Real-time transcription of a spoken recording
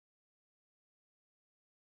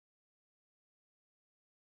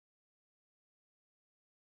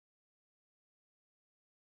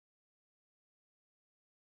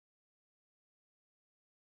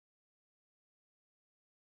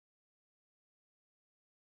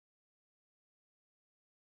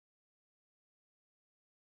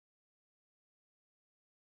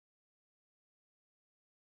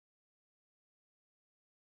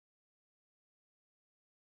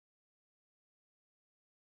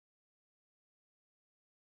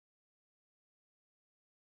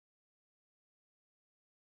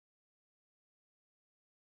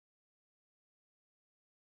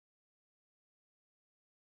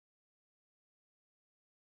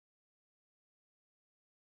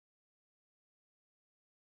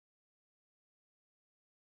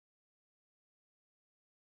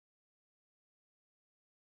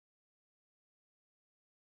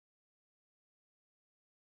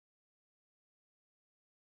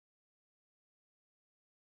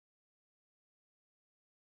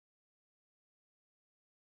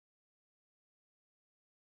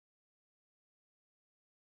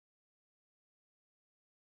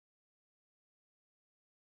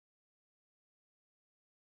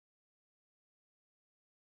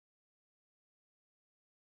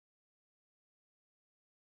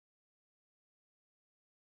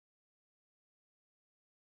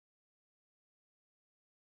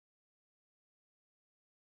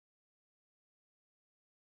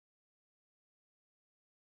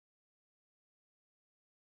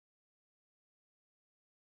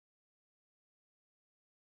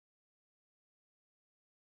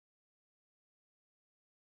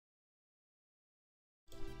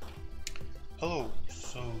Hello,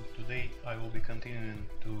 so today I will be continuing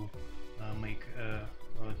to make a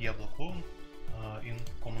Diablo clone in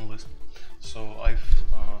Common Lisp. So I've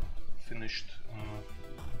finished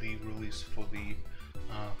the release for the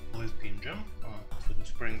Lisp PM Jam, for the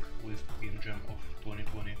Spring Lisp PM Jam of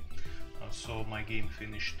 2020. So my game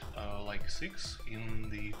finished like 6 in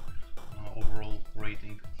the overall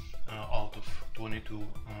rating out of 22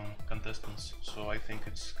 contestants, so I think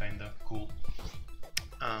it's kinda cool.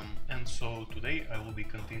 And so today I will be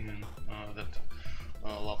continuing that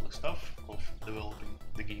lovely stuff of developing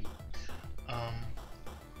the game.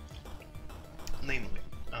 Namely,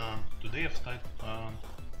 today I've started,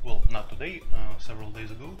 well, not today, several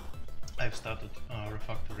days ago, I've started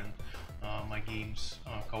refactoring my game's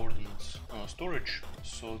coordinates storage.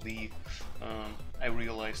 So I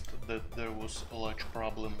realized that there was a large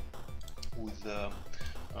problem with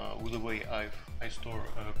the way I store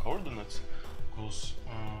coordinates, because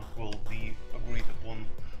well, the agreed upon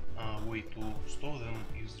way to store them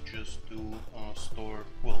is just to store,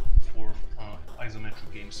 well, for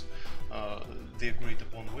isometric games, the agreed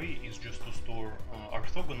upon way is just to store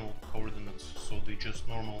orthogonal coordinates, so the just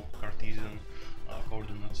normal Cartesian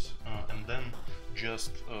coordinates, and then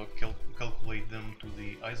just calculate them to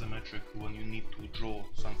the isometric when you need to draw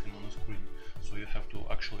something on the screen. So you have to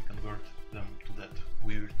actually convert them to that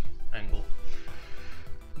weird angle.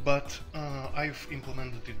 But I've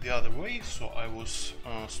implemented it the other way, so I was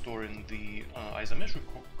storing the isometric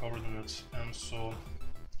coordinates, and so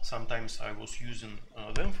sometimes I was using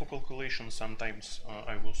them for calculation, sometimes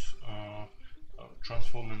I was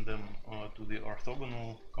transforming them to the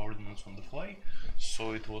orthogonal coordinates on the fly,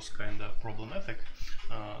 so it was kind of problematic.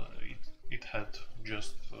 It had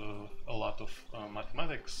just a lot of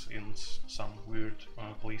mathematics in some weird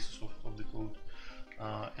places of the code,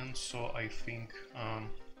 and so I think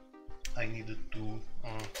I needed to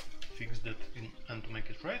fix that and to make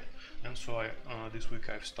it right, and so this week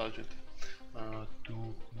I've started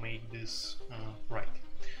to make this right.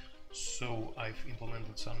 So I've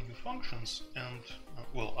implemented some new functions, and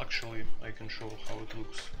well, actually I can show how it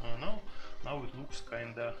looks now. Now it looks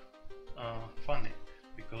kinda funny,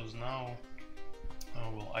 because now,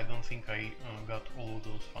 well, I don't think I got all of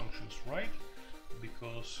those functions right,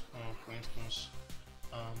 because for instance,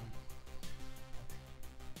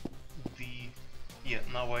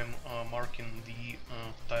 now I'm marking the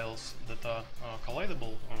tiles that are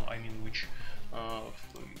collidable, I mean which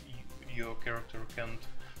your character can't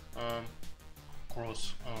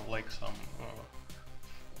cross, like some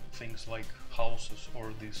things like houses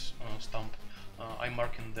or this stump. I'm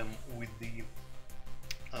marking them with the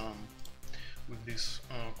with these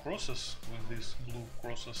crosses, with these blue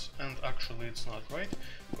crosses, and actually it's not right,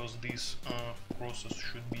 because these crosses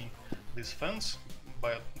should be this fence,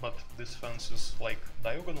 but this fence is like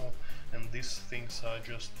diagonal, and these things are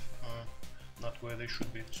just not where they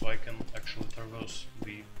should be, so I can actually traverse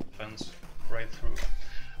the fence right through.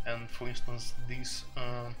 And for instance, these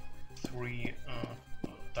three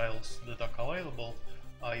tiles that are collidable,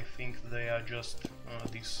 I think they are just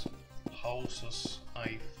these houses,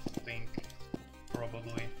 I think,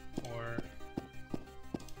 probably, or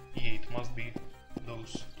yeah, it must be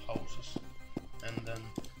those houses. And then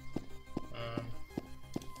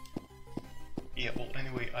yeah, well,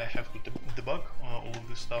 anyway, I have to debug all of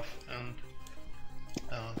this stuff and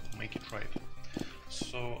make it right.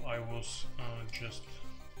 So I was just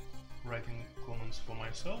writing comments for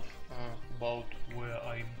myself about where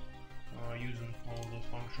I'm using all of those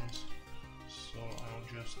functions, so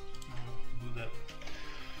I'll just do that.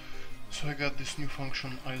 So I got this new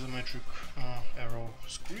function, isometric arrow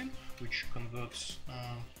screen, which converts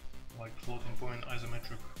like floating point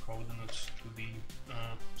isometric coordinates to the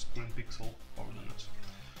screen pixel coordinates.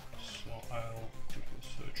 So I'll quickly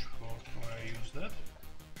search for where I use that.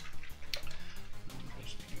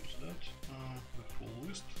 Just use that, the full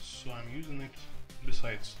list. So I'm using it,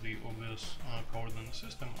 besides the obvious coordinate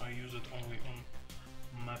system, I use it only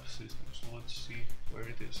on map system. So let's see where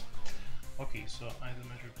it is. Okay, so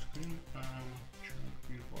isometric screen, chunk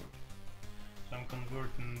viewport. So I'm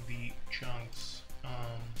converting the chunks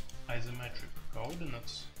isometric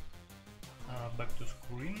coordinates back to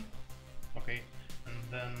screen, okay, and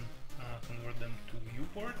then convert them to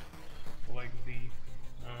viewport, like the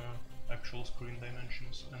actual screen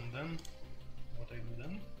dimensions, and then what I do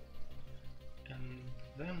then, and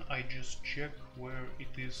then I just check where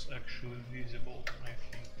it is actually visible. I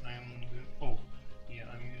think I'm doing, oh yeah,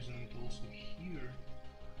 I'm using it also here.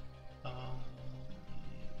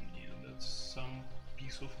 Yeah, that's some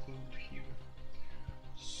piece of code here.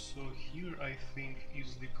 So here I think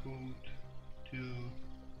is the code to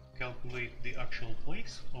calculate the actual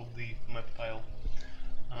place of the map tile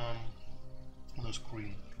on the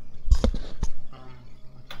screen.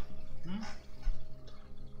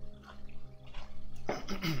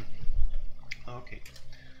 Okay,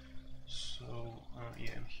 so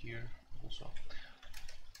yeah, I'm here also.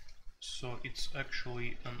 So it's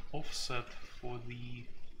actually an offset for the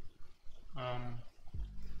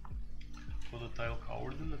tile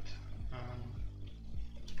coordinate,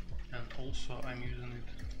 and also I'm using it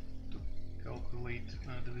to calculate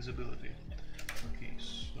the visibility. Okay,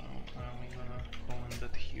 so I'm gonna comment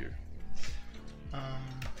that here.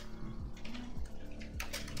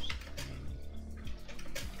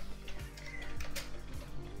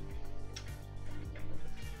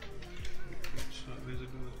 So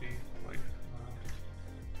visibility, like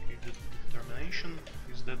okay, determination,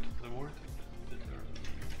 is that the word?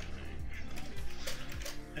 Determination.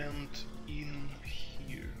 And in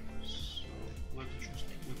here, so let's just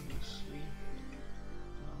quickly see.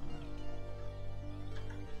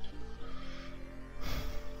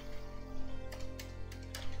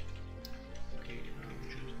 Okay, I'll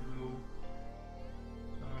just go.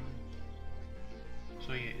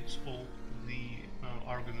 So yeah, it's all the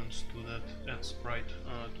arguments to that add sprite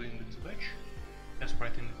to index batch, add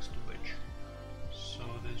sprite index to batch. So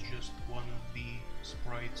that's just one of the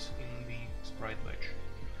sprites in the sprite batch.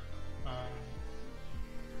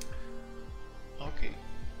 Okay.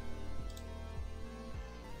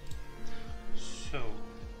 So,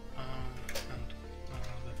 and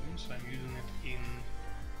that means I'm using it in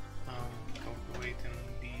calculating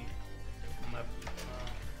the map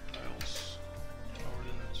tiles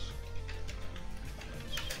coordinates on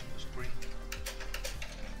the screen.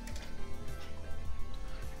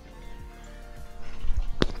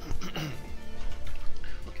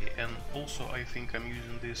 Okay, and also I think I'm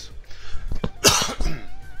using this.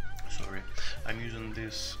 Sorry, I'm using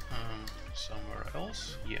this somewhere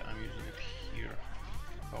else. Yeah, I'm using it here.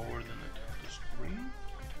 Coordinate to screen.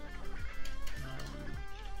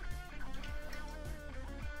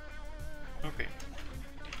 Okay.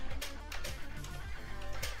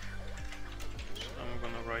 So I'm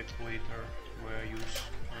gonna write later where I use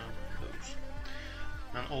those.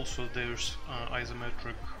 And also there's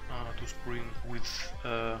isometric to screen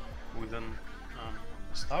with an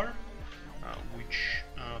star, which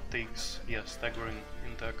takes staggering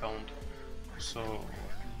into account. So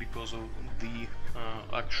because of the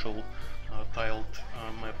actual tiled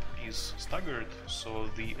map is staggered, so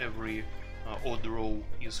the every odd row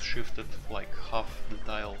is shifted like half the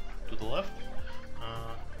tile to the left.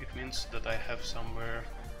 It means that I have somewhere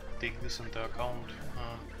take this into account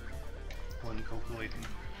when calculating.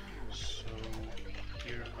 So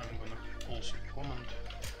here I'm gonna also comment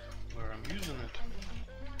where I'm using it.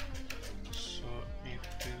 So it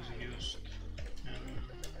is used, and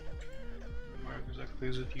where exactly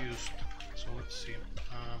is it used? So let's see.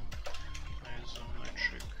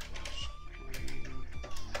 Isometric screen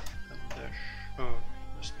and dash. Oh,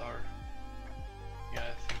 the star. Yeah,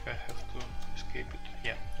 I think I have to escape it.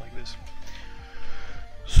 Yeah, like this.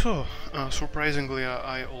 So, surprisingly,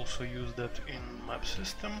 I also use that in map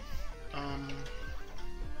system.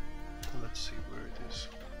 Let's see where it is.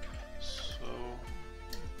 So,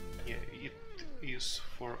 yeah, it is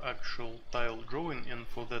for actual tile drawing and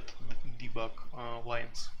for that debug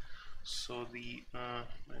lines. So the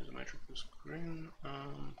isometric screen,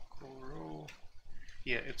 row.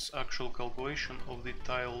 Yeah, it's actual calculation of the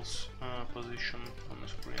tiles position on the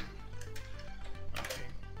screen. Okay.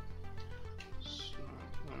 So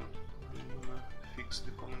I'm gonna fix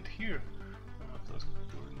the comment here. Task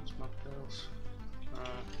coordinates map tiles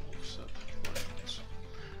offset coordinates,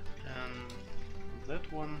 and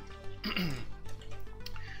that one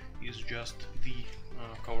is just the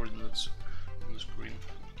coordinates on the screen.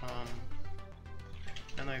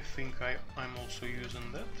 And I think I'm also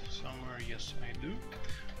using that somewhere. Yes, I do.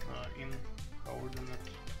 In coordinate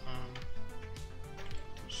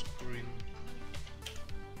to screen.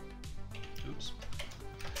 Oops.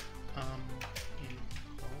 In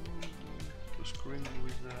coordinate to screen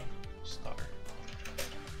with a star.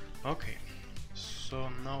 Okay. So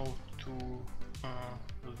now to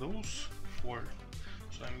those four.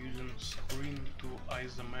 So I'm using screen to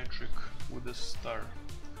isometric with a star,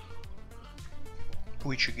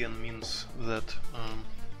 which again means that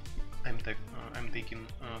I'm taking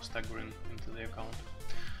staggering into the account.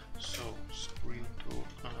 So screen to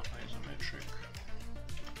isometric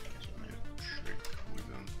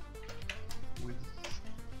with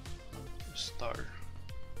a star.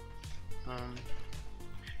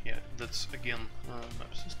 Yeah, that's again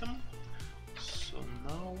map system. So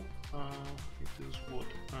now it is what?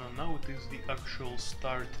 Now it is the actual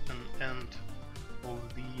start and end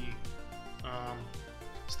of the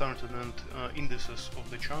start and end indices of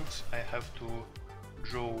the chunks I have to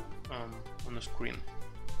draw on the screen.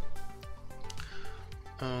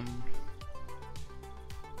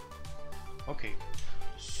 Okay,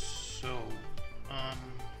 so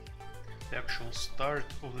the actual start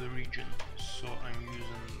of the region. So I'm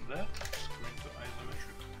using that screen to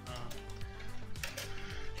isometric.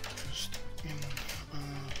 Just in the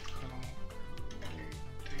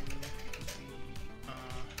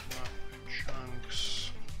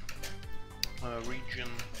chunks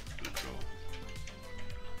region to draw.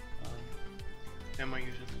 Am I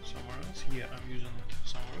using it somewhere else? Yeah, I'm using it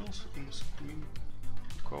somewhere else in the screen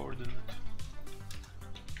coordinate.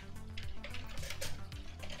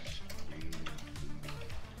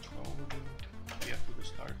 Yeah, to the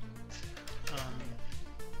start.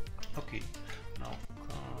 Okay, now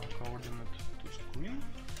coordinate to screen.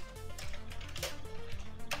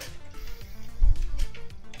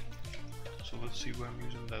 So let's see where I'm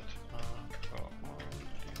using that. Coordinate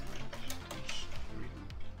to screen.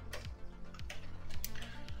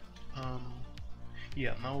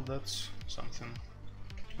 Yeah, now that's something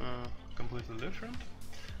completely different.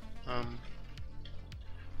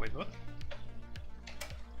 Wait, what?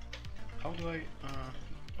 How do I?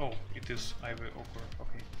 Oh, it is Ivy Ochre.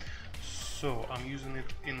 Okay, so I'm using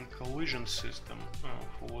it in collision system.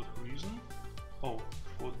 For what reason? Oh,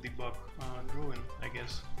 for debug drawing, I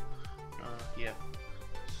guess. Yeah.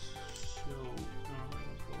 So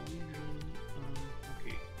collision.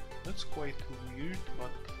 Okay, that's quite weird,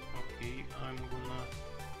 but okay.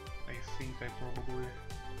 I think I probably.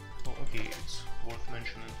 Oh, okay, it's worth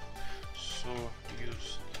mentioning. So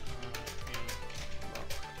used in debug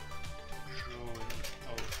drawing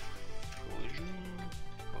of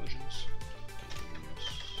collisions.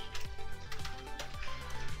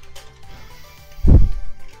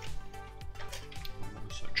 I'm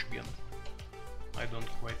gonna search again. I don't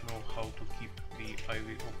quite know how to keep the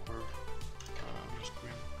Ivy Ochre on the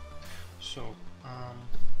screen. So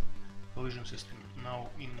collision system. Now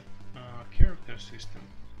in character system.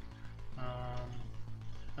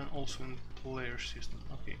 And also in player system.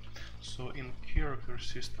 Okay, so in character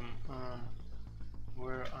system,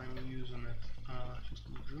 where I'm using it,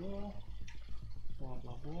 system draw, blah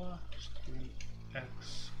blah blah, screen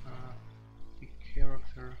X, the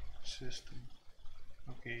character system.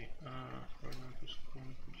 Okay,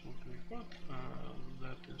 screen report,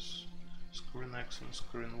 that is screen X and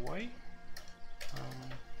screen Y.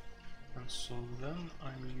 And so then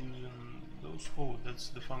I'm using those. Oh, that's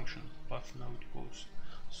the function path node post.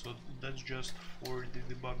 So that's just for the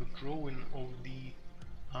debug drawing of the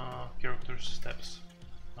character steps.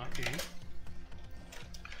 Okay.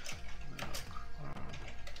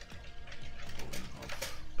 Drawing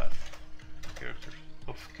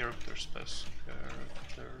of path character steps.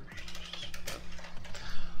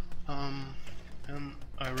 And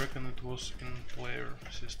I reckon it was in player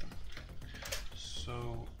system.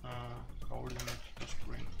 So coordinate to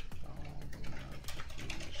screen.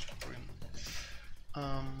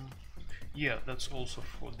 Yeah, that's also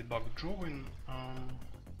for debug drawing,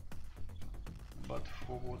 but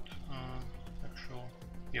for what actual?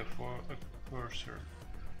 Yeah, for a cursor.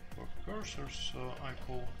 For cursors, so I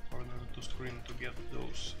call coordinate to screen to get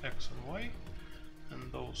those X and Y,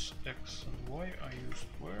 and those X and Y I used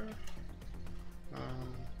where?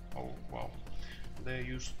 Oh wow, they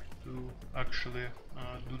used to actually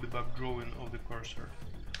do debug drawing of the cursor.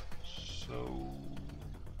 So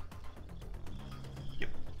yep,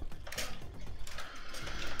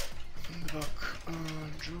 debug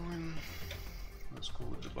drawing. Let's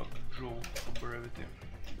call it debug draw for brevity.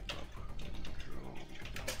 Debug draw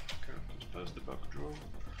character space. Debug draw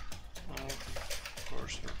of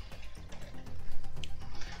cursor.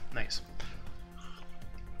 Nice.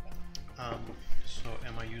 So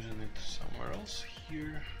am I using it somewhere else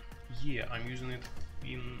here? Yeah, I'm using it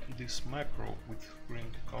in this macro with screen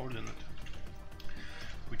coordinate,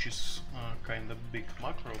 which is kind of big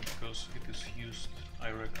macro because it is used,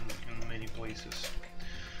 I reckon, in many places.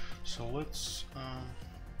 So let's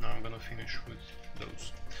now I'm gonna finish with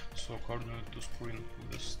those. So coordinate to screen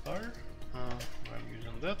with the star. I'm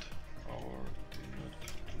using that. Coordinate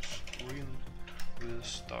to screen with the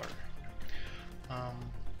star.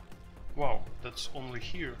 Wow, that's only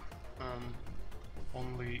here,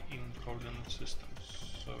 only in coordinate systems,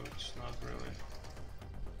 so it's not really.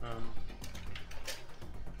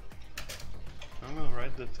 I'm gonna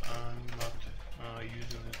write that I'm not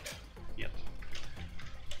using it yet.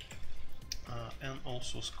 And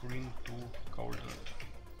also screen to coordinate.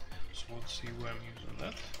 So let's see where I'm using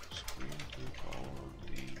that. Screen to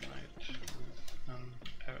coordinate with an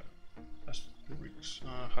asterisk.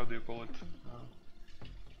 How do you call it?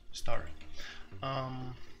 Star.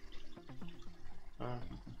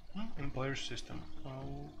 In player system.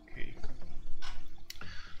 Okay.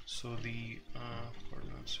 So the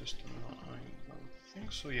coordinate system, I don't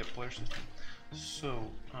think so. Yeah, player system.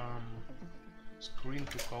 So screen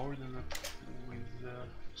to coordinate with the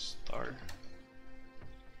star.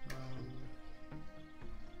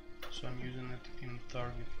 So I'm using it in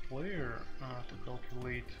target player to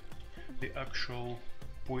calculate the actual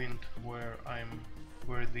point where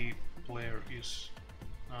the player is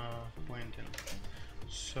pointing.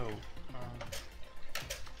 So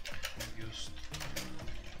just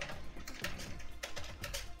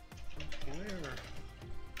player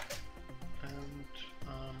and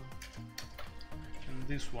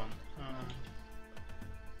this one.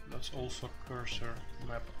 That's also cursor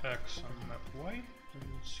map X and map Y, and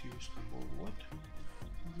it's used for what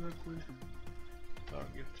exactly?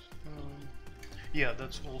 Target. Yeah,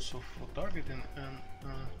 that's also for targeting, and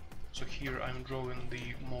so here I'm drawing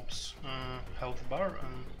the mob's health bar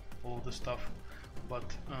and all the stuff,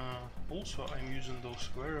 but also I'm using those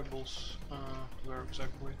variables where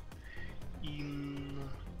exactly in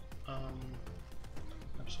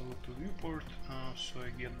absolute viewport, so I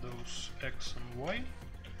get those X and Y.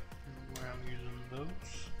 Where I'm using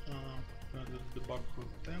those, the debug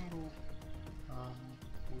rectangle,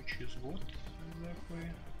 which is what exactly?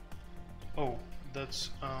 Oh,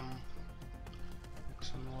 that's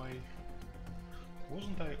X and Y.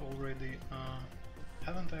 Wasn't I already?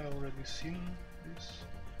 Haven't I already seen this?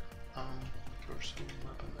 Cursor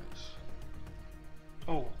map and X.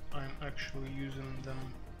 Oh, I'm actually using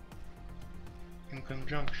them in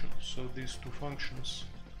conjunction. So these two functions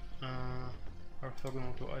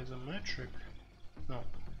orthogonal to isometric. No,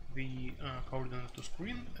 the coordinate to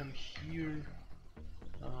screen, and here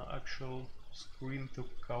actual screen to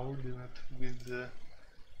coordinate with the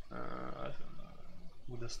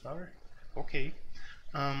star. Okay.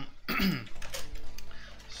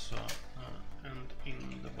 So and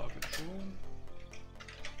in the bucket row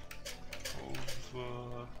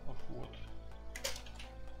of what?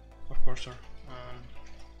 Of cursor.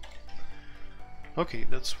 Okay,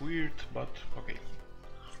 that's weird, but okay.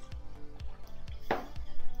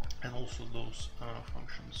 And also those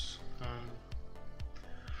functions.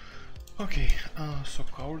 Okay, so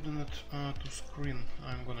coordinate to screen.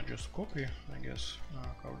 I'm gonna just copy, I guess,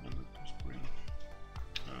 coordinate to screen.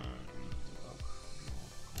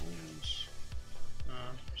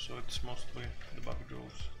 So it's mostly debug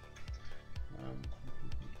draws.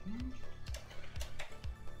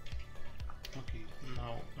 Okay,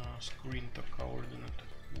 now screen to coordinate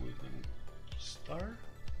with a star.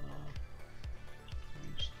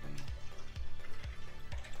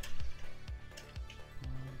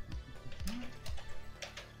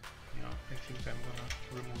 Yeah, I think I'm gonna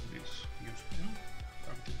remove this used in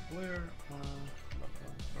target player,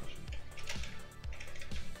 background person.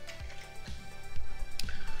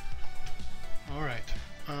 Alright,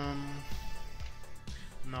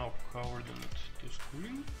 now coordinate to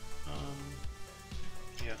screen.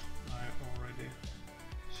 Yeah, I already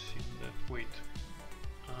seen that. Wait.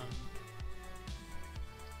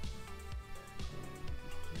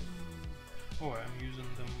 Oh, I'm using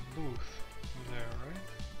them both there, right?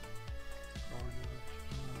 Coordinate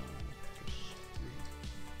to screen.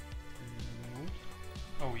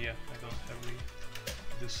 Oh yeah, I don't have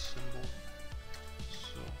this symbol.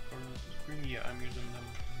 So coordinate to screen. Yeah, I'm using them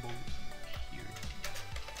both here.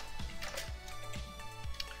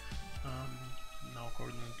 Now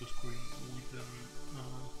coordinate to screen with a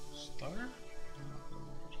star.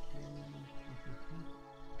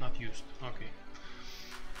 Not used. Okay.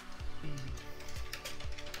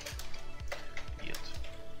 Yet.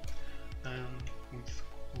 And with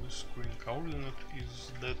screen coordinate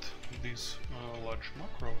is that this large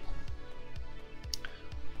macro.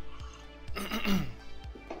 Oh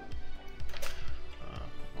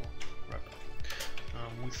crap.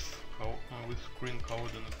 With screen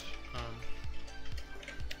coordinate.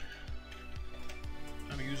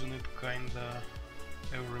 I'm using it kinda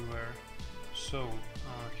everywhere. So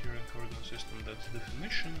here in coordinate system, that's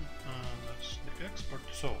definition, that's the export.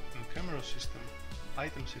 So in camera system,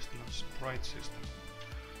 item system, and sprite system.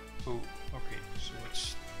 Oh, okay. So let's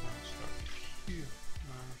start here.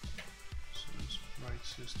 So in sprite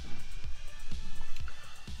system.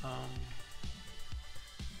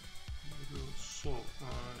 So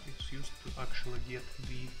it's used to actually get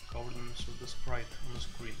the coordinates of the sprite on the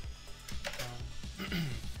screen.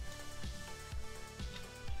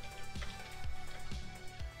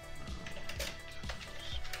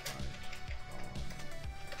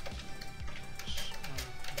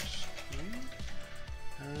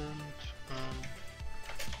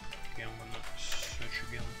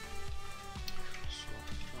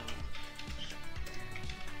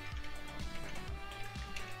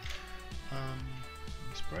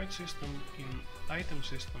 coordinate system, in item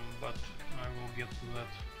system, but I will get to that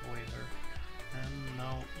later, and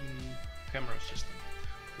now in camera system.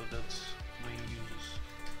 So that's main uses.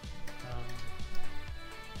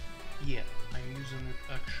 Yeah, I'm using it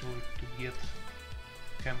actually to get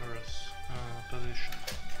camera's position.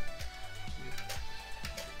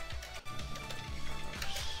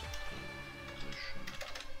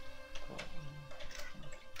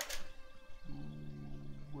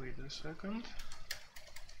 Wait a second.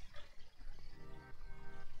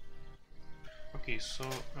 Okay, so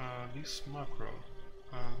this macro,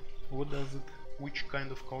 what does it? Which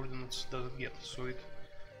kind of coordinates does it get? So it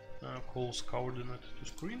calls coordinate to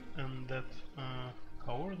screen, and that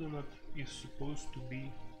coordinate is supposed to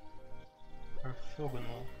be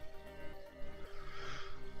orthogonal.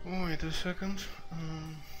 Wait a second.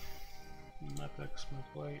 Map X, map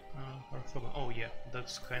Y, orthogonal. Oh yeah,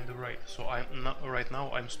 that's kind of right. So I'm not right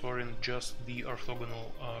now. I'm storing just the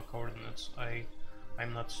orthogonal coordinates.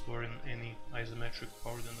 I'm not storing any isometric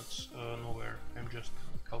coordinates nowhere. I'm just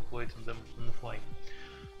calculating them on the fly.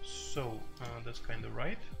 So that's kind of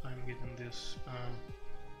right. I'm getting this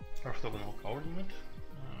orthogonal coordinate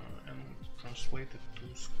and translate it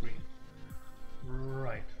to screen.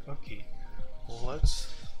 Right. Okay. Let's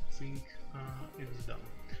think it's done.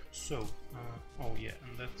 So, oh yeah,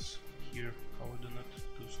 and that's here coordinate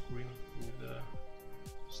to screen with a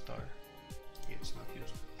star. Yeah, it's not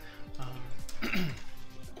used.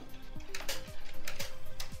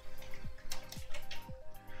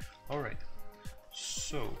 Alright,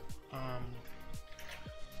 so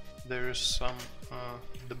there is some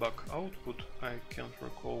debug output. I can't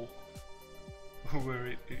recall where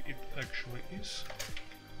it actually is.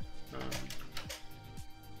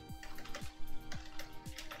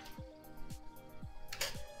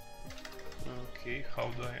 Okay, how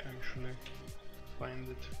do I actually find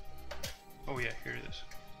it? Oh yeah, here it is,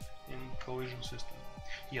 in collision system.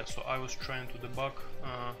 Yeah, so I was trying to debug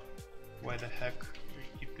why the heck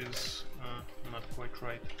it is not quite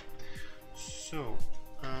right. So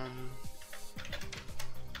I'm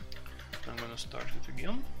gonna start it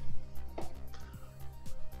again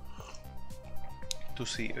to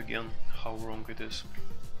see again how wrong it is.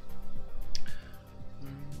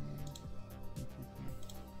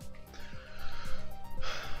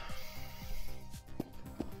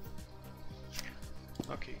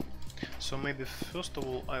 Okay, so maybe first of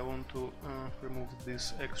all I want to remove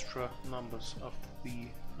these extra numbers after the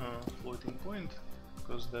floating point,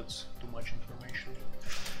 because that's too much information.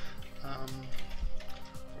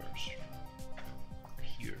 First,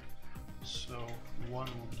 here, so 1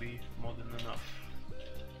 would be more than enough.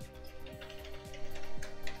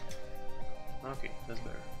 Okay, that's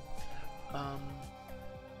better.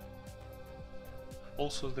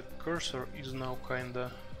 Also the cursor is now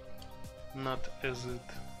kinda not as it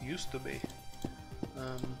used to be,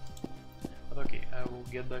 but okay, I will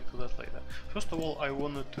get back to that later. First of all, I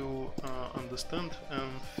wanted to understand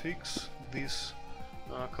and fix this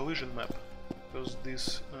collision map, because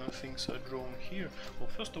these things are drawn here. Well,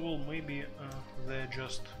 first of all, maybe they're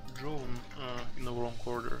just drawn in the wrong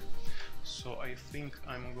order, so I think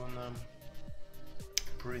I'm gonna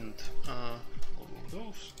print all of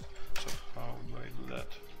those. So how do I do that?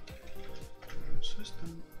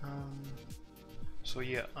 System. So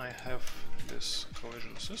yeah, I have this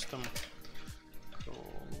collision system.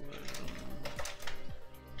 Collision.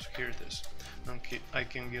 So here it is. Okay, I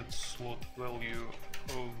can get slot value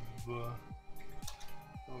of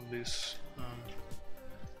this.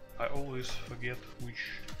 I always forget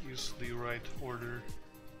which is the right order.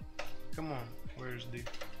 Come on, where's the?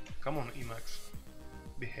 Come on, Emacs,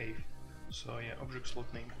 behave. So yeah, object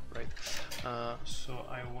slot name, right? So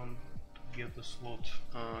I want get the slot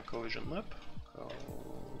collision map.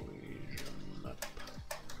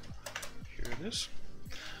 Here it is.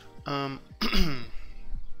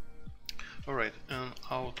 Alright, and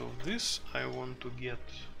out of this I want to get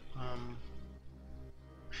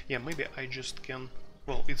yeah, maybe I just can,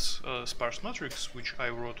 well, it's a sparse matrix which I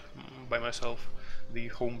wrote by myself, the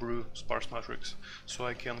homebrew sparse matrix, so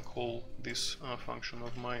I can call this function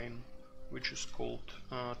of mine, which is called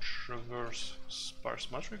traverse sparse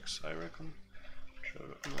matrix, I reckon.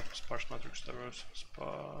 No, sparse matrix, traverse,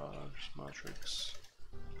 sparse matrix,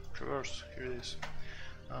 traverse, here it is.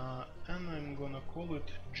 And I'm gonna call it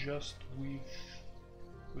just with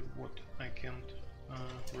what I can't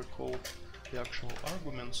recall the actual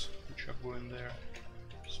arguments which are going there.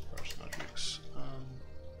 Sparse matrix,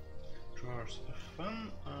 traverse fn,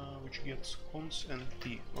 which gets cons and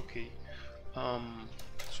t. Okay. So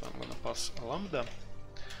I'm gonna pass a lambda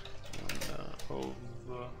of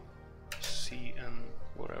c C and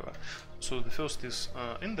whatever. So the first is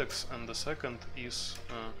index, and the second is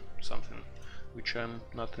something which I'm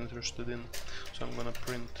not interested in. So I'm gonna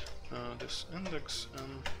print this index,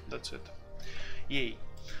 and that's it. Yay!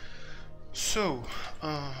 So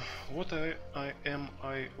what am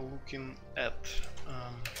I looking at?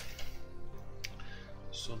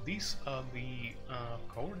 So these are the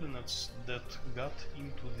coordinates that got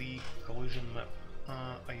into the collision map.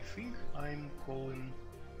 I think I'm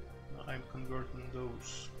converting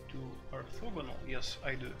those to orthogonal. Yes,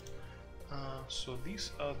 I do. So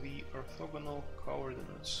these are the orthogonal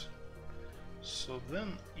coordinates. So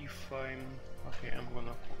then if I'm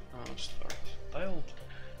gonna start tiled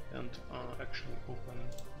and actually open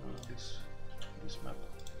this map.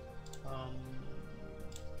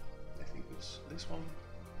 I think it's this one.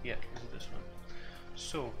 Yeah, it's this one.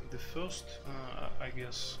 So the first, I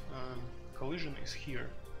guess, collision is here,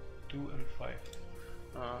 2 and 5.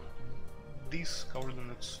 These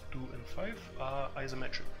coordinates 2 and 5 are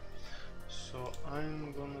isometric. So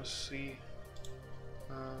I'm gonna see,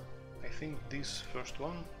 I think this first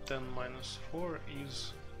one, 10 minus 4,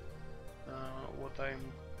 is what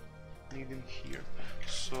I'm needing here.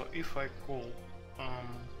 So if I call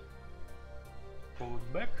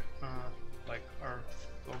it back, like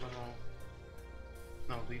orthogonal,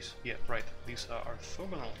 no, these, yeah, right, these are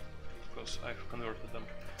orthogonal because I've converted them.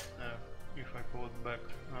 If I call it back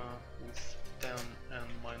with 10 and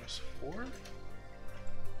minus 4,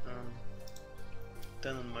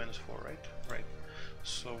 10 and minus 4, right?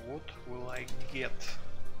 So what will I get?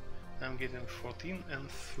 I'm getting 14 and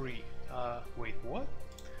 3. Wait, what?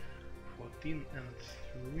 14 and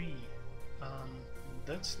 3.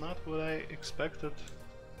 That's not what I expected,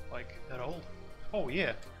 like, at all. Oh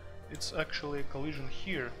yeah, it's actually a collision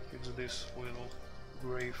here. It's this little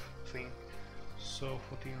grave thing. So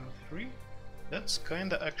 14 and 3. That's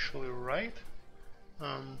kinda actually right.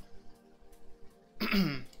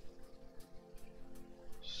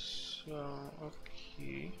 So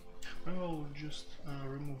okay, I will just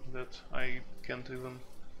remove that. I can't even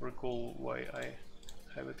recall why I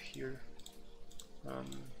have it here. I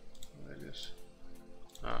guess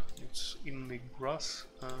it's in the grass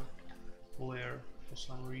layer for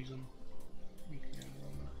some reason. Okay,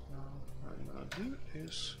 what I'm gonna do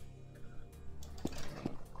is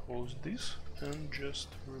close this and just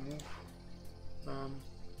remove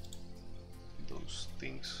those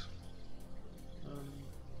things.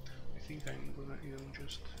 I think I'm gonna even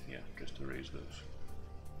just erase those.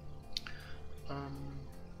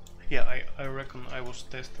 Yeah, I reckon I was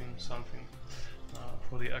testing something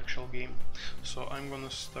for the actual game. So I'm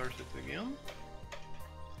gonna start it again.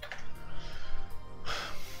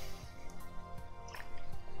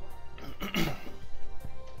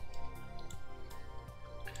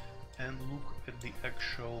 And look at the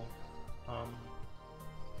actual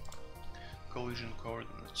collision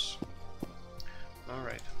coordinates.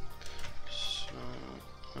 Alright, so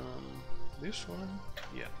this one,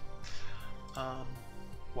 yeah.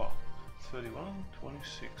 Wow, 31,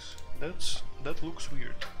 26. That looks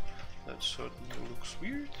weird. That certainly looks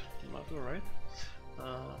weird. Not alright.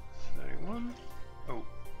 31. Oh,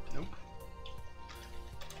 nope.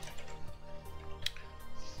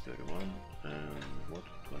 31 and what?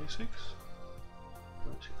 26.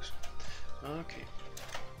 26. Okay.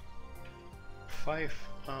 5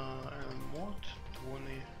 and what?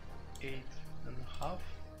 28 and a half.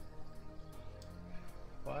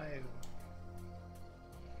 5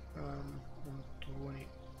 and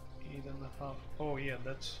 28 and a half. Oh yeah,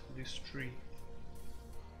 that's this tree.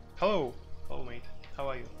 Hello, mate. How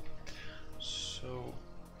are you? So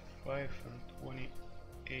 5 and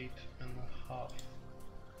 28 and a half.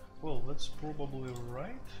 Well, that's probably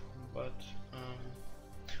right, but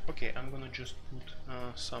okay, I'm gonna just put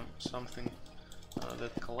something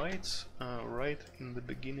that collides right in the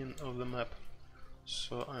beginning of the map,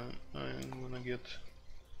 so I'm gonna get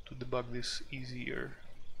to debug this easier.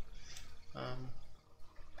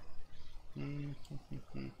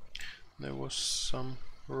 There was some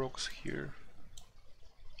rocks here.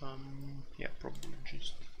 Yeah, probably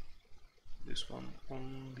just this one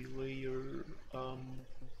on the layer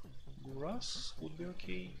grass would be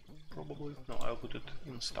okay, probably. No, I'll put it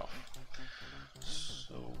in stuff.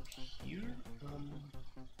 So here,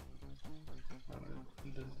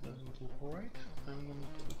 that doesn't look alright. I'm gonna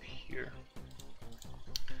put it here.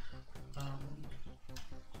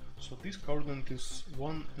 So this coordinate is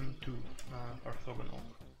 1 and 2 orthogonal.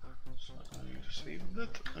 So I'm going to save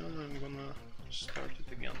that and I'm gonna start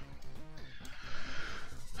it again.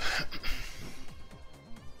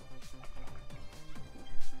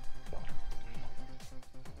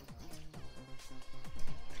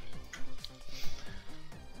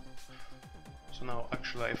 now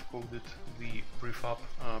actually I've coded the prefab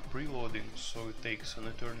preloading, so it takes an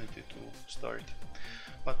eternity to start.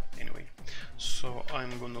 But anyway, so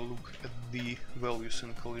I'm gonna look at the values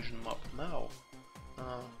in collision map now,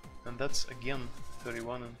 and that's again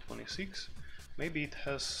 31 and 26. Maybe it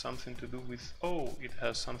has something to do with, oh, it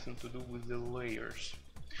has something to do with the layers.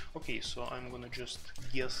 Okay, so I'm gonna just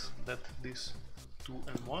guess that this 2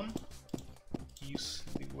 and 1 is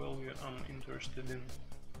the value I'm interested in,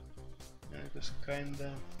 and it is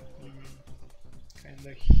kinda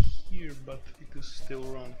here, but it is still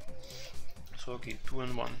wrong. So okay, 2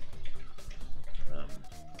 and 1.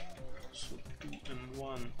 So 2 and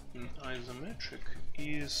 1 in isometric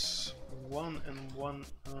is 1 and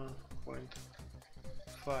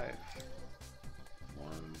 1.5.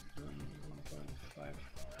 1 and 1.5.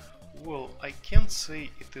 Well, I can't say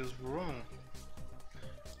it is wrong.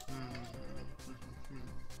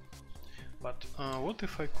 But what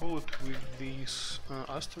if I call it with this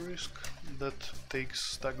asterisk that takes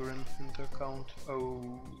staggering into account?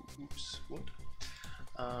 Oh, oops, what?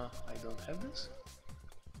 I don't have this?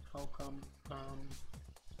 How come?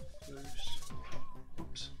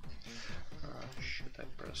 Oops. Shit, I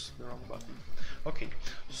pressed the wrong button. Okay,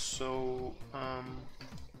 so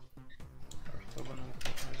orthogonal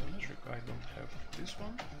isometric, I don't have this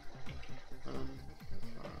one.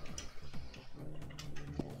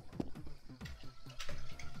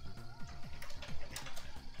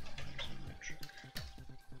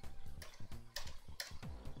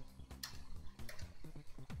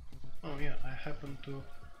 Oh yeah, I happen to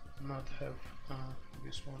not have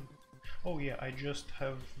this one. Oh yeah, I just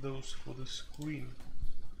have those for the screen.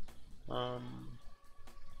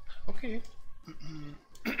 Okay.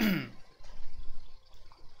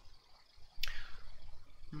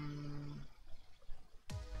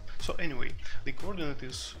 So anyway, the coordinate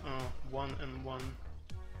is 1 and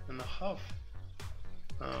 1.5,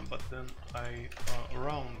 but then I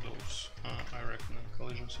round those, I reckon, in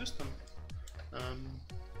collision system.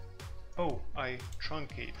 Oh, I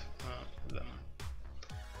truncate them.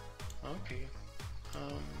 Okay.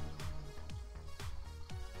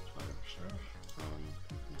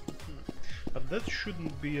 But that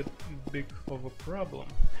shouldn't be a big of a problem.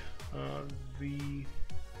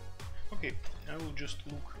 Okay, I will just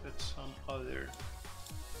look at some other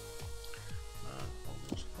of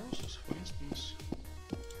those process. For instance,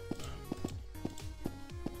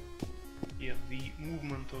 yeah, the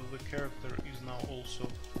movement of the character is now also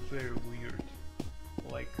very weird,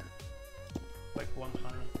 like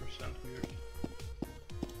 100% weird.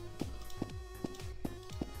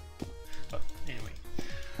 But anyway,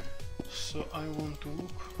 so I want to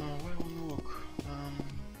look. Where I want to look?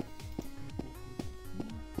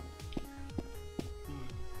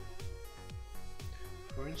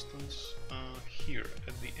 For instance, here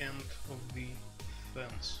at the end of the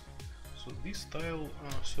fence. So this tile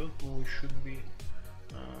certainly should be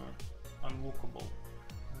unlockable.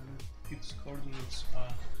 Its coordinates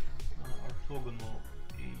are orthogonal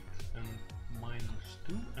 8 and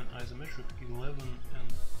 -2 and isometric 11 and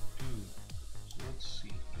 2. So let's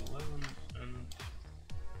see, 11 and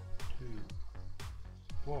 2.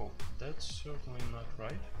 Whoa, that's certainly not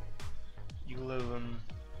right.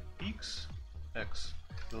 11x,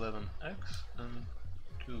 11x and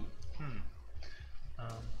 2.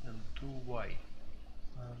 And 2y.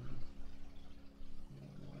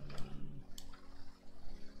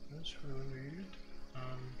 That's really weird.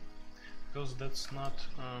 Because that's not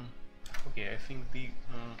okay. I think the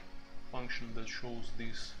function that shows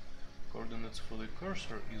these coordinates for the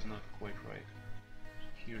cursor is not quite right.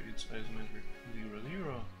 Here it's isometric 0,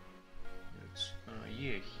 0. It's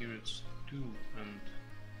yeah. Here it's 2 and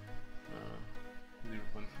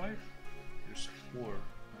 0.5. Here's 4.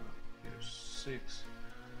 Here's 6.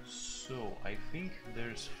 So I think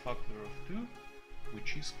there's factor of 2,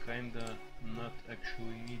 which is kinda not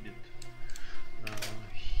actually needed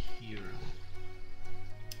here.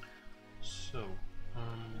 So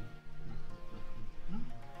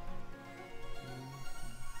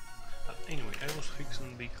anyway, I was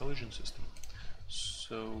fixing the collision system.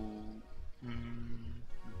 So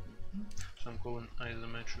so I'm calling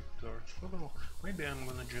isometric to orthogonal. Maybe I'm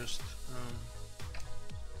gonna just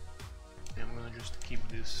keep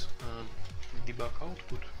this debug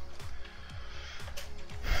output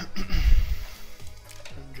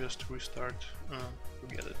and just restart to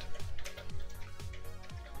get it.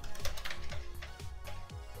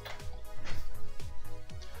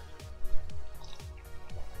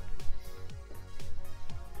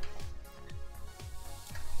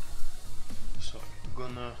 So I'm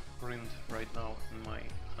gonna print right now in my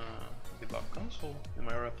debug console, in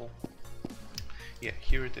my REPL. Yeah,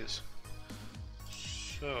 here it is.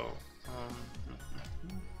 So,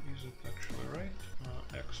 is it actually right?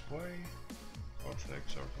 X, Y, ortho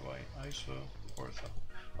X, ortho Y, ISO, ortho.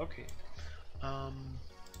 Okay.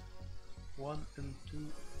 1 and 2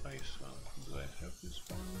 ISO. Do I have this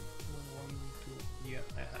one? 1 and 2. Yeah,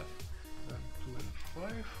 I have. Then 2 and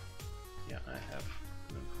 5. Yeah, I have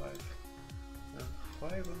 2 and 5. Then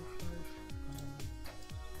 5 and 5.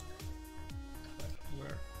 5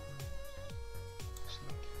 where? It's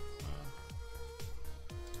not.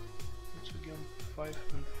 It's again 5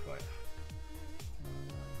 and 5.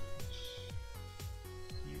 It's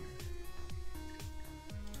here.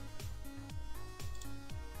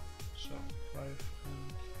 So 5 and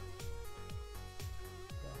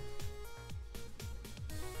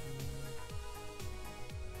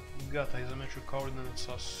 5. God, isometric coordinates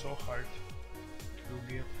are so hard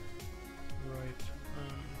to get right.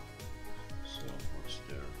 So what's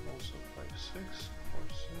there? Also 5, 6, 4,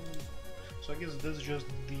 7. So I guess that's just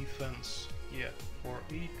defense. Yeah, 4,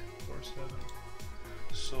 8, 4, 7.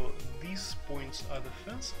 So these points are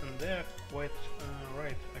defense, and they're quite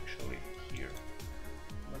right actually here.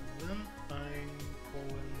 But then I'm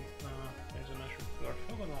calling isometric to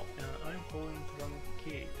orthogonal, and I'm calling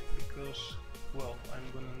truncate because, well, I'm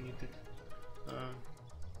gonna need it.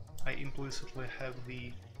 I implicitly have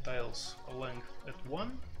the tiles length at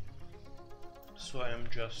 1, so I'm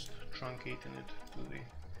just truncating it to the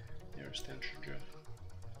nearest integer.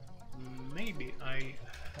 Maybe I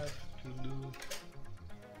have to do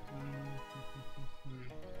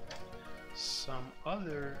some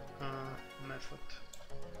other method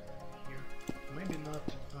here. Maybe not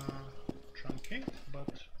truncate,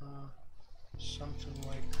 but something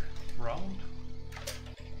like round.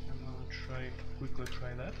 I'm gonna quickly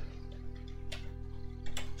try that.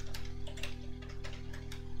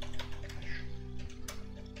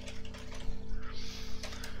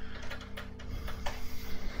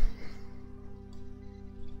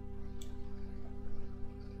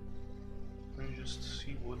 Just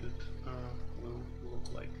see what it will look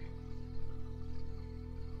like.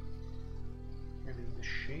 Maybe the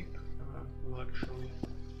shape will actually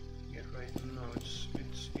get right. No, it's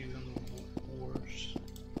even worse.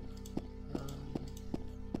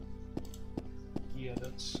 Yeah,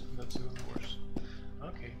 that's even worse.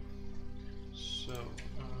 Okay, so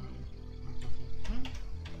I'm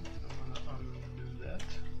gonna undo that.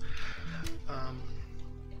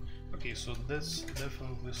 Okay, so there's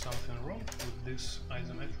definitely something wrong with this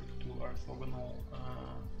isometric to orthogonal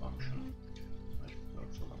function.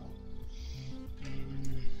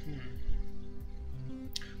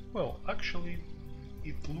 Well, actually,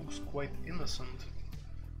 it looks quite innocent,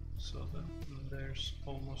 so that there's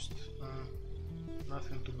almost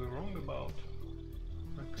nothing to be wrong about,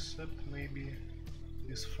 except maybe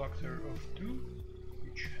this factor of 2,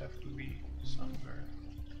 which have to be somewhere.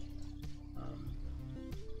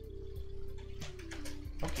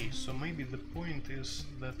 Okay, so maybe the point is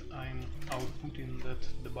that I'm outputting that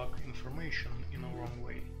debug information in a wrong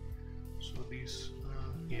way. So this,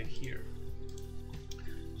 yeah, here.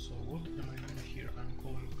 So what am I doing here? I'm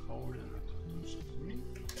calling coordinate to screen.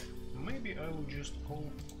 Maybe I will just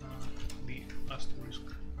call the asterisk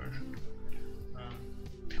version.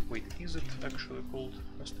 Wait, is it actually called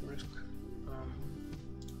asterisk?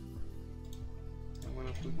 I'm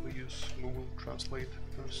gonna quickly use Google Translate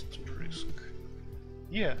asterisk.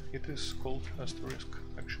 Yeah, it is called asterisk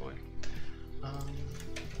actually.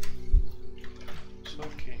 So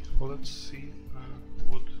okay, well, let's see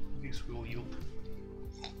what this will yield.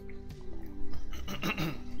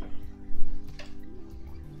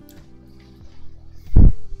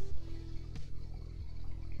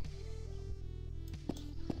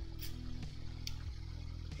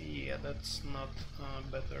 Yeah, that's not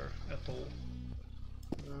better at all.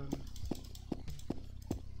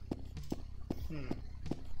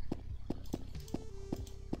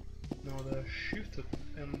 No, they're shifted,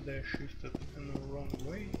 and they're shifted in the wrong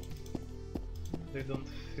way. They don't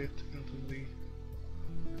fit into the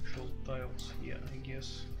actual tiles. Yeah, I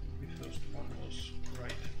guess the first one was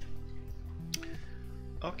right.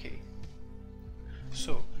 Okay.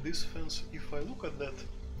 So this fence, if I look at that,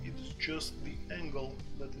 it's just the angle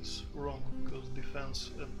that is wrong, because the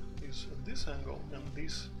fence is at this angle, and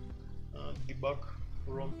this debug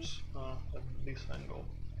romps at this angle.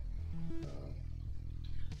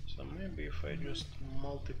 So maybe if I just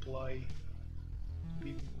multiply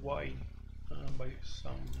the y by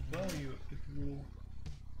some value, it will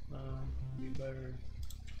be better.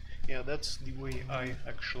 Yeah, that's the way I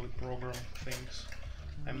actually program things.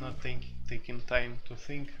 I'm not taking time to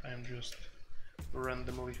think, I'm just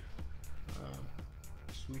randomly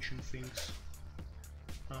switching things.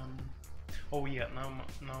 Oh yeah, now I'm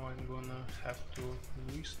gonna have to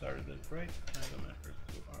restart that, right? I don't have to.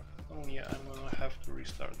 Oh yeah, I'm gonna have to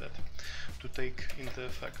restart that to take into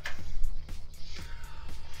effect.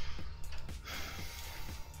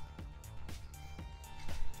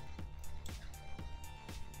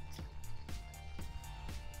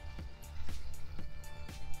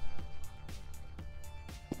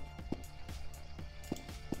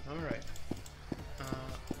 Alright.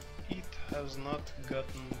 It has not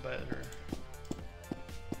gotten better.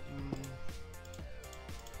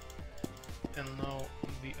 And now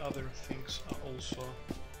the other things are also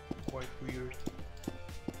quite weird.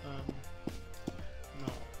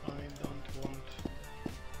 No, I don't want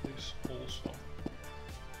this also.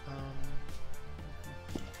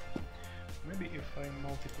 Maybe if I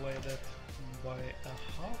multiply that by a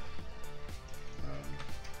half.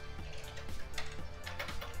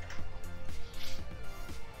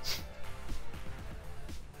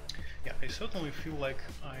 Yeah, I certainly feel like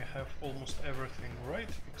I have almost everything right,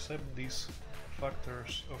 except these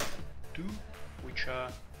factors of 2, which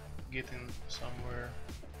are getting somewhere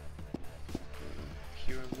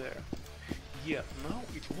here and there. Yeah, now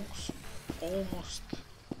it looks almost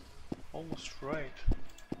right,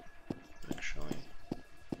 actually.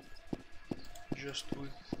 Just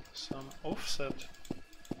with some offset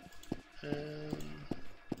and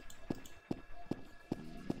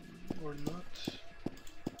or not.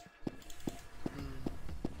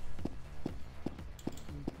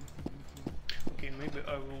 Okay, maybe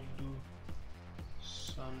I will do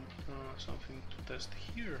something to test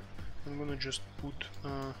here. I'm gonna just put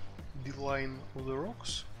the line of the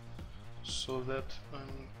rocks so that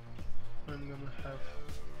I'm gonna have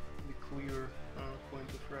the clear point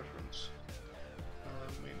of reference.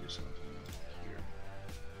 Maybe something here,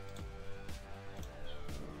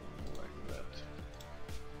 like that.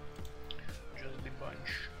 Just the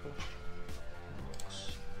bunch of rocks.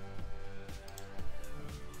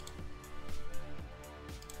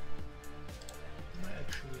 Am I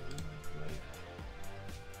actually doing it right?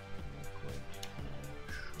 I'm not quite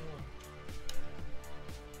sure.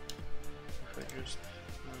 If I just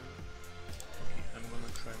okay, I'm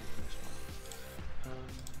gonna try with this one.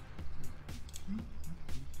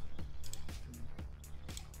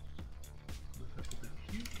 If I put it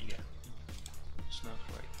here, yeah, it's not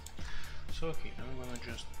right. So okay, I'm gonna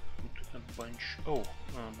just put a bunch. Oh,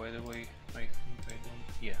 by the way, I think I don't.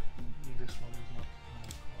 Yeah, this one is not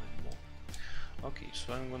collectible. Okay,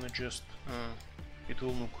 so I'm gonna just. It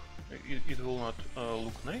will look. It will not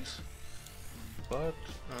look nice, but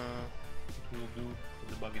it will do for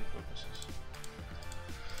debugging purposes.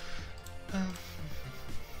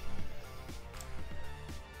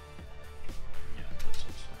 Yeah, that's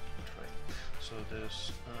also right. So there's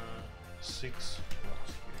 6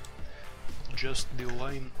 rocks here. Just the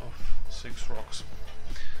line of 6 rocks.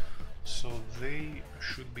 So they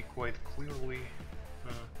should be quite clearly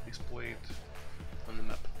displayed on the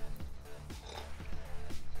map.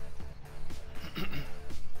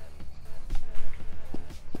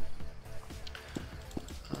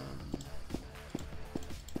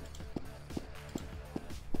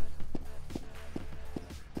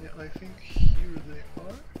 Yeah, I think here they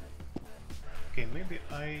are. Okay, maybe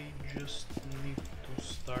I just need to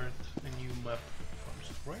start a new map from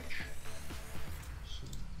scratch, so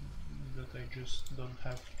that I just don't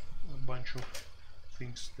have a bunch of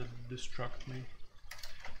things that distract me.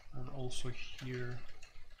 And also here,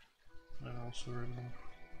 I'll also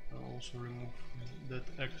remove that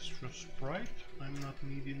extra sprite I'm not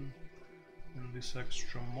needing, and this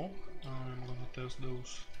extra mob. I'm gonna test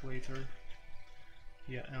those later.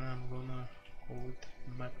 Yeah, and I'm gonna call it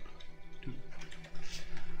map 2.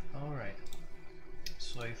 Alright,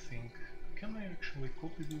 so I think, can I actually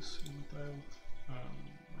copy this in tiled?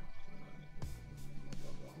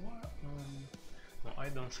 No, I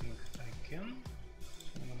don't think I can,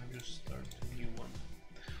 so I'm gonna just start a new one.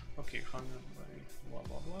 Okay, 100 by blah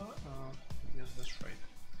blah blah, yes, that's right.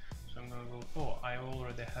 So I'm gonna go, oh, I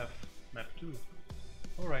already have map 2.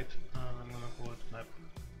 Alright, I'm gonna call it map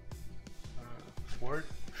 4.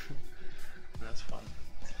 That's fun.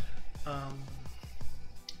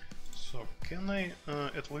 So can I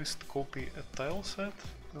at least copy a tile set?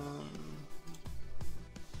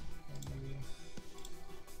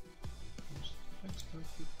 Just export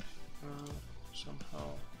it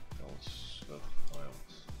somehow. Else set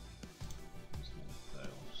files.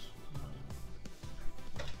 Tiles.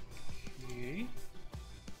 Okay.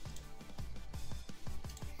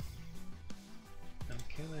 And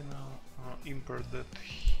can I now import that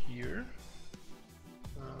here?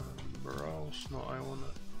 Browse. No, I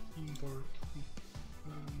wanna import it.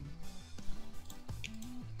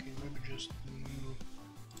 Okay, maybe just new.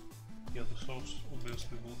 Yeah, the source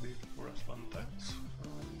obviously will be corresponding tiles.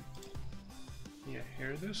 Yeah,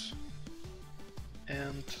 here it is.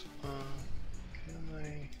 And can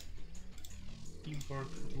I import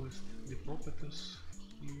at least the properties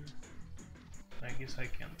here? I guess I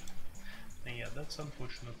can't. And yeah, that's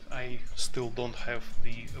unfortunate. I still don't have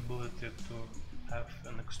the ability to have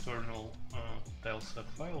an external tileset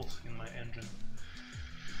files in my engine.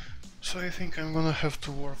 So I think I'm gonna have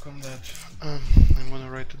to work on that. I'm gonna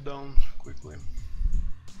write it down quickly.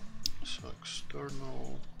 So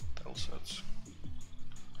external tilesets.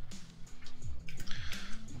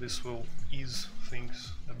 This will ease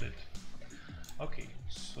things a bit. Okay,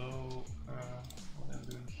 so what I'm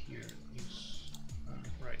doing here is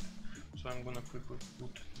right. So I'm gonna quickly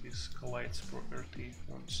put this collides property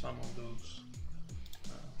on some of those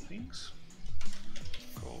things.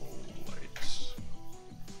 Collides.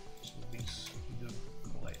 So these do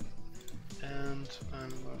collide. And I'm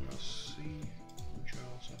gonna see which I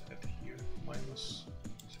also have here. Minus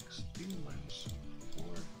 16, minus 4.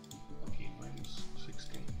 Okay, minus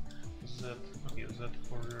 16. Z, okay, Z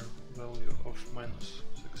order value of minus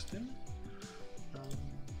 16.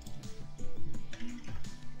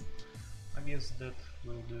 I guess that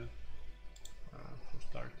will do for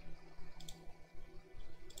start.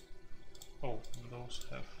 Oh, those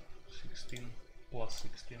have 16 plus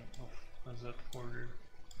 16 of Z order.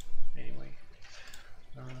 Anyway,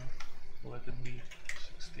 let it be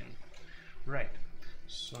 16. Right.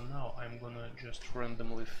 So now I'm gonna just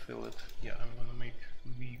randomly fill it. Yeah, I'm gonna make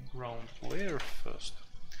the ground layer first.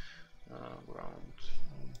 Ground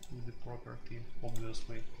with the property,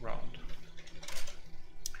 obviously ground.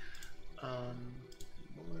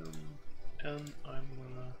 And I'm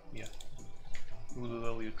gonna, yeah, with the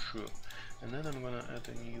value true. And then I'm gonna add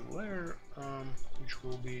a new layer, which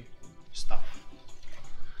will be stuff.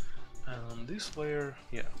 And on this layer,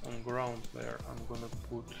 yeah, on ground layer, I'm gonna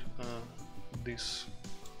put these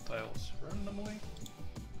tiles randomly.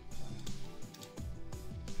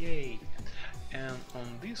 Yay! And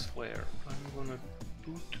on this layer, I'm gonna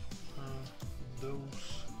put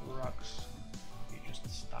those rocks. You just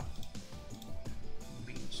stop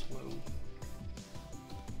being slow.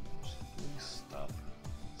 Just please stop.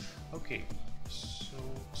 Okay, so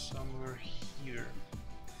somewhere here,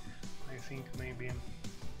 I think maybe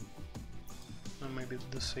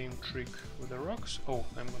the same trick with the rocks. Oh,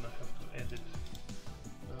 I'm gonna have to edit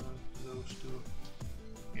those two.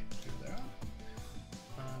 Yeah, here they are.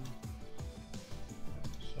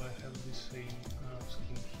 So I have the same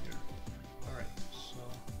scheme here. Alright, so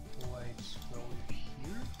lights value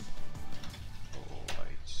here,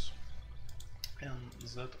 lights, and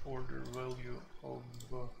Z order value of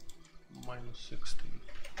minus 16,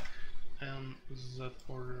 and Z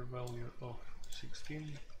order value of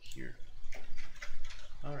 16 here.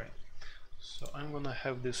 Alright, so I'm gonna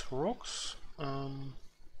have these rocks.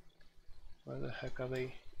 Where the heck are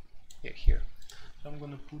they? Yeah, here. So I'm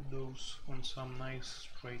gonna put those on some nice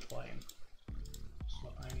straight line.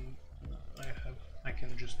 So I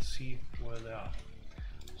can just see where they are.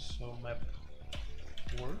 So map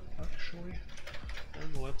work actually,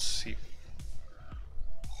 and let's see.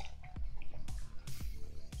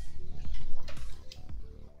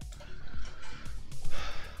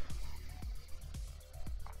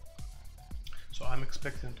 So I'm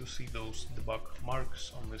expecting to see those debug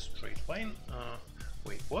marks on this straight line.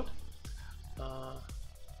 Wait, what?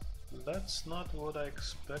 That's not what I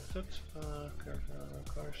expected.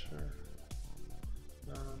 Cursor,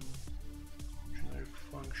 generic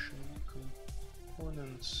function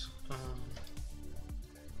components.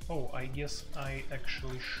 Oh, I guess I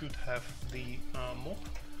actually should have the mob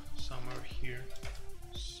somewhere here,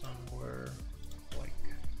 somewhere like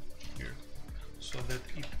here, so that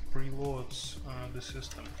it preloads the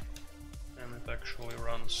system and it actually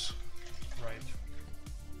runs right.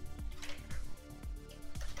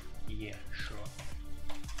 Yeah, sure.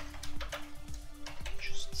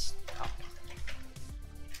 Just stop.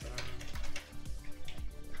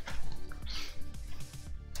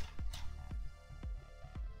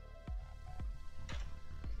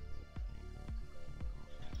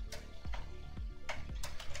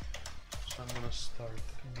 So I'm gonna start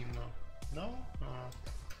demo now.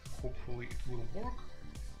 Hopefully it will work.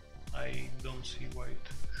 I don't see why it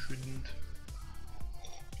shouldn't.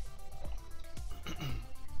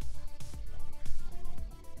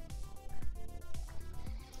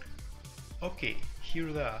 Okay,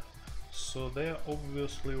 here they are. So they are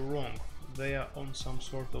obviously wrong. They are on some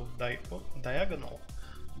sort of diagonal,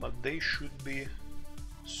 but they should be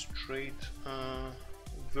straight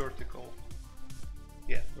vertical.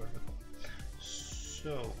 Yeah, vertical.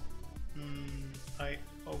 So I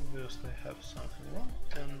obviously have something wrong,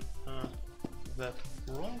 and that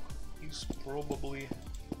wrong is probably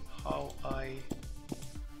how I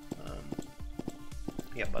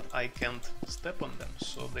yeah, but I can't step on them,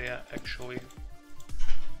 so they are actually,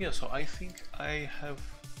 yeah, so I think I have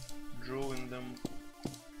drawn them,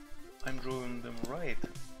 I'm drawing them right,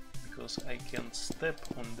 because I can step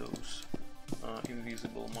on those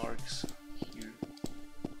invisible marks here.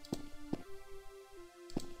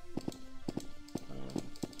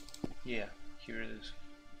 Yeah, here it is.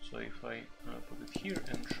 So if I put it here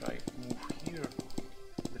and try move here,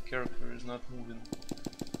 the character is not moving.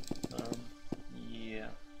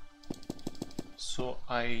 Yeah. So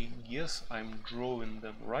I guess I'm drawing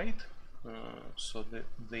them right, so that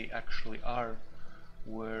they actually are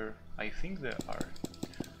where I think they are.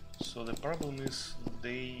 So the problem is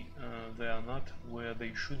they are not where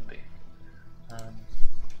they should be.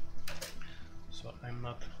 So I'm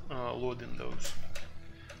not loading those.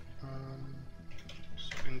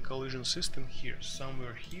 So in collision system here,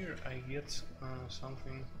 somewhere here, I get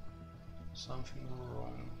something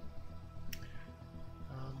wrong.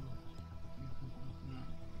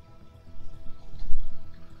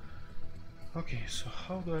 Okay, so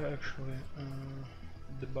how do I actually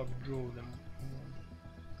debug draw them?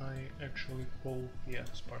 I actually call, yeah,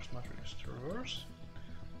 sparse matrix to reverse.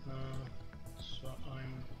 So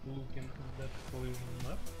I'm looking at that collision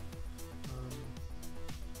map,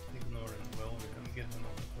 ignoring, well, we can get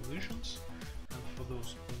another positions, and for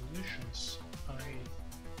those positions I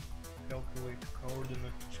calculate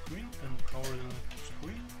coordinate to screen, and coordinate to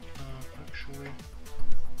screen actually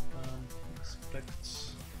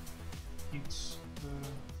expects its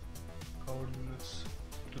coordinates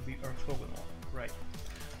to be orthogonal, right?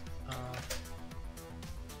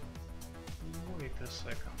 Wait a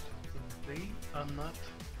second, they are not,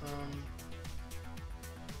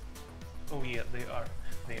 oh yeah, they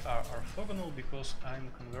are orthogonal because I'm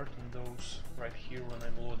converting those right here when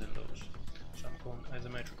I'm loading those. So I'm calling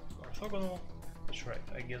isometric orthogonal, that's right,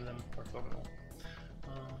 I get them orthogonal.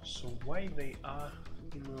 So why they are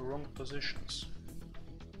in the wrong positions?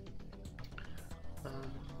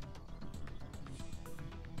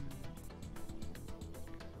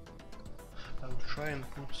 I'll try and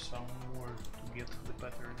put some more to get the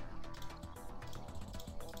pattern.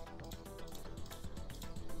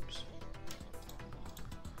 Oops.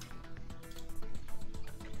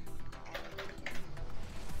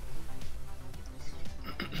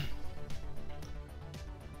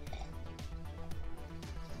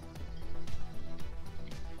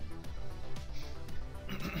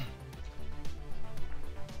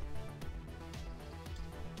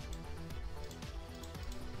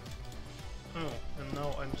 Oh, and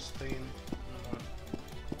now I'm staying on.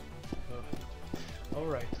 Perfect.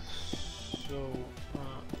 Alright, so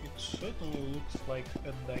it certainly looks like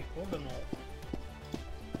a diagonal,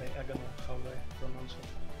 how do I pronounce it?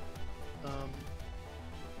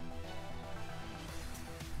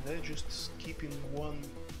 They're just skipping one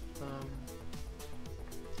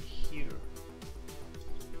here.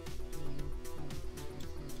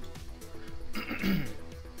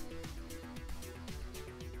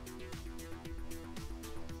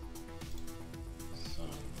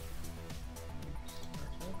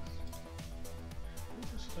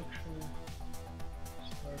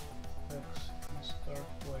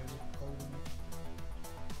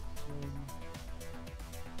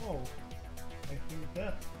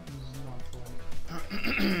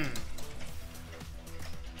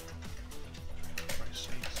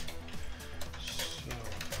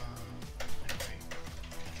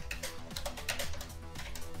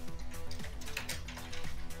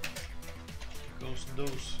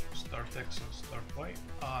 Those start X and start Y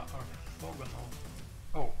are orthogonal.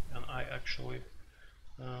 Oh, and I actually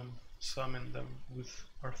summon them with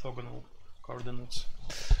orthogonal coordinates.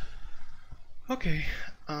 Okay.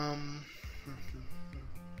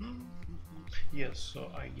 Yes, so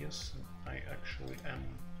I guess I actually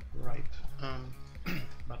am right.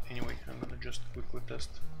 But anyway, I'm gonna just quickly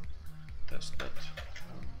test that.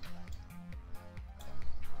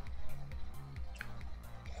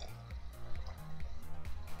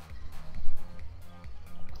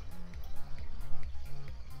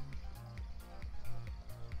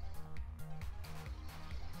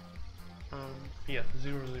 Yeah,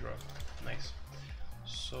 0, 0. Nice.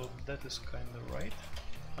 So that is kind of right.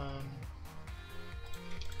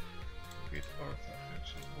 With ortho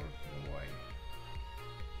x and ortho y.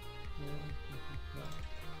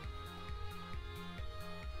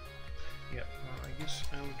 Yeah, I guess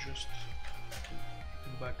I will just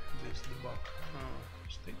back this debug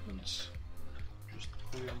statements. Just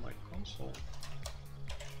clear my console.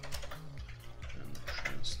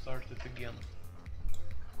 and start it again.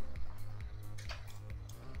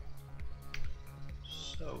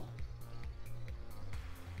 So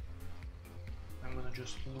I'm gonna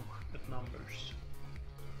just look at numbers.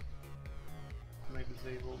 Maybe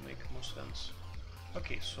they will make more sense.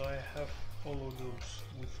 Okay, so I have all of those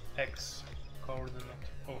with x coordinate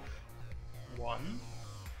of 1.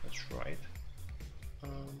 That's right.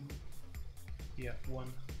 Yeah,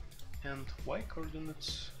 1. And y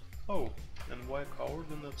coordinates. Oh, and y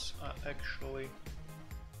coordinates are actually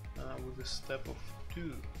with a step of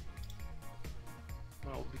 2.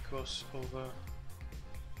 Well, because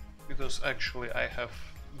actually I have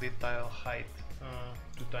the tile height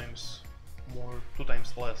 2 times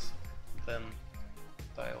less than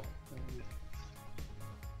tile width.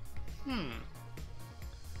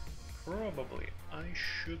 Probably I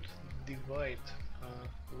should divide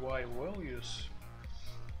y values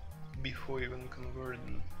before even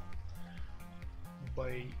converting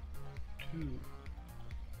by 2.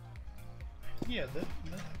 Yeah, that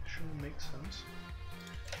actually makes sense.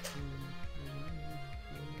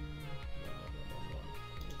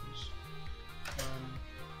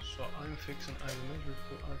 So I'm fixing isometric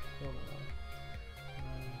to orthogonal.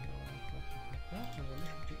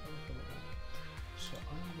 So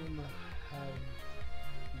I'm gonna have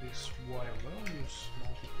this y values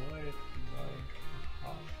multiplied by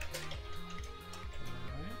half.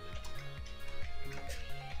 Alright.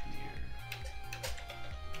 Here.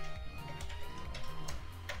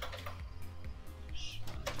 So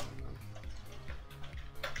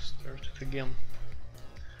start it again.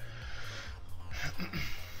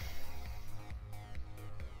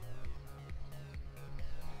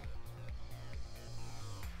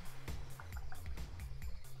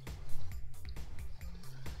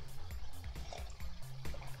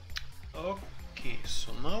 Okay,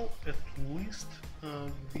 so now at least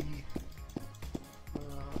the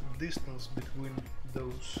distance between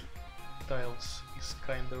those tiles is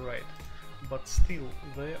kinda right, but still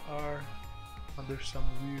they are under some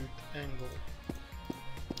weird angle,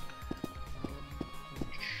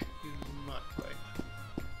 which is not right.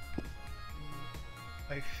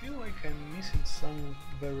 I feel like I'm missing some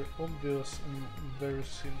very obvious and very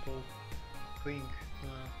simple thing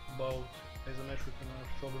about isometric and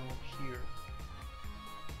orthogonal here.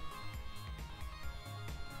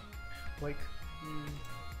 Like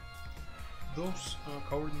those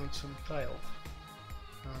coordinates in tile,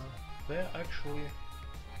 they're actually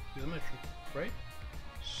isometric, right?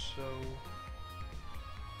 So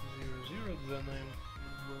 0, 0, then I'm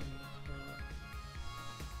going,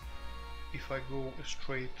 if I go a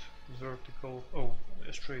straight vertical,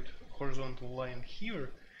 a straight horizontal line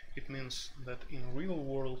here, it means that in real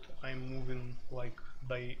world I'm moving like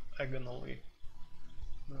diagonally.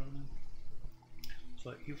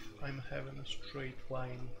 So if I'm having a straight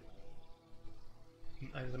line in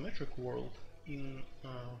isometric world, in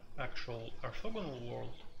actual orthogonal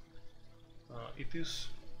world, it is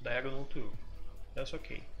diagonal too. That's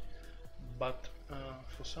okay. But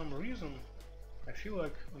for some reason, I feel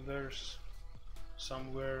like there's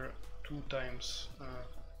somewhere 2 times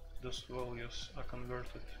those values are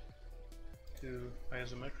converted to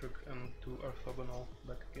isometric and to orthogonal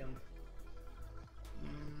back again.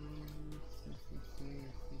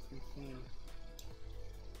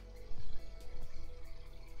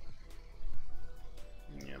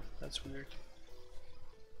 Yeah, that's weird.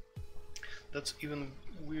 That's even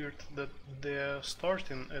weird that they're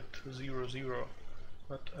starting at 0, 0,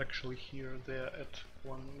 but actually here they're at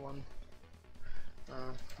 1, 1.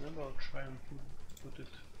 Maybe I'll try and put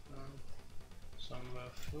it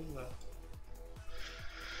somewhere further.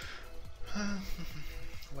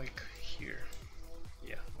 Like here.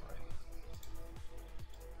 Yeah, right.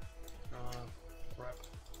 Crap.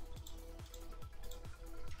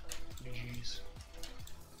 Jeez.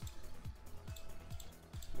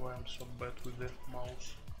 Why I'm so bad with the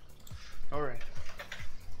mouse. Alright.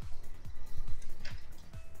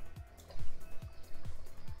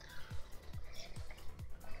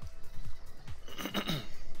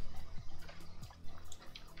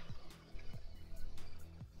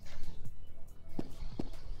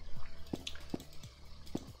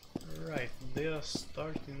 Right, they are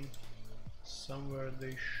starting somewhere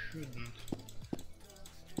they shouldn't.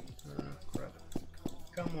 Crap.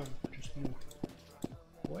 Come on, just move.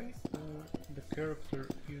 Why the character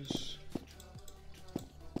is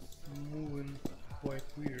moving quite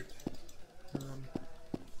weird?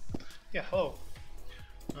 Yeah, hello.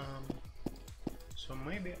 So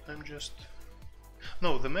maybe I'm just...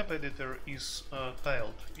 No, the map editor is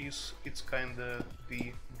tiled. It's kinda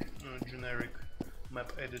the generic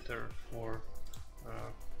map editor for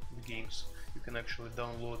the games. you can actually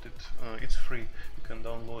download it. It's free. You can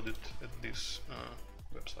download it at this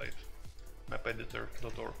website,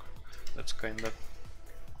 mapeditor.org. That's kind of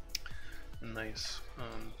a nice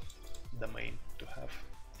domain to have.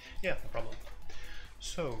 Yeah, no problem.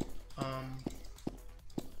 So I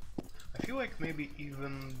feel like maybe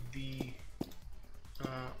even the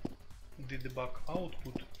debug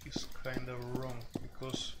output is kind of wrong,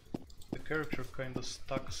 because the character kind of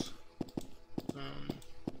stacks.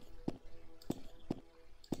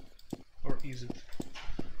 Or is it?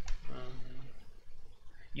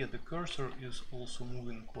 Yeah, the cursor is also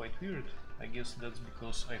moving quite weird. I guess that's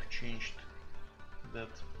because I've changed that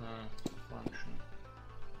function.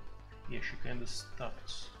 Yeah, she kind of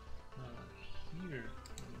stops here.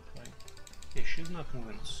 Yeah, she's not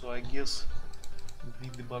moving, so I guess the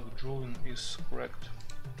debug drawing is correct.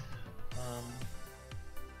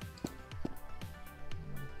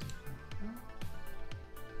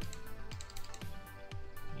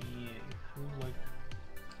 Yeah, it feels like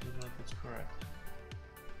it's correct.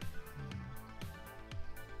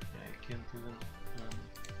 Yeah, I can't even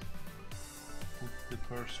put the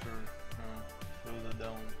cursor further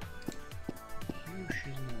down. Here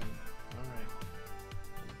she's moving. Alright.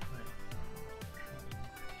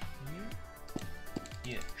 Here.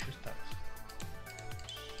 Yeah, she stops.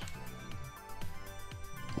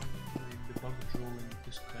 So the debug drawing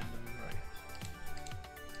is kind of right.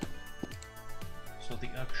 So the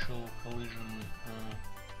actual collision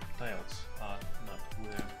tiles are not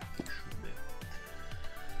where they should be.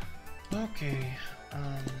 Okay.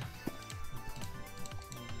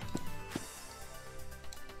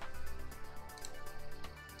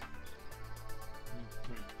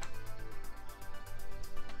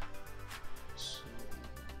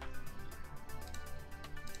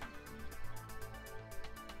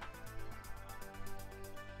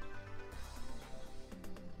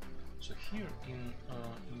 So here in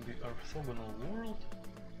the orthogonal world,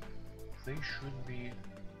 they should be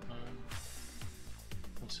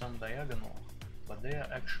in some diagonal, but they are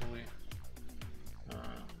actually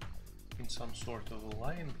in some sort of a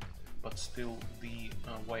line, but still the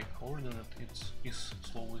y coordinate is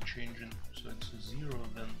slowly changing, so it's 0,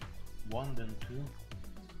 then 1, then 2,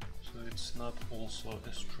 so it's not also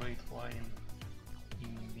a straight line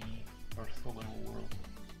in the orthogonal world,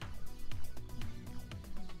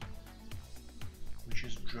 which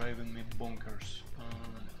is driving me bonkers.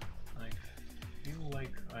 I feel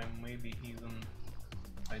like I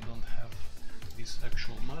don't have this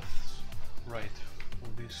actual maths right for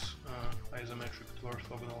this isometric to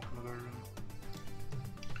orthogonal conversion.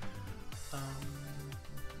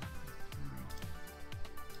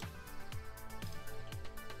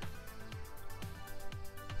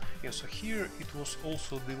 Yeah, so here it was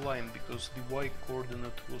also the line, because the y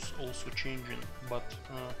coordinate was also changing, but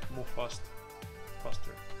more faster.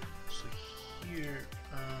 So here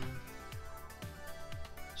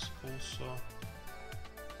it's also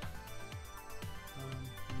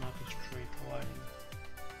not a straight line.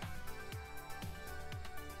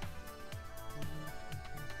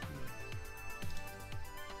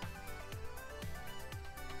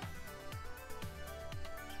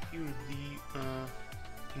 Here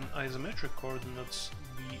in isometric coordinates,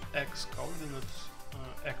 the x coordinate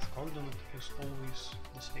is always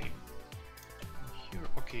the same. Here,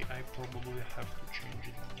 okay, I probably have to change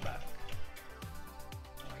it back.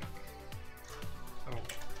 Oh, I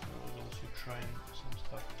was also trying some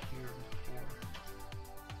stuff here before.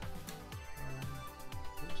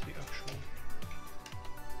 What's the actual?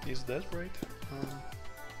 Is that right?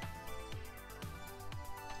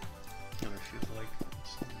 I feel like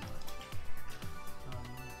it's not.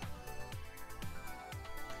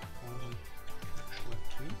 Was it actually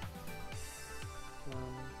 2?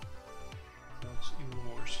 That's even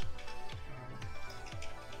worse.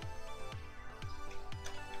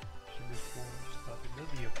 So before I started that,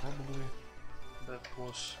 yeah, probably that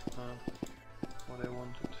was what I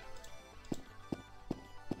wanted.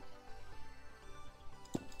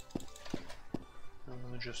 I'm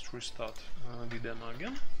gonna just restart the demo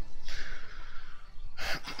again.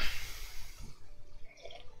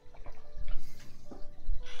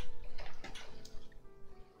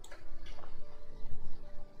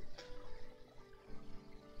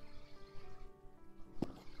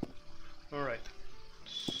 Alright,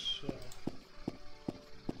 so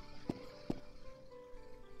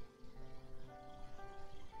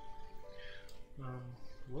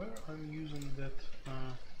where I'm using that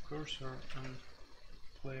cursor and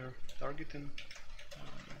player targeting,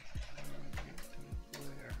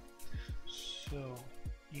 player. So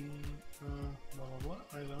in blah blah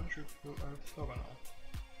blah isometric to orthogonal.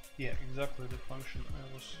 Yeah, exactly the function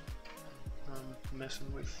I was I'm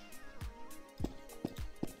messing with.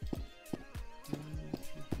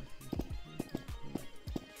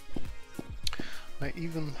 I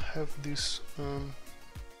even have this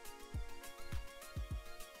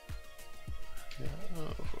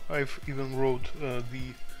I've even wrote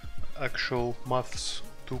the actual maths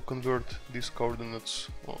to convert these coordinates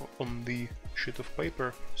on the sheet of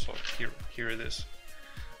paper, so here it is.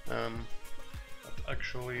 But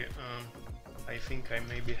actually I think I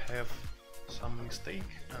maybe have some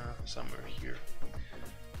mistake somewhere here.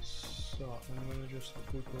 So I'm gonna just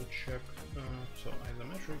quickly check. So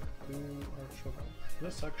isometric to orthogonal.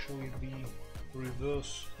 That's actually the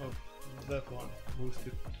reverse of that one, at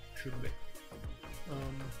it should be.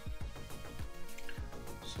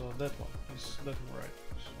 So that one is that one, right?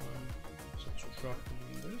 So I'm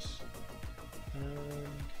subtracting this, and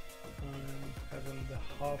I'm having the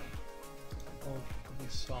half of the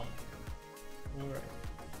sum. Alright.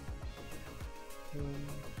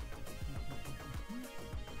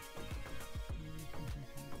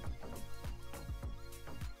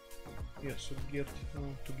 Yeah, so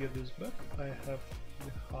to get this back, I have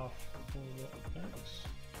the half of the x.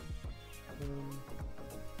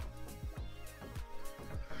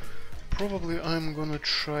 Probably I'm gonna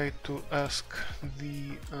try to ask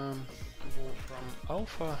the Wolfram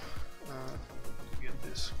Alpha to get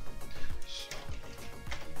this. So,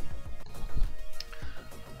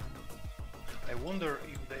 I wonder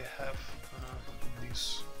if they have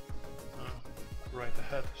this right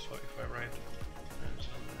ahead. So if I write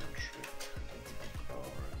isometric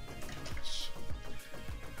coordinates,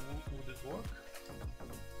 would it work?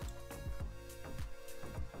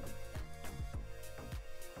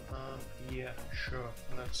 Yeah, sure,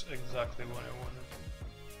 that's exactly what I wanted.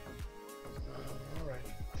 Alright,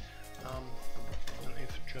 and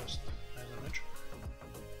if just isometric,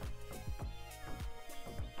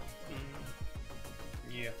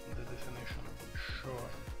 yeah, the definition, sure.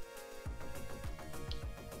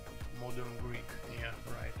 Modern Greek, yeah,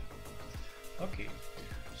 right. Okay,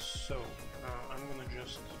 so I'm gonna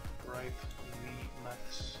just write the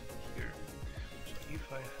maths here. So if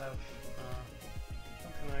I have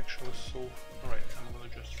I can actually solve. Alright, I'm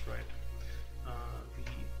gonna just write the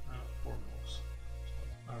formulas. So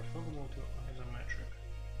orthogonal to isometric.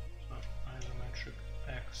 So isometric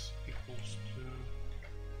x equals to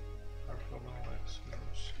orthogonal x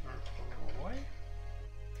minus orthogonal y,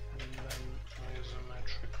 and then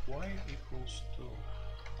isometric y equals to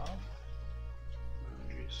half.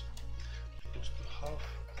 Equals to half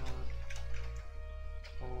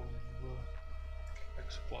of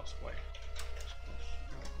x plus y.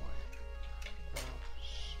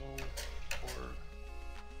 So for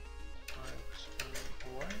x and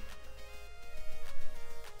y,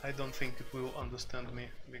 I don't think it will understand me,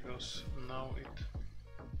 because now it,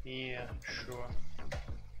 yeah, sure.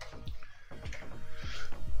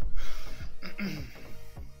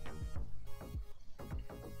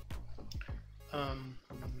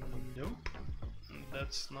 Nope,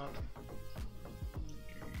 that's not.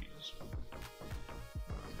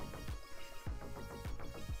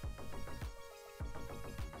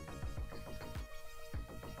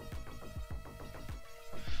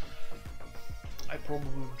 I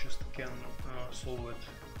probably just can solve it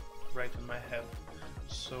right in my head.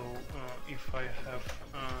 So if I have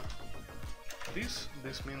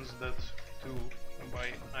this means that 2 by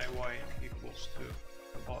iy equals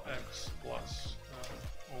to ox plus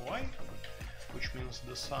oy, which means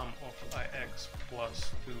the sum of ix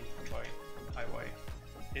plus 2 by iy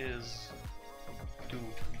is 2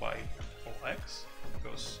 by ox,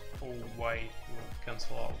 because oy will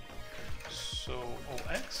cancel out. So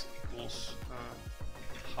ox equals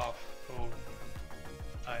half of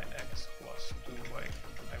ix plus 2 by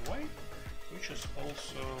iy, which is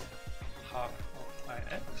also half of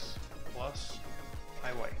ix plus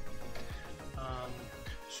iy.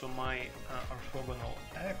 So my orthogonal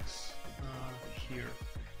x here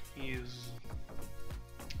is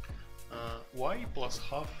y plus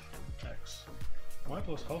half x. Y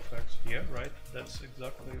plus half x, yeah, right, that's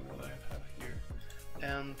exactly what I have here.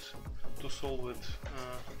 And to solve it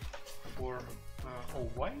for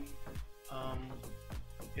oy,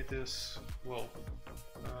 it is, well,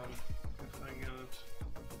 if I get it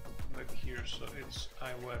back here, so it's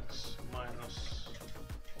ix minus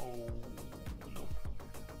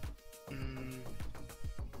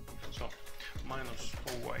so minus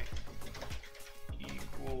oy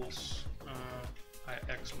equals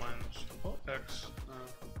ix minus ox,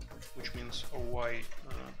 which means oy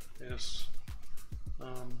is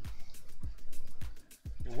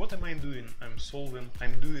what am I doing? I'm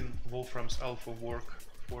doing Wolfram's alpha work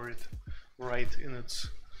for it right in its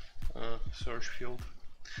search field.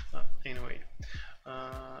 Anyway,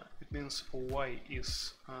 it means y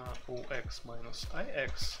is ox minus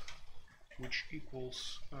ix, which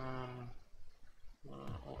equals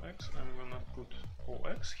ox. I'm gonna put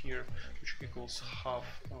ox here, which equals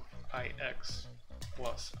half of ix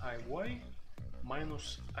plus iy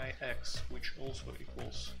minus ix, which also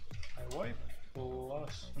equals iy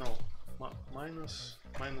plus minus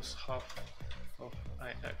half of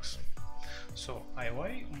ix. So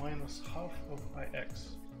iy minus half of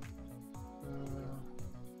ix.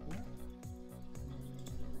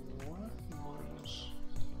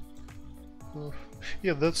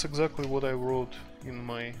 Yeah, that's exactly what I wrote in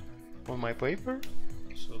on my paper.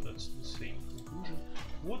 So that's the same conclusion.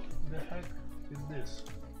 What the heck is this?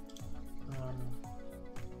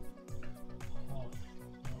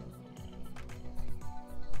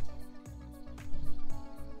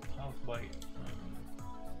 Half by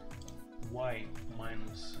y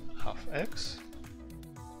minus half x.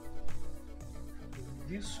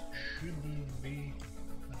 This shouldn't be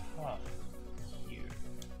a half here,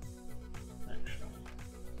 actually.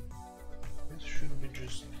 This should be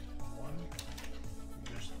just one.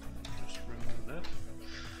 Just remove that.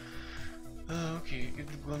 Okay,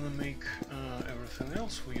 it's gonna make everything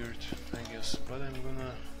else weird, I guess, but I'm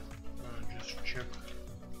gonna just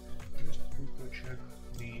quickly check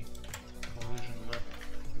the collision map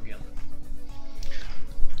again.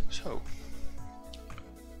 So,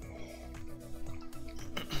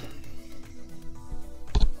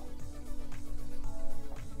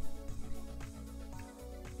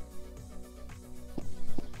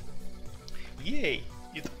 yay!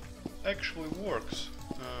 It actually works.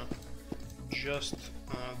 Just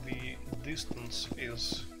the distance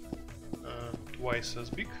is twice as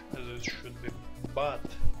big as it should be, but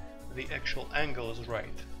the actual angle is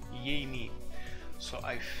right. Yay me! So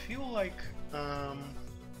I feel like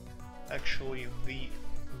actually the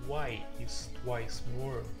y is twice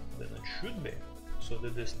more than it should be, so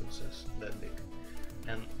the distance is that big,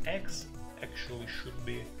 and x actually should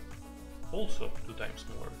be also 2 times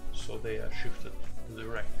more, so they are shifted to the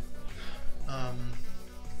right.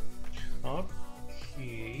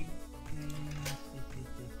 Okay.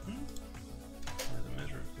 As a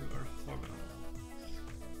measure to orthogonal.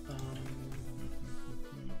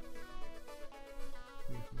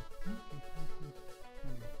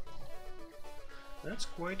 That's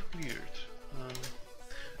quite weird.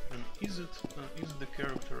 And is the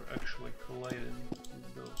character actually colliding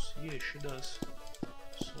with those? Yeah, she does.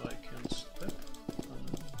 So I can step on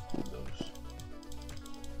those.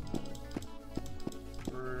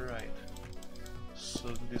 Right.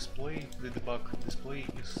 So the debug display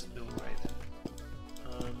is still right.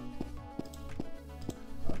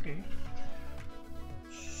 Okay.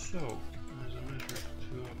 So as a measure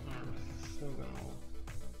to orthogonal.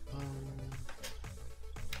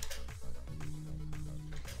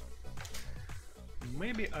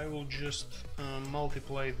 Maybe I will just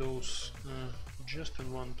multiply those just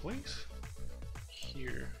in one place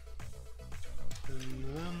here,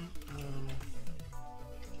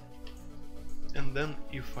 and then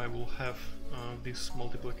if I will have this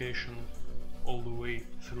multiplication all the way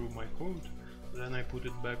through my code, then I put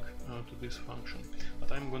it back to this function.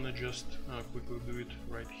 But I'm gonna just quickly do it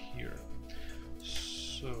right here.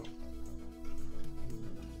 So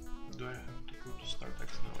do I have to put start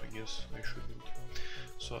x? No, I guess I shouldn't.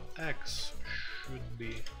 So x should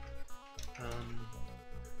be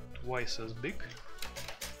twice as big,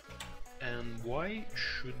 and y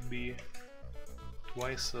should be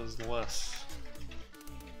twice as less.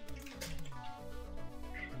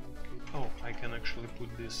 Oh, I can actually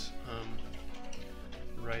put this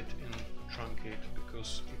right in truncate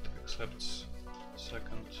because it accepts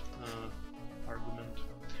second argument,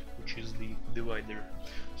 which is the divider.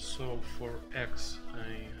 So for x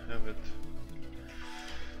I have it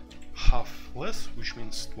half less, which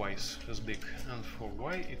means twice as big, and for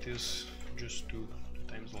y it is just 2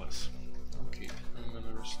 times less. Okay, I'm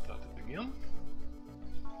gonna restart it again.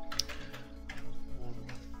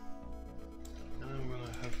 And I'm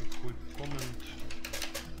gonna have a quick comment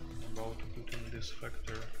about putting this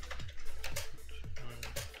factor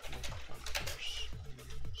factors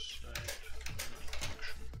inside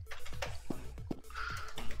function.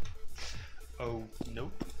 Oh,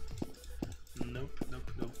 nope. Nope.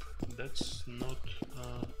 That's not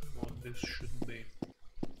what this should be.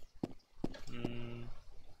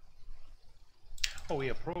 Oh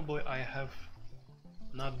yeah, probably I have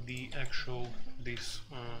not the actual this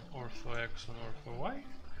ortho x and ortho y,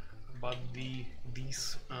 but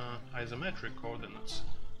these isometric coordinates.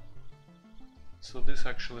 So this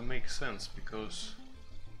actually makes sense because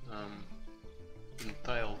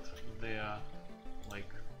entitled there like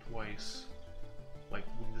twice, like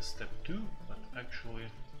with the step 2, but actually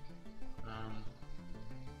I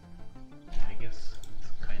guess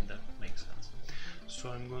it kinda makes sense.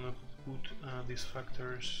 So I'm gonna put these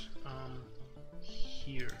factors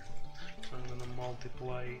here. So I'm gonna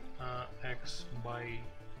multiply x by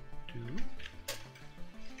 2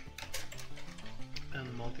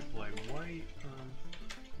 and multiply y,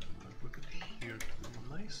 put it here to be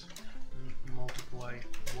nice, and multiply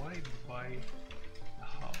y by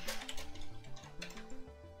half.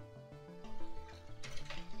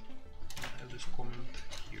 I have this comment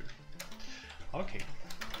here. Okay.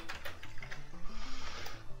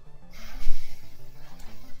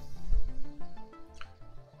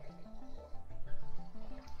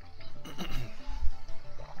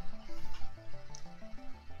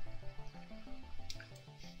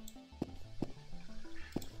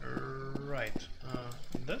 Right,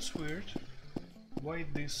 that's weird. Why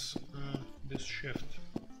this this shift?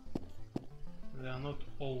 They are not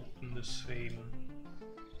all in the same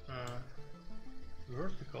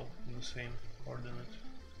vertical, in the same coordinate.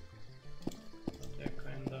 But they're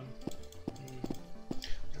kinda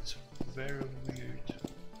that's very weird.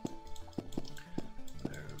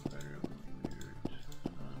 Very weird.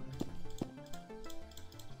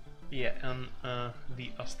 Yeah, and the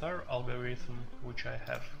Astar algorithm which I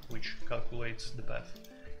have, which calculates the path,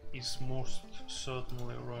 is most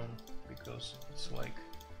certainly wrong, because it's like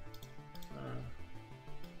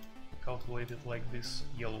calculated like this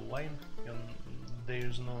yellow line, and there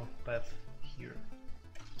is no path here.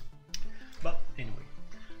 But anyway,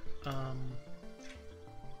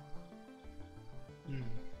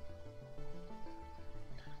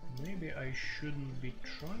 maybe I shouldn't be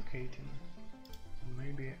truncating.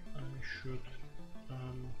 Maybe I should,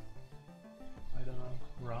 I don't know,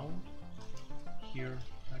 round here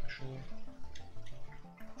actually.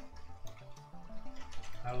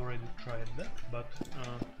 I already tried that, but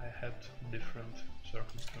I had different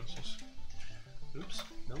circumstances. Oops,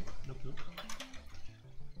 nope. For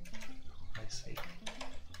Christ's sake.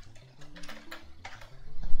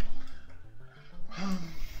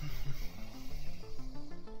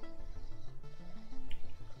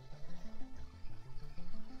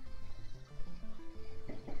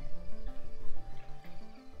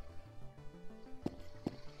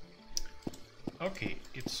 Okay,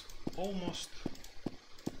 it's almost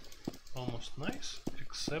nice,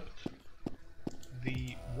 except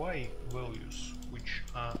the y values, which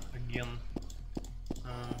are again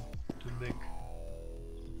too big.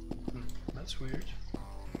 That's weird.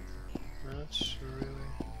 That's really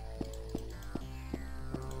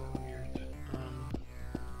weird.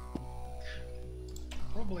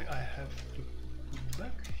 Probably I have to put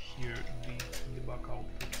back here the debug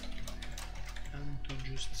output and to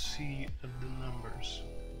just see the numbers.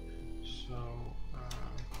 So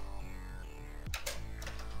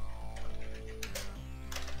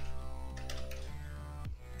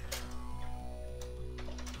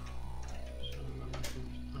I'm gonna put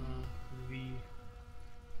the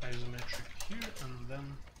isometric here, and then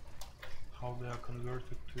how they are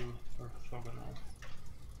converted to orthogonal.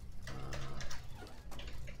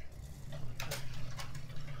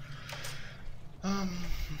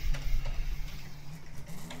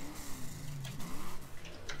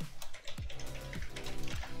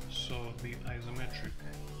 So the isometric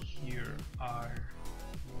here are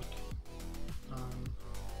what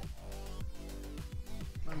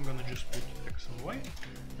I'm gonna just put x and y,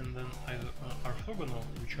 and then orthogonal,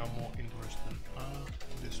 which are more interesting, are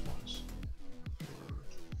these ones.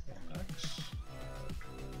 For x,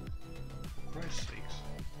 for Christ's sakes,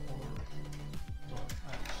 for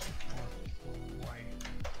x or for y.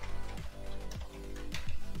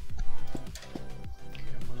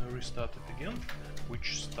 Okay, I'm gonna restart it again, which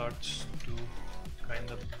starts to kind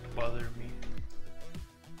of bother me.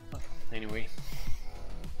 But anyway.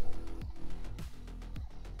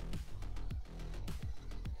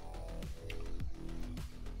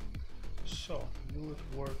 So, will it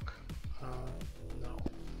work now?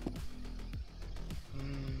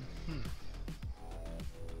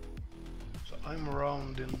 So I'm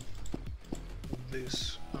rounding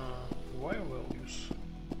these y values,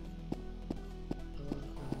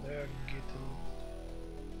 and they're getting...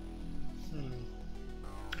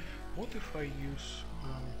 What if I use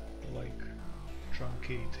like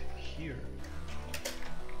truncate here?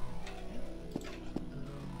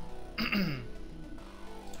 I'm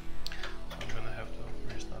gonna have to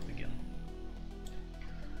restart again.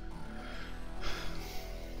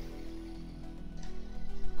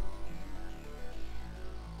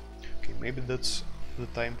 Okay, maybe that's the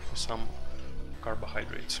time for some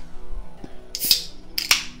carbohydrates.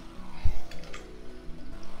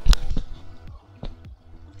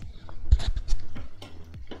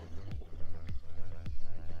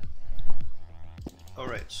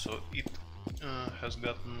 Alright, so it has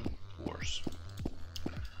gotten worse.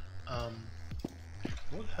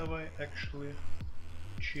 What have I actually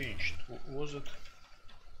changed? Was it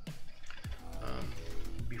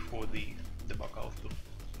before the debug output?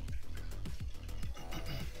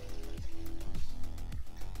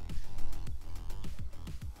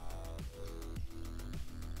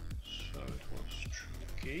 So it was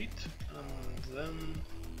truncate, and then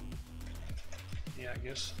yeah, I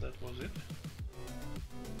guess that was it.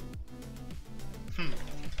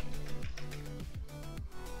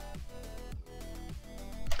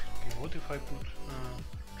 Okay, what if I put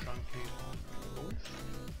truncate on both?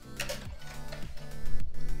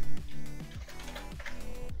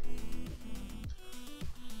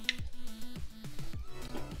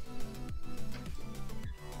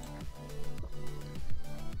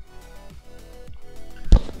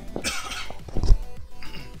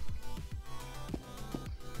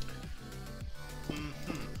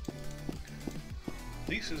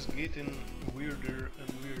 This is getting weirder and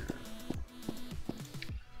weirder.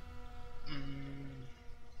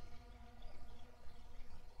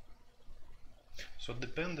 So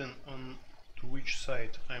depending on to which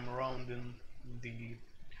side I'm rounding the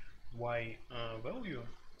y value,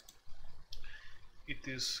 it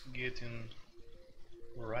is getting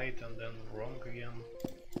right and then wrong again.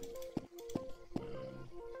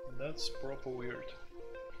 That's proper weird.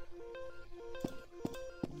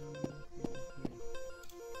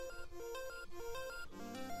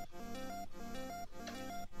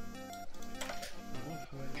 What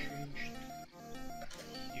have I changed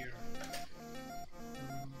here?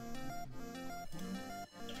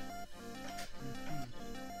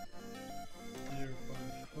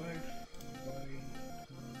 0.5 by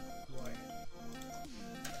y.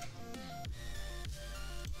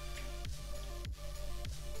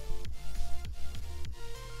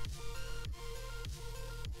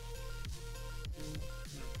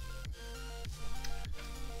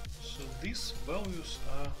 So these values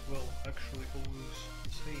are, well, actually always the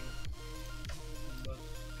same, but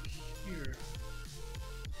here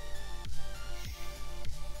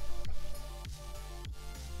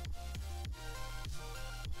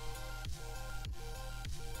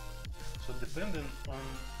so depending on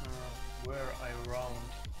where I round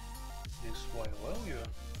this y value,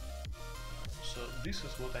 so this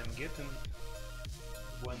is what I'm getting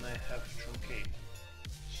when I have truncate.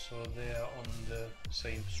 So they are on the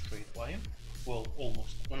same straight line, well,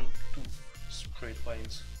 almost on two straight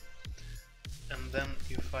lines. And then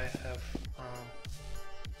if I have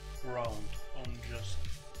round on just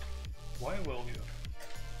y value,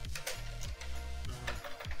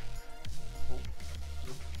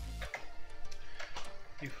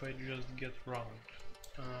 if I just get round,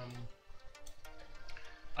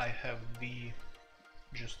 I have the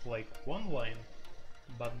just like one line,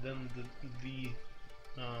 but then the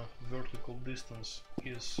vertical distance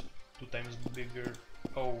is 2 times bigger.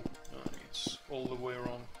 Oh, it's all the way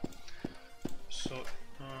wrong. So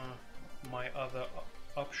my other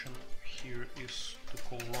option here is to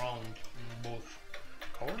call round in both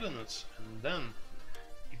coordinates, and then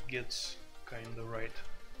it gets kinda right.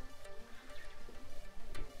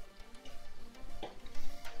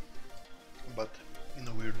 But in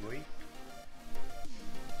a weird way.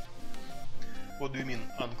 What do you mean,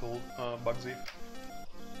 Uncle Bugsy?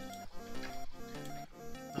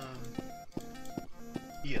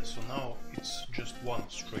 Yeah, so now it's just one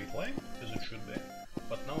straight line, as it should be,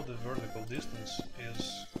 but now the vertical distance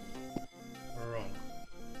is wrong.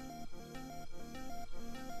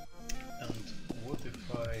 And what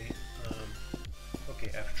if I...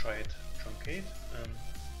 okay, I've tried truncate and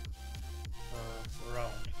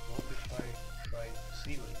round. What if I try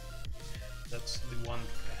ceiling? That's the one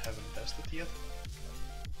I haven't tested yet.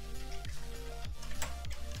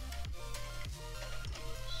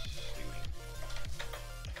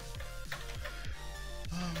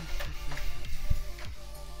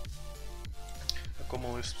 A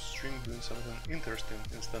common LISP stream doing something interesting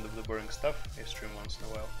instead of the boring stuff I stream once in a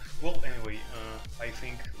while. Well, anyway, I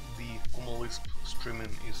think the common LISP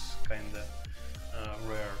streaming is kinda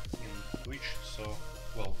rare in Twitch, so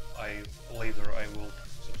well, later I will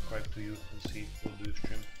subscribe to you and see what do you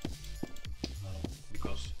stream,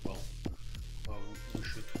 because well,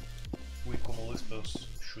 we common LISPers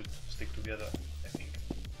should stick together, I think.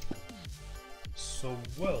 So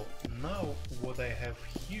well, now what I have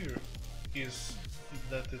here is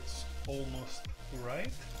that it's almost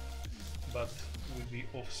right, but with the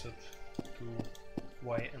offset to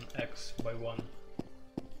y and x by 1.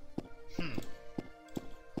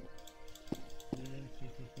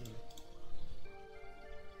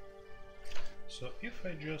 So if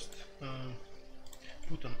I just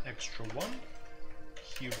put an extra one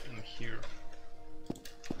here and here.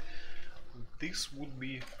 This would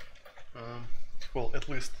be, well, at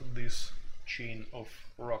least this chain of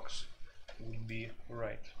rocks would be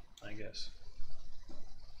right, I guess.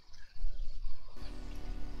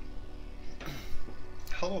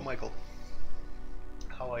 Hello, Michael.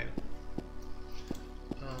 How are you?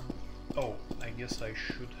 Oh, I guess I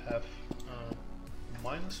should have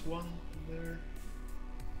 -1 there.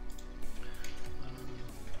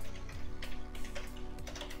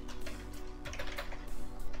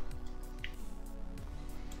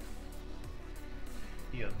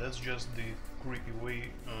 Yeah, that's just the creepy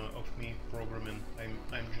way of me programming.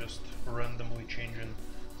 I'm just randomly changing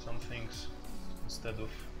some things instead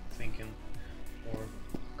of thinking for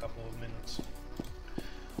a couple of minutes.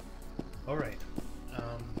 Alright.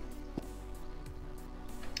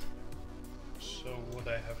 So what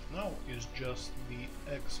I have now is just the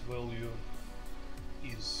x value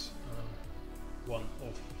is one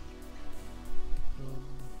of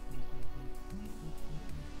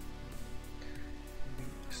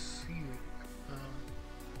the ceiling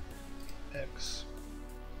x.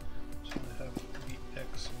 So I have the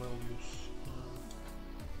x values.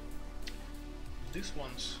 These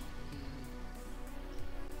ones.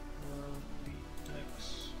 The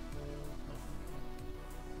x.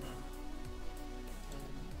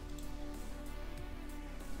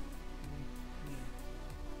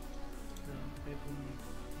 -1.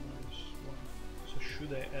 So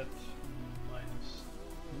should I add -2?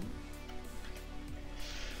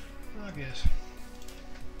 I guess.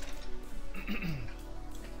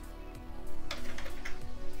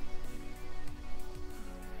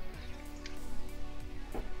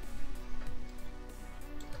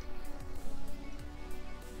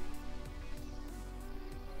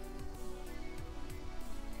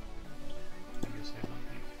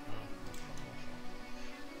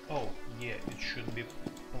 Oh, yeah, it should be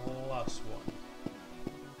 +1.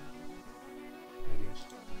 I guess.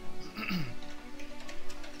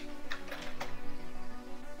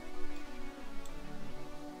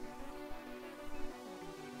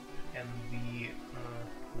 And the,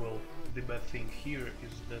 well, the bad thing here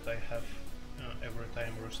is that I have every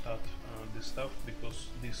time restart this stuff, because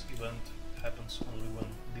this event happens only when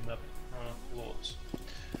the map loads.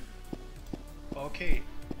 Okay,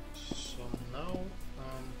 so now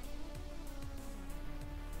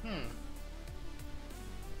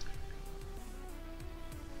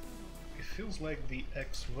it feels like the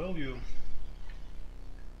x value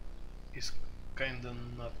is kinda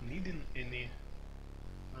not needing any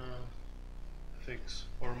fix,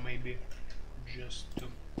 or maybe just to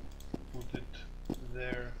put it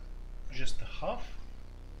there, just a half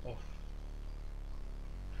of,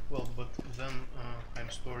 well, but then I'm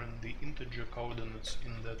storing the integer coordinates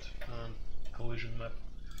in that collision map,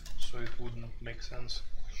 so it wouldn't make sense.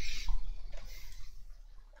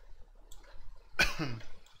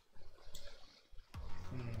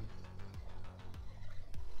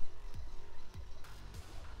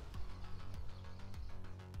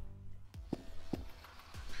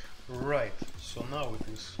 Right, so now it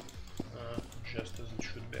is just as it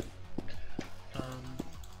should be.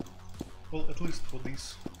 Well, at least for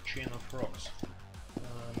this chain of rocks,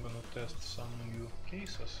 I'm gonna test some new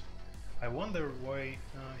cases. I wonder why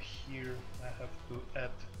here I have to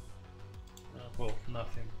add, well,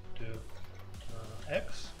 nothing to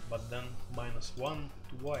x, but then -1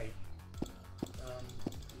 to y.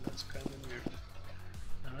 That's kind of weird.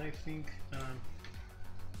 And I think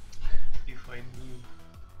if I do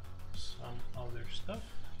some other stuff,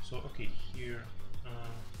 so okay, here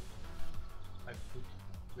I put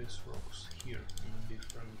these rocks here in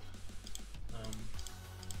different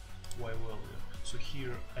y value. So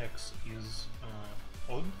here x is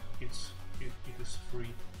odd, it is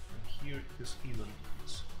 3, and here it is even,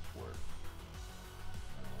 it's 4.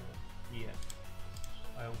 Yeah,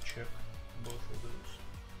 I'll check both of those.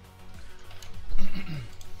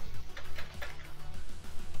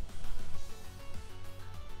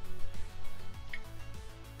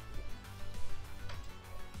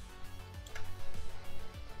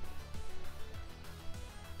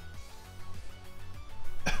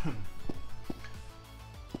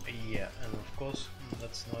 Yeah, and of course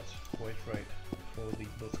that's not quite right for the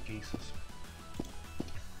both cases.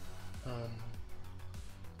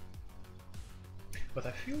 But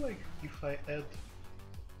I feel like if I add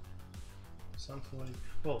something like,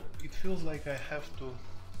 well, it feels like I have to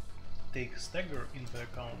take stagger into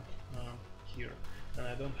account here, and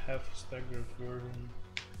I don't have staggered version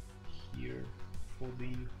here for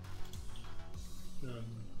the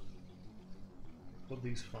for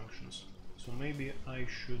these functions. So maybe I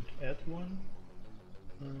should add one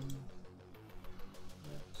let's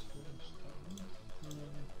start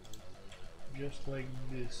just like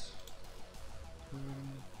this.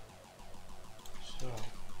 So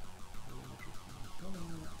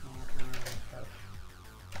have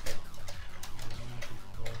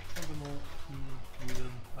orthogonal with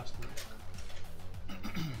an asterisk.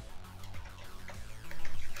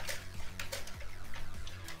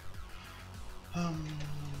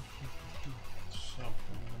 So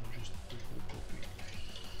I'm gonna just quickly copy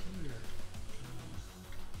here.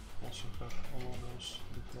 Also have all of those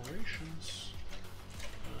declarations.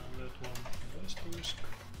 That one asterisk,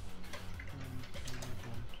 and that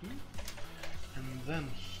one too. And then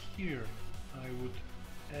here I would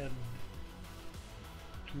add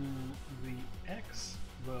to the x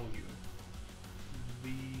value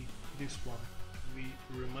this one, the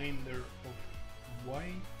remainder of y.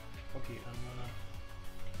 Okay, I'm gonna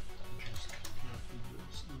just put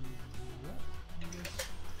this in the left, I guess.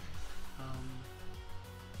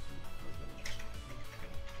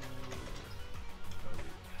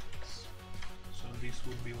 So this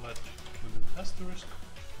would be left with an asterisk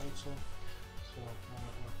also. So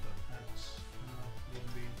ortho x would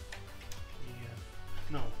be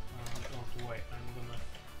ortho y. I'm gonna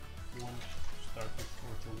want to start with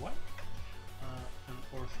ortho y, and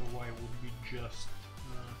ortho y would be just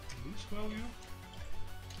this value,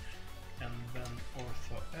 and then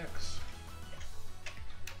ortho x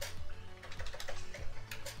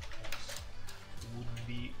would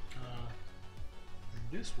be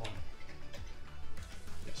this one.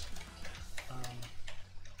 Yes.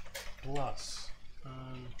 Plus,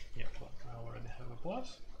 yeah, I already have a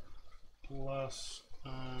plus. Plus,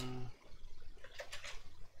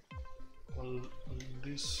 well,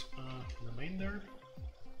 this remainder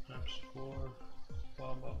times 4,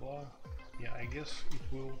 blah blah blah. Yeah, I guess it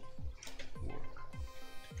will work,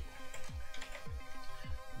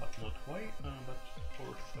 but not y, but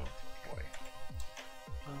ortho y.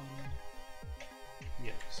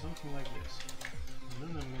 Yeah, something like this. And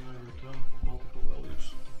then I'm gonna return multiple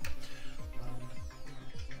values.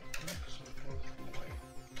 X and ortho y.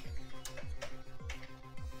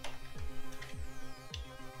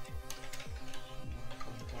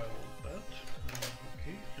 Compile that.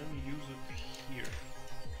 Okay, and use it here.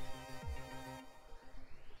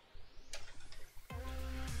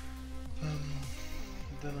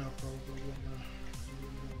 Then I'm probably gonna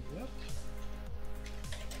remove that.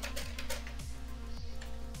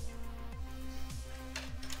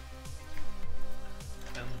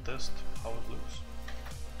 And test how it looks.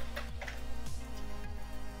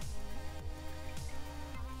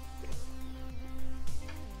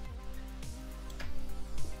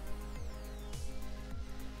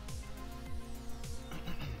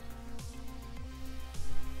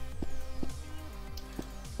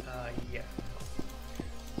 Yeah,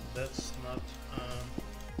 that's not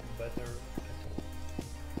better at all.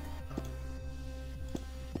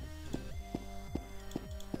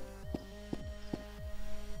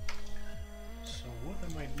 So what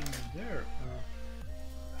am I doing there?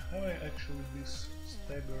 Have I actually this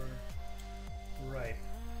stagger right?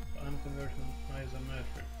 I'm converting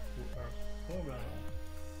isometric to orthogonal,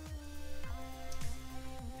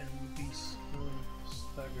 and these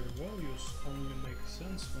stagger values only make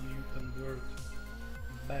sense when you convert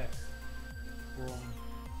back from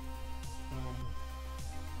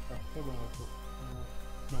orthogonal to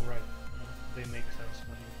no, right, they make sense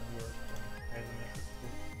when you convert from isometric to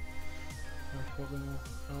orthogonal.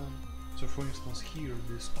 So for instance here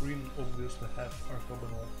the screen obviously have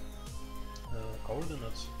orthogonal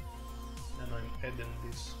coordinates, and I'm adding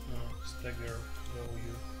this stagger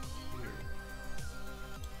value here.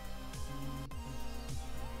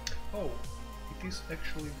 Oh, it is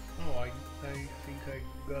actually, oh, I think I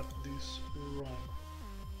got this wrong.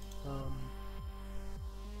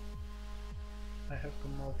 I have to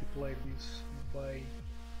multiply this by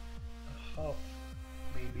a half,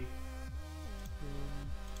 maybe.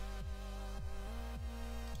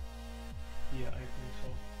 Yeah, I think so.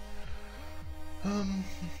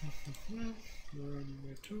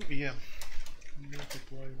 2, yeah,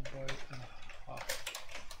 multiply by a half.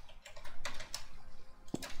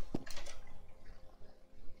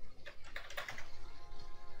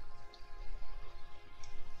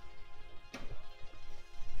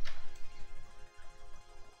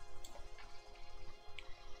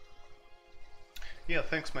 Yeah,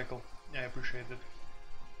 thanks, Michael. I appreciate it.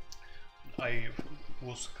 I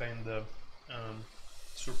was kind of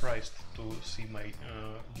surprised to see my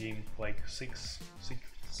game like 6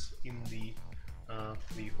 in the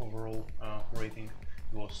overall rating.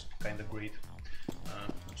 It was kind of great,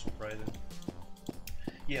 surprising.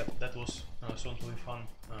 Yeah, that was certainly fun,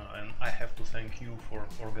 and I have to thank you for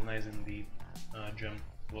organizing the jam.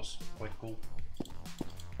 It was quite cool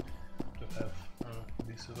to have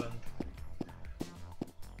this event.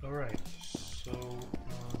 Alright, so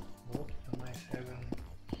what am I having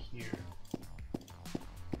here?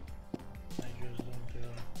 I just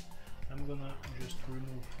don't I'm gonna just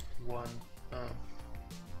remove one.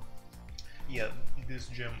 Yeah, this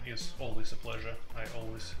gem is always a pleasure. I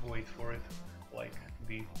always wait for it, like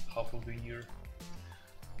the half of the year.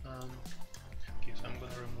 Okay, so I'm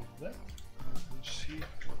gonna remove that and see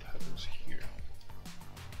what happens here.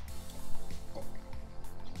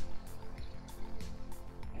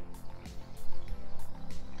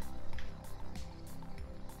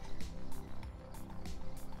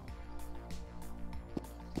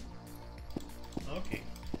 Okay,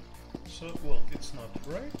 so well, it's not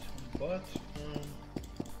right, but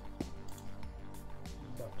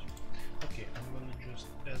okay, I'm gonna just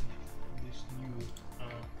add this new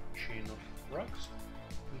chain of rocks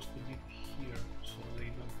just a bit here, so they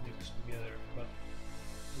don't mix together, but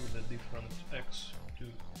with a different x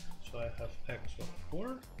too. So I have x of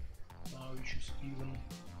 4, which is even.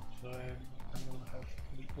 So I'm gonna have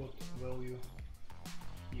the odd value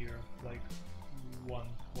here, like 1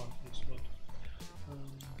 is odd.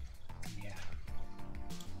 Yeah,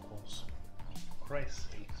 of course. Christ's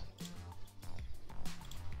sakes.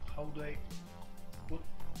 How do I... what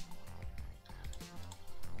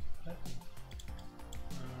happened?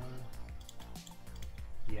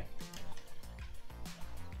 Yeah.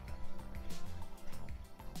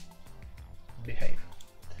 Behave.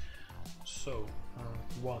 So,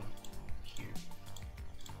 1 here.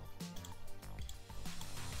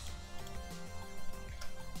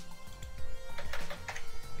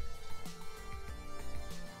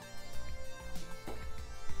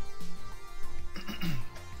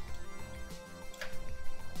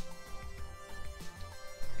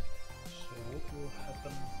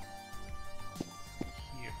 Happen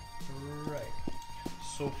here, right?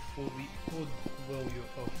 So for the odd value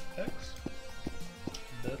of x,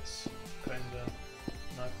 that's kinda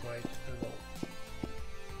not right at all.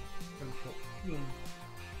 And for even,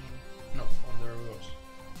 no, on the reverse.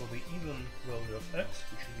 For the even value of x,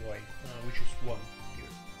 which is y, which is 1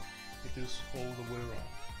 here, it is all the way around.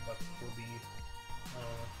 But for the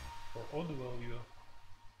for odd value,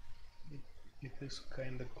 it is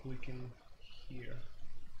kinda clicking here.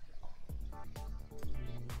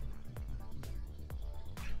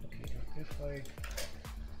 Okay, and if I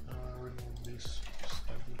remove this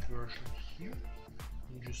staggered version here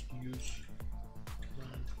and just use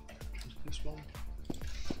just this one.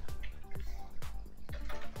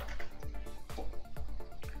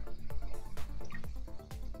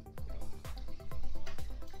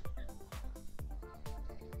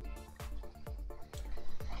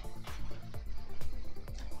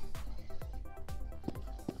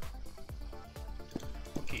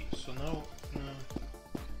 Okay, so now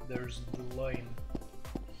there's the line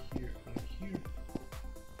here and here.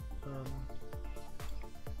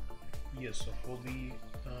 Yes, so for the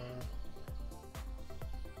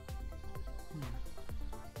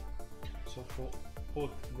so for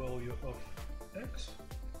odd value of x,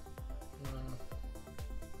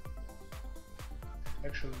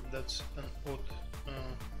 actually that's an odd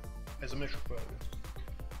isometric value.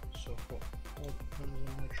 So for odd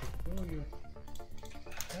isometric value,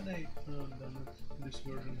 had I done this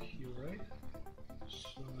version here, right?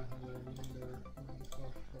 So I have a reminder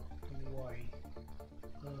of y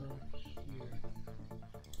here.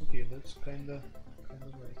 Okay, that's kinda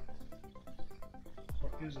right. Or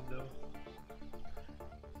is it though?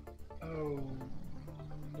 Oh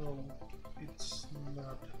no, it's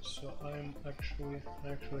not. So I actually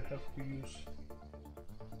have to use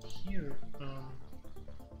here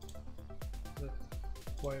that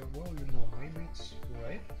y value. No, maybe it's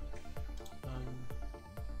right.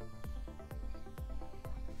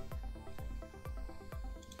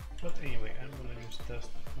 But anyway, I'm gonna just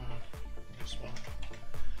test this one.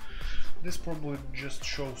 This probably just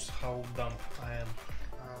shows how dumb I am,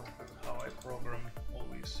 how I program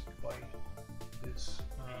always by this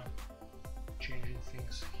changing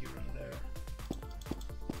things here and there.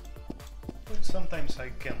 But sometimes I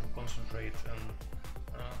can concentrate and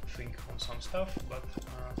think on some stuff, but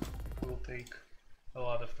it will take a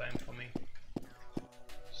lot of time for me.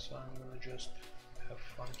 So I'm gonna just have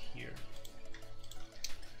fun here.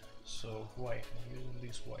 So y, I'm using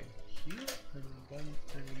this y here, and then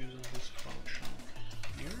I'm using this function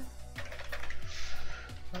here.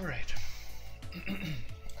 Alright.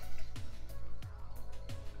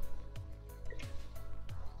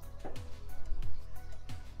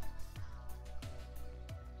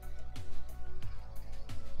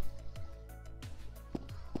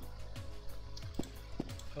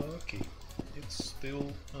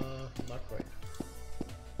 still not right.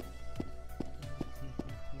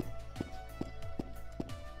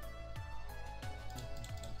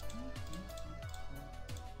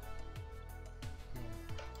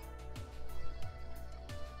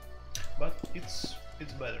 But it's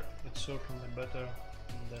better. It's certainly better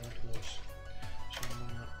than it was. So I'm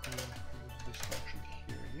gonna use this function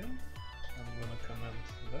here again. I'm gonna comment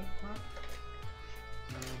that map.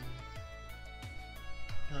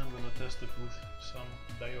 I'm gonna test it with some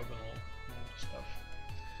diagonal stuff.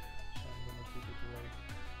 So I'm gonna put it like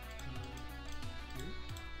here,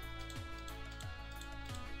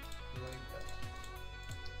 like that.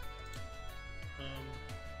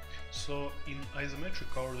 So in isometric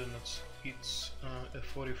coordinates, it's a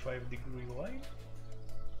 45-degree line,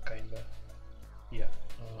 kinda. Yeah,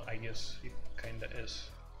 I guess it kinda is.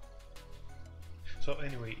 So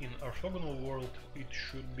anyway, in orthogonal world, it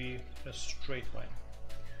should be a straight line.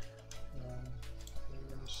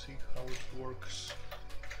 We're gonna see how it works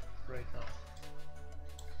right now.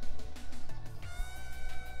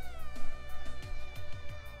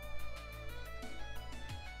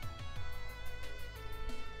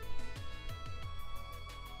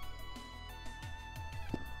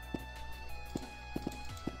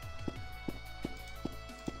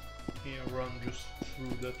 Yeah, run just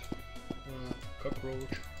through that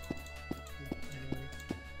cockroach. Anyway.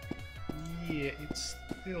 Yeah, it's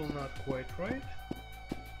still not quite right,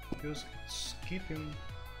 because it's skipping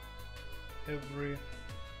every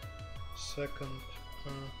second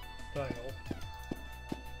tile.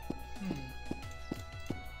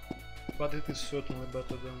 But it is certainly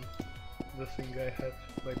better than the thing I had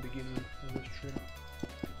by beginning of the stream.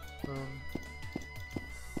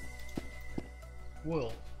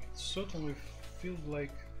 Well, it certainly feels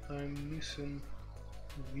like I'm missing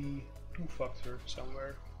the two-factor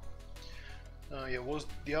somewhere. Yeah, was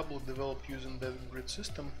Diablo developed using the grid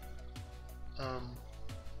system?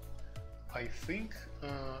 I think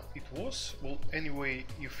it was. Well, anyway,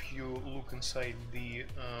 if you look inside the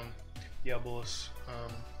Diablo's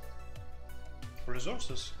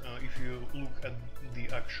resources, if you look at the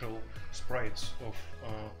actual sprites of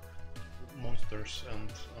monsters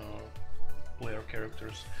and player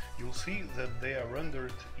characters, you'll see that they are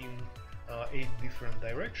rendered in 8 different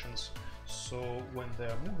directions. So when they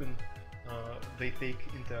are moving, they take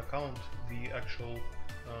into account the actual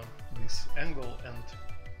this angle, and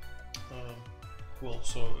well,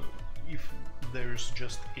 so if there's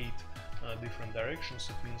just 8 different directions,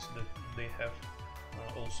 it means that they have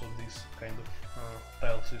also this kind of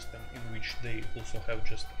tile system in which they also have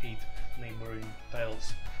just 8 neighboring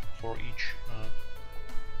tiles for each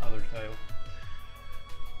other tile.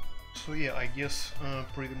 So yeah, I guess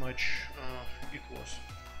pretty much it was.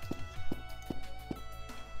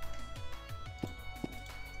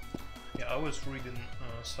 Yeah, I was reading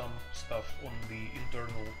some stuff on the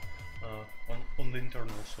internal on the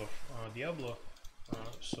internals of Diablo,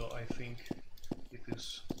 so I think it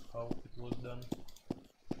is how it was done.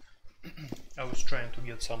 I was trying to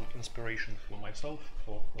get some inspiration for myself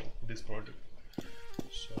for this project.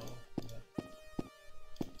 So yeah.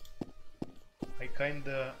 I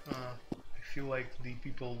kinda I feel like the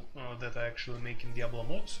people that are actually making Diablo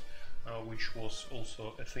mods, which was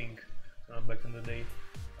also a thing back in the day,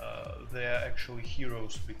 they are actually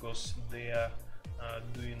heroes, because they are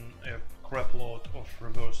doing a crap load of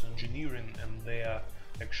reverse engineering, and they are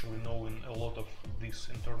actually knowing a lot of this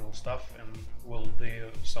internal stuff, and well,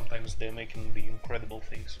 sometimes they're making the incredible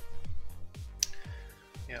things.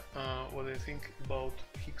 Yeah, what I think about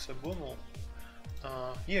hexagonal,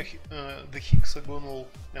 yeah, the hexagonal,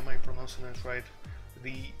 am I pronouncing it right?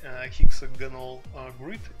 The hexagonal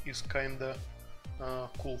grid is kinda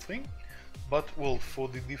cool thing, but well, for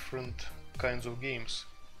the different kinds of games.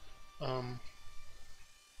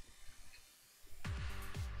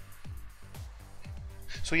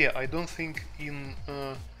 So yeah, I don't think in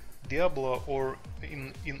Diablo or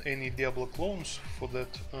in any Diablo clones, for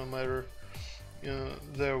that matter,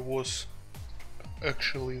 there was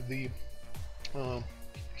actually the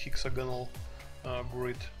hexagonal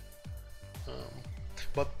grid,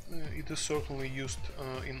 but it is certainly used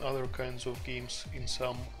in other kinds of games, in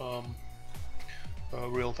some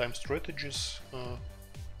real-time strategies,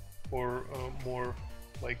 or more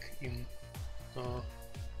like in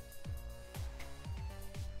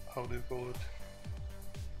how do you call it,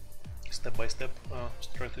 step-by-step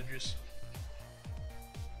strategies.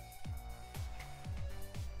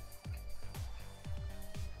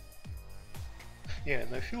 Yeah,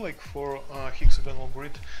 and I feel like for hexagonal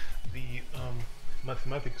grid, the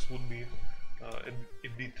mathematics would be a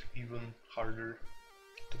bit even harder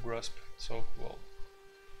to grasp. So well,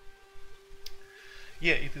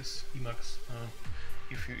 Yeah, it is Emacs.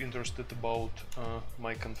 If you're interested about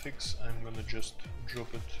my configs, I'm gonna just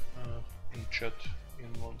drop it in chat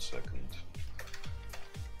in 1 second.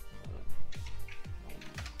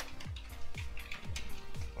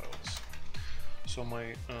 Files. So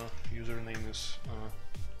my username is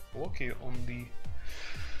Loki on the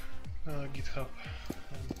GitHub,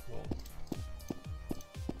 and well,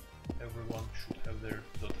 everyone should have their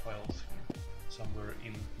 .files somewhere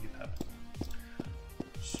in GitHub.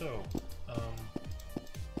 So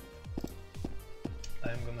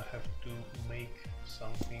I'm gonna have to make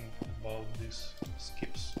something about these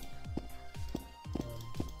skips.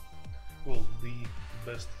 Well, the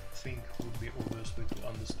best thing would be obviously to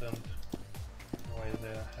understand why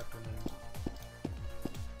they're happening.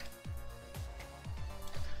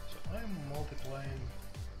 So I'm multiplying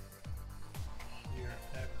here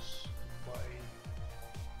x by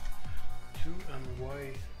 2 and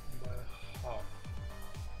y by half.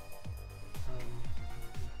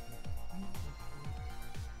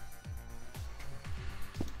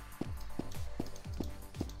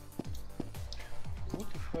 What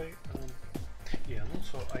if I yeah, and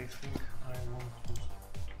also I think I want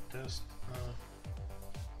to test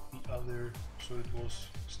the other, so it was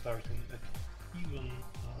starting at even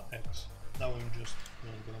x. Now I'm just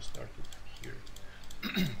gonna start it here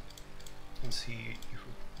and see if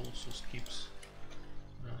it also skips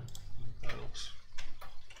the tiles.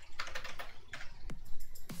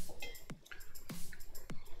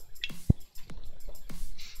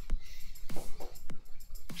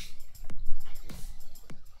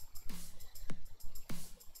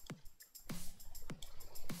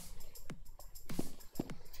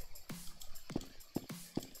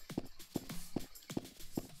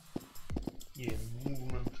 Yeah,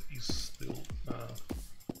 movement is still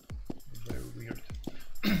very weird.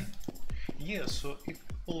 Yeah, so it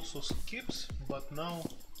also skips, but now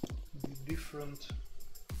the different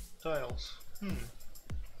tiles.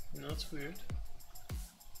 That's weird.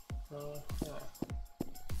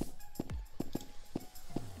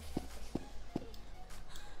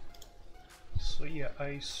 So yeah,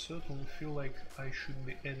 I certainly feel like I should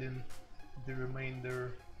be adding the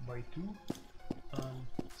remainder by 2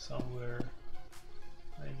 somewhere.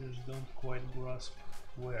 I just don't quite grasp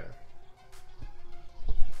where.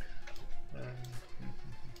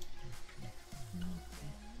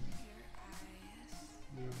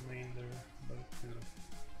 The remainder by 2.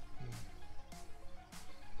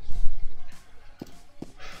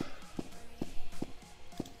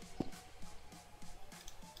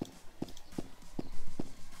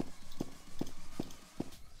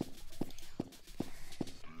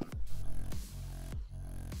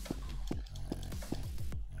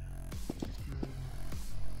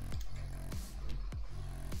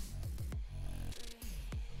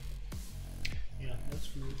 Yeah, that's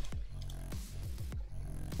weird.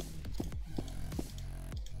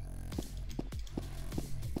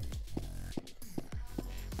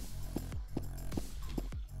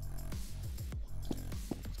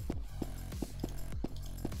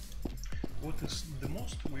 What is the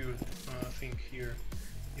most weird thing here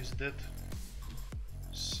is that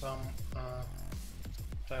some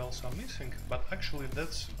tiles are missing, but actually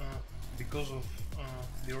that's because of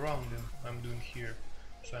the rounding I'm doing here.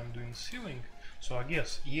 So I'm doing ceiling. So I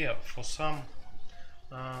guess, yeah, for some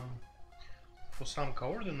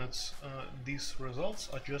coordinates these results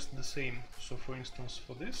are just the same. So for instance,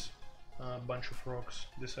 for this bunch of rocks,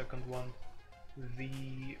 the second one,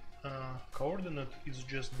 the coordinate is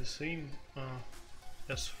just the same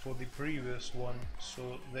as for the previous one,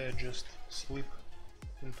 so they just slip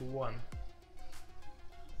into one.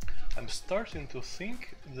 I'm starting to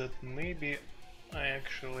think that maybe I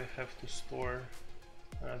actually have to store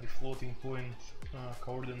the floating point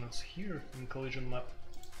coordinates here in collision map,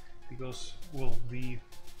 because, well, the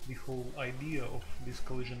whole idea of this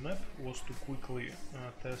collision map was to quickly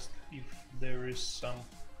test if there is some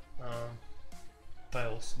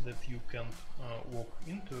tiles that you can't walk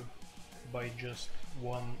into by just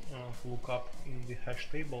one lookup in the hash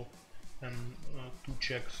table and 2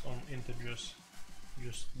 checks on integers,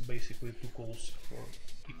 just basically 2 calls for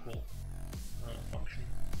equal function.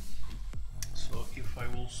 So if I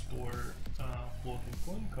will store floating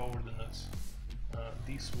point coordinates,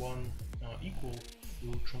 this one equal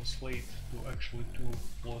will translate to actually 2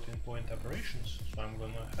 floating point operations. So I'm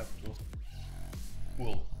gonna have to,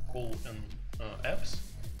 well, call an abs,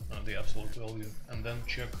 the absolute value, and then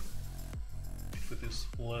check if it is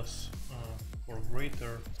less or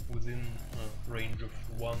greater within range of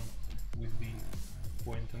 1 with the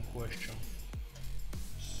point in question.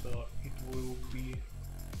 So it will be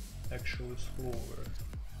actually slower.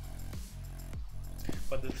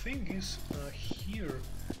 But the thing is, here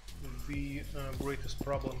the greatest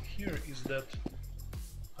problem here is that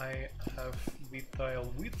I have the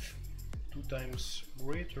tile width 2 times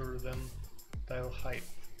greater than tile height.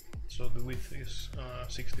 So the width is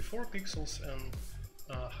 64 pixels and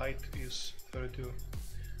height is 32.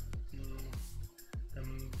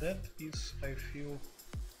 And that is, I feel,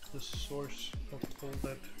 the source of all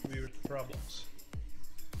that weird problems.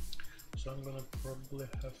 So I'm gonna probably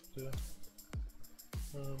have to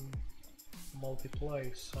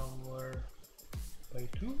multiply somewhere by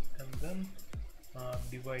 2 and then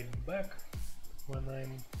divide back when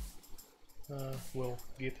I'm well,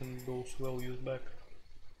 getting those values back.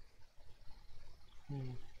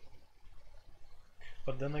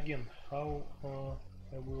 But then again, how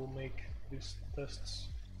I will make these tests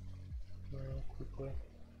quickly?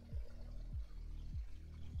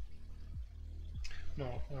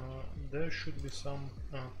 No, there should be some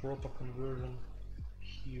proper conversion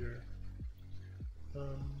here.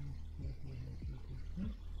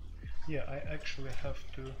 Yeah, I actually have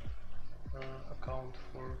to account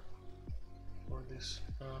for this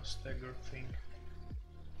stagger thing.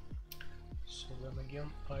 So then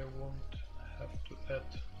again, I won't have to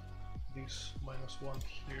add this -1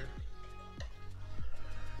 here.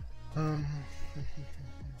 So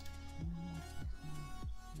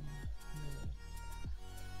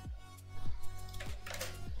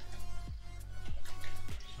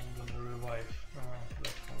I'm gonna revive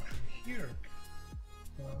that function here.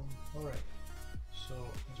 Alright, so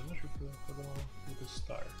isometric orthogonal with a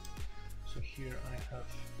star. So here I have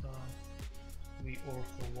the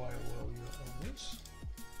ortho y value of this.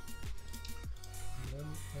 And then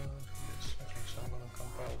this. Okay, so I'm gonna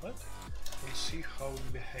compile that and see how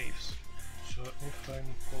it behaves. So if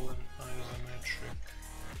I'm calling isometric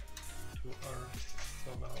to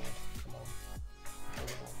orthogonal, come on,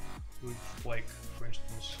 orthogonal with, like, for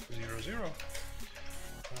instance, 0, 0.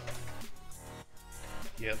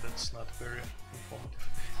 Yeah, that's not very informative.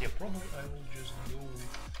 Yeah, probably I will just go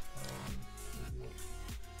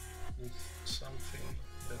with something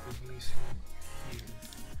that is missing here.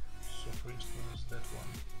 So for instance, that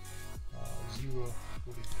one, 0,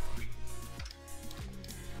 43.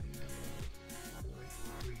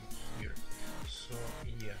 43 here. So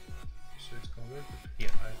yeah, so it's converted.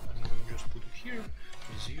 Yeah, I'm gonna just put it here,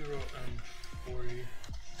 0 and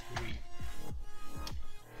 43.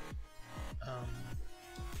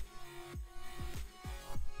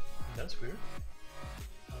 That's weird.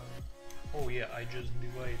 Oh yeah, I just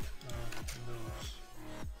divide those.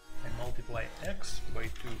 I multiply x by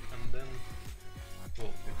 2 and then,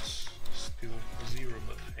 well, it's still 0,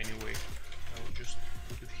 but anyway, I'll just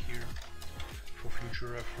put it here for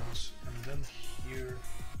future reference, and then here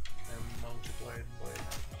I multiply it by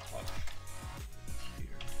half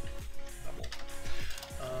here, double.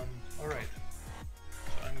 Alright,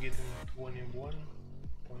 so I'm getting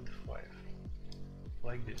 21.5.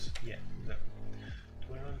 Like this, yeah, exactly.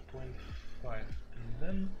 21.5, and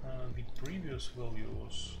then the previous value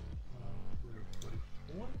was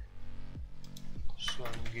 44, so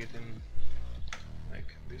I'm getting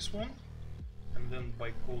like this one, and then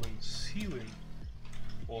by calling ceiling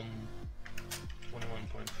on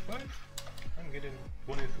 21.5, I'm getting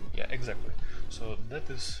 22. Yeah, exactly. So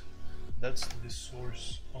that's the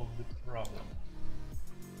source of the problem.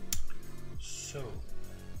 So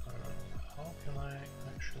how can I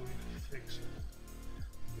actually fix it?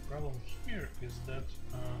 The problem here is that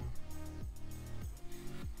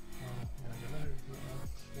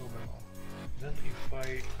then if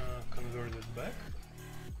I convert it back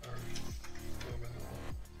orthogonal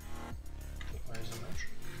to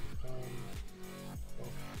isometric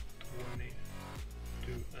of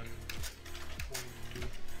 22 and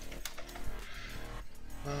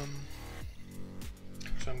 22,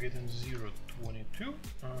 so I'm getting 0, 22.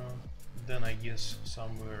 Then I guess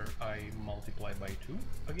somewhere I multiply by 2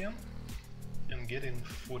 again and getting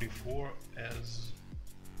 44 as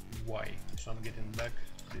y. So I'm getting back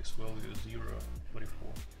this value 0,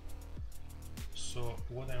 44. So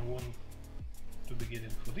what I want to be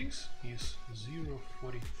getting for this is 0,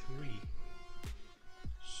 43.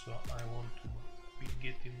 So I want to be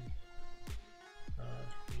getting,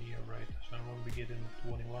 yeah, right. So I want to be getting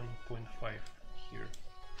 21.5 here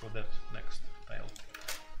for that next tile.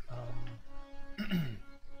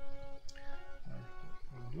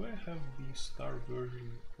 Do I have the star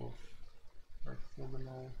version of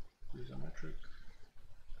orthogonal isometric?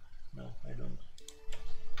 No, I don't.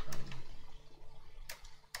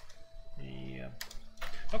 Yeah.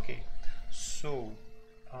 Okay, so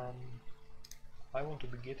I want to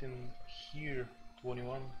be getting here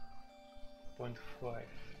 21.5.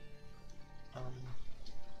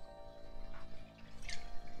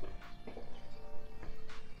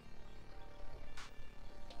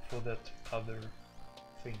 for that other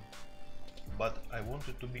thing, but I want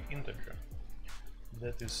it to be integer.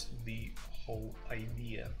 That is the whole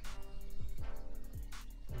idea.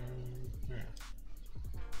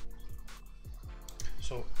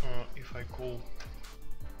 So if I call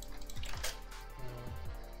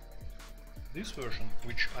this version,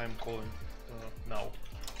 which I'm calling now,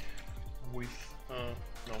 with no,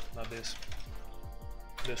 not this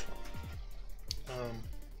one,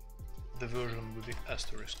 the version with the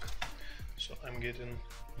asterisk. So I'm getting,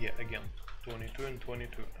 yeah, again 22 and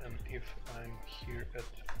 22, and if I'm here at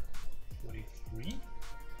 43,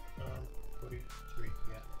 43,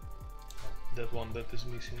 yeah, that one that is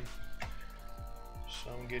missing.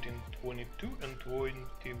 So I'm getting 22 and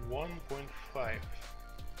 21.5,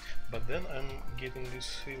 but then I'm getting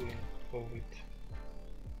this feeling of it.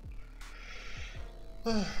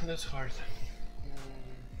 That's hard.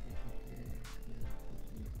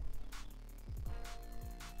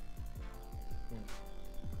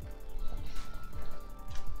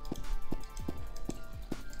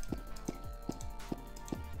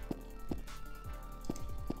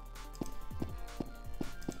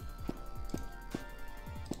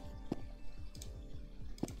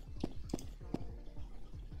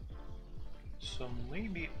 So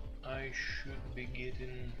maybe I should be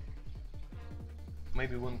getting,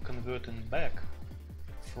 maybe when converting back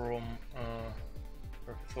from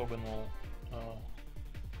orthogonal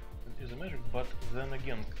isometric, but then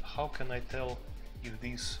again, how can I tell if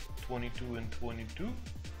this 22 and 22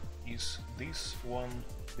 is this one,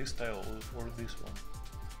 this tile, or this one?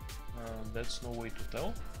 That's no way to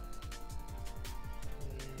tell,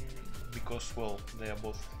 because, well, they are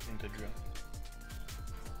both integer.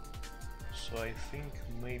 So I think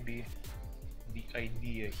maybe the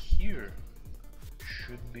idea here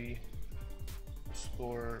should be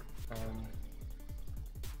store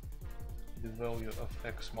the value of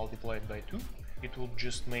x multiplied by 2. It will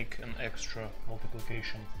just make an extra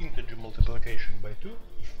multiplication, integer multiplication by 2,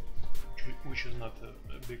 which is not a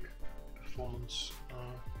big performance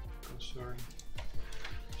concern.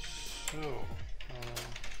 So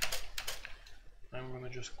I'm gonna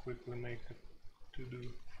just quickly make a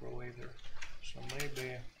to-do for later. So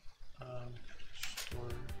maybe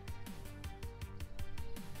store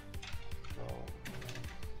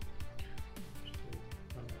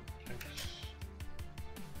x.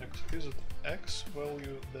 Is it x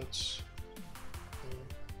value? That's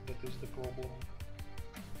that is the problem.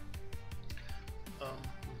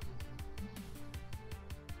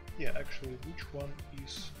 Yeah, actually, which one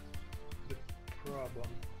is the problem?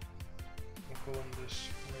 I'm calling this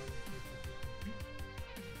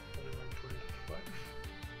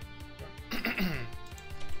 21.5.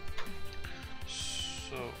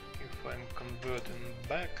 So if I'm converting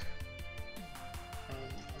back,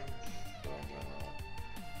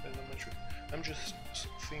 I'm just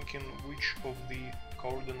thinking which of the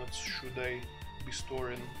coordinates should I be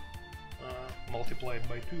storing multiplied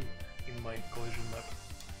by 2 in my collision map.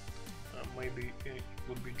 Maybe it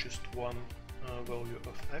would be just one value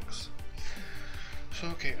of x. So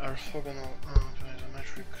okay, orthogonal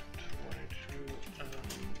isometric 22 and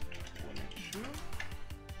 22,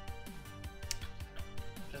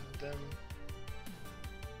 and then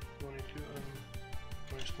 22 and,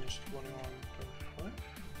 for instance, 21.5.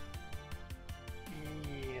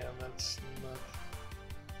 Yeah, that's not.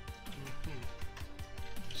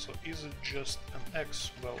 So is it just an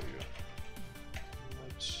x value?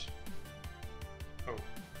 Let's. Oh.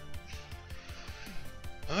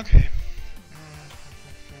 Okay.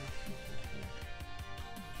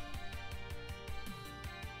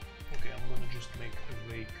 Okay, I'm gonna just make a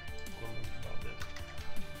vague comment about that.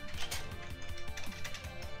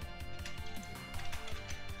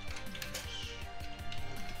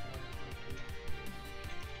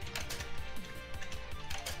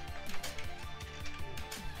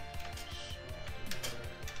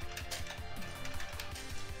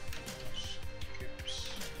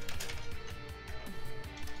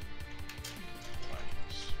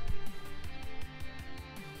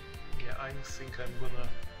 I think I'm gonna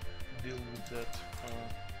deal with that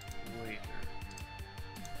later.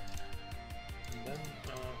 And then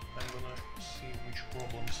I'm gonna see which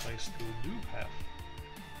problems I still do have.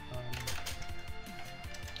 So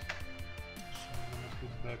I'm gonna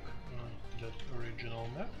put back that original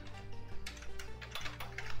map.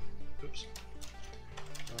 Oops.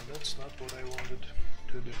 That's not what I wanted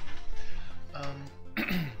to do.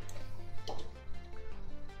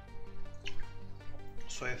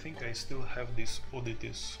 So I think I still have these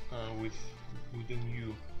oddities with the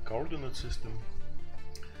new coordinate system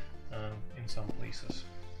in some places.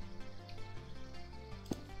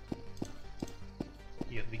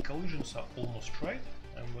 Yeah, the collisions are almost right.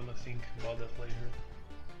 I'm gonna think about that later.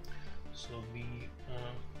 So the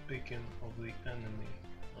picking of the enemy,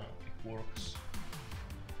 it works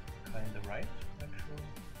kinda right, actually.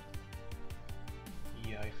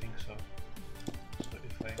 Yeah, I think so. So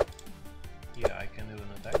if I can even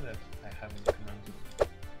attack that. I haven't commented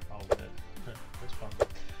out that. That's fun.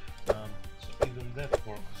 So even that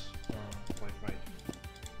works quite right.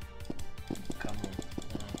 Come on,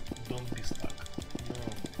 don't be stuck. No,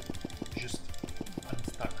 just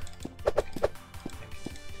unstuck. Okay, thank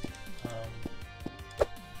you.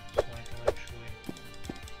 So I can actually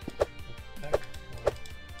attack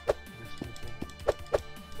this little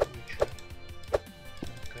creature.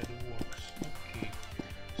 That kind of works. Okay,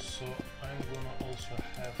 so I'm gonna also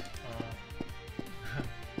have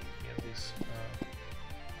yeah, this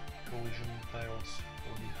collision tiles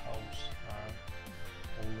for the house are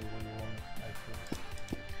all the way along, I feel.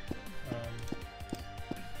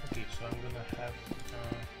 Okay, so I'm gonna have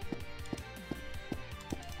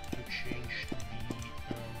to change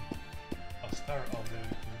the star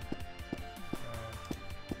algorithm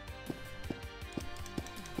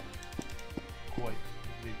quite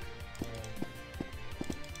big.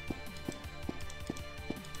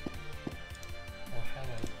 Or have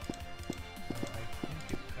I? I think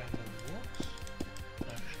it kind of works,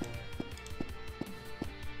 actually.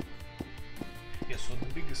 Yeah, so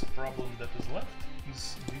the biggest problem that is left is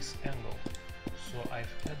this angle. So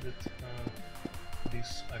I've added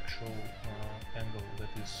this actual angle that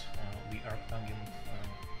is the arctangent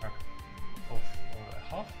arc of a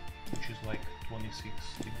half, which is like 26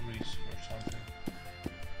 degrees or something,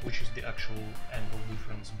 which is the actual angle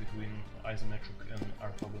difference between isometric and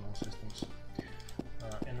orthogonal systems.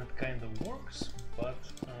 And it kind of works, but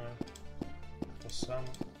for some,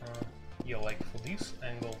 yeah, like for this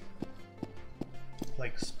angle,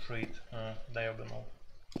 like straight diagonal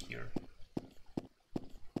here,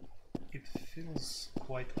 it feels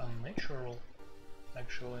quite unnatural,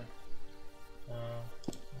 actually.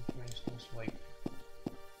 For instance, like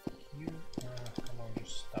here, come on,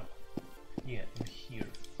 just stop. Yeah, and here.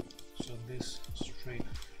 So this straight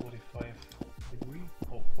 45 degree,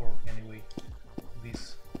 or anyway,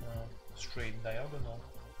 this straight diagonal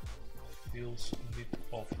feels a bit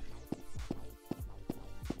off.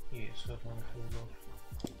 Yeah, certainly feels off.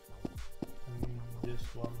 And this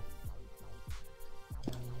one,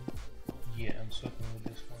 yeah, and certainly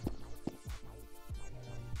this one.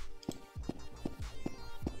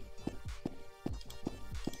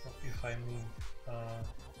 If I move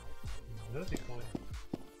vertically,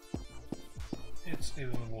 it's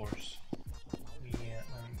even worse. Yeah,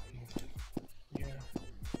 and yeah,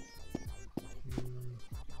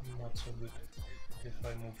 not so good. If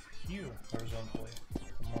I move here horizontally,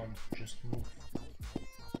 come on, just move.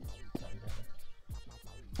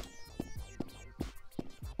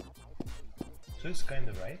 So it's kind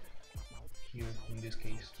of right here in this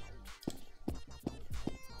case.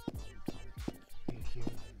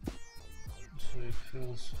 Here. So it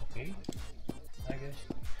feels okay, I guess.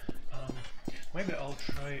 Maybe I'll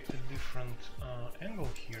try a different angle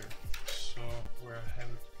here. So where I have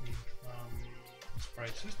it in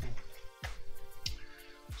sprite system.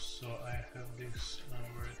 So I have this,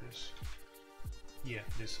 where it is? Yeah,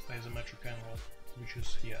 this isometric angle, which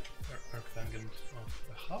is, yeah, arctangent of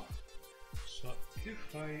a half. So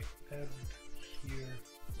if I add here,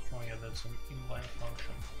 oh yeah, that's an inline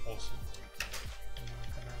function, awesome.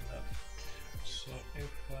 Command that. So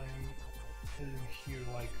if I'm adding here,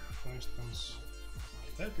 like for instance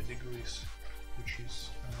 30 degrees, which is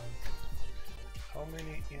how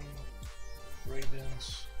many in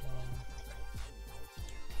radians?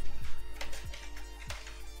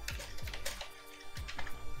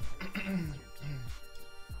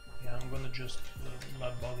 Yeah, I'm gonna just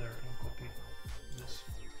not bother and copy this.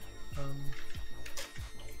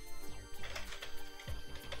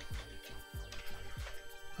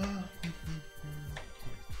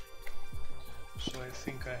 So I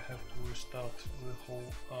think I have to restart the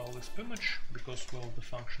whole LISP image because, well, the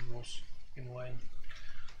function was inline.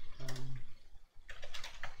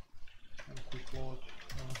 And quick load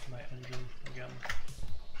my engine again.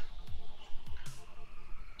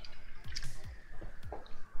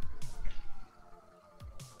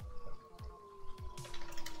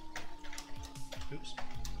 Oops.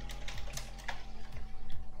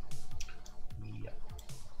 Yeah.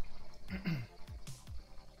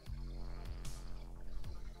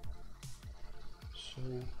 So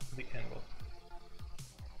the angle.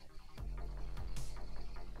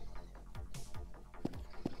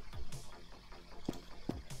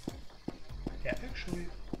 Yeah, actually,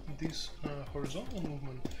 this horizontal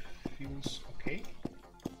movement feels okay.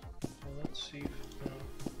 see if,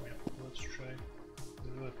 yeah, let's try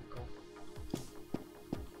the vertical.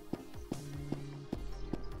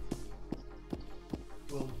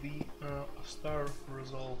 Well, the star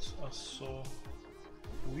results are so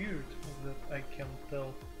weird that I can't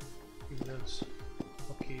tell if that's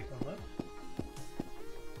okay or not.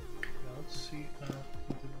 Now let's see the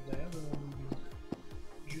diagonal movement.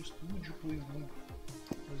 Just would you please move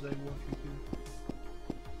as I want you to?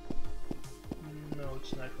 No,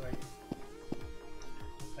 it's not right.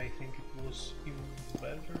 I think it was even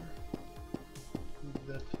better with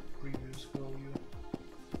that previous value.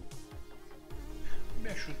 Maybe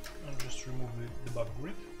I should just remove the debug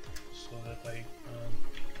grid so that it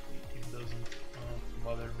doesn't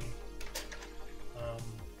bother me.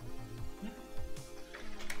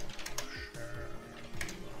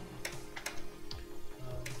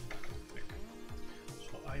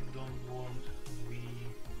 So I don't want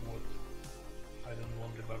I don't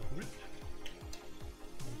want the debug grid,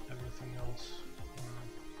 and everything else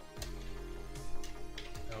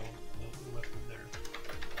I'll left it there.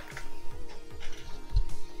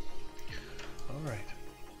 All right.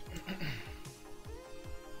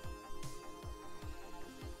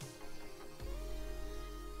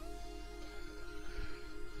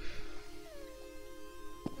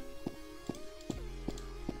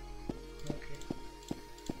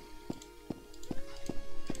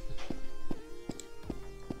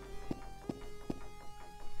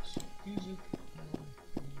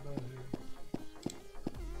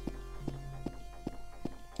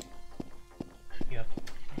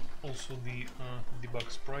 Also, the debug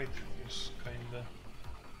sprite is kinda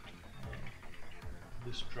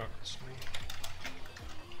distracts me.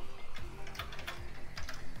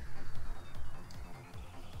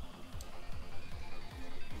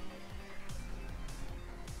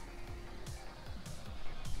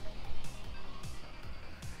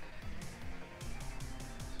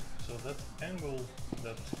 So that angle,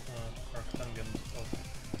 that arctangent of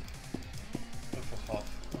a half,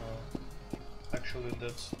 actually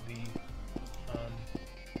that's the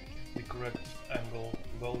correct angle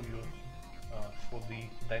value for the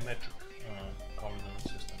dimetric coordinate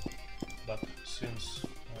system. But since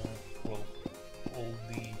well, all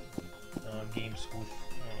the games with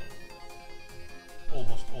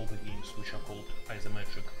almost all the games which are called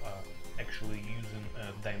isometric are actually using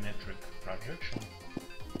a dimetric projection,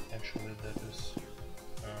 actually that is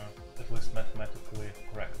at least mathematically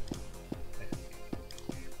correct, I think.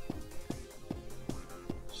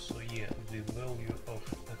 So yeah, the value of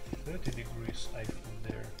 30 degrees I put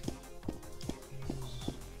there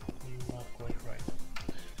is not quite right.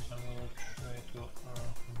 So I'm gonna try to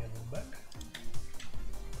get it back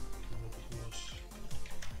to what it was.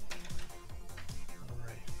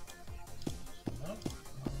 Alright. So now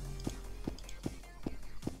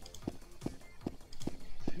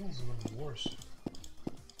feels even worse.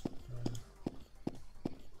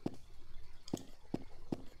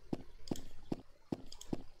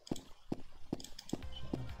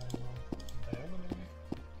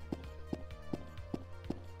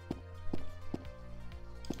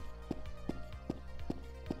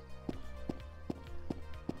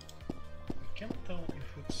 Can't tell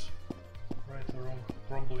if it's right or wrong.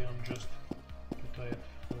 Probably I'm just too tired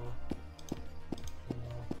for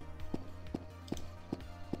now.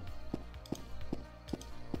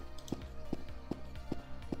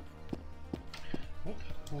 What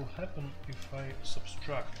will happen if I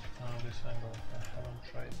subtract this angle? I haven't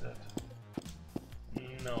tried that.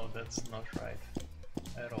 No, that's not right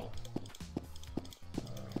at all.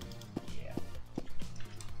 Yeah.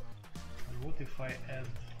 And what if I add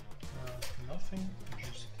nothing,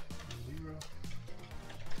 just 0.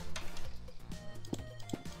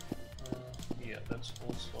 Yeah, that's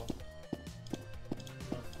also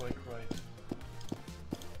not quite right.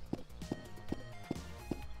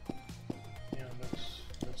 Yeah,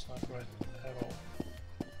 that's not right at all.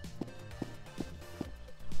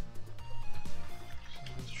 So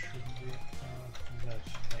this should be that,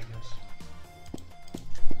 I guess.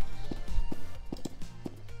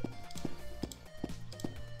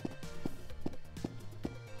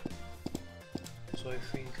 So I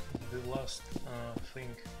think the last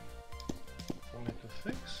thing for me to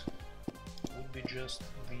fix would be just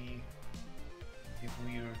the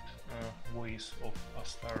weird ways of a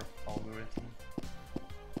star algorithm,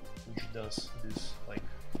 which does this like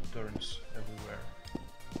turns everywhere.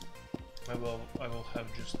 I will have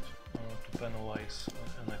just to penalize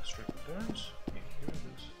an extra turns. Yeah, here it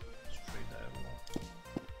is, straight diagonal.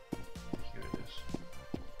 Here it is,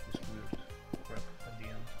 this weird crap at the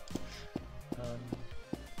end.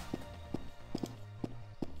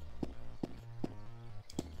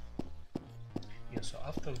 so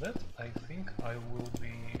after that I think I will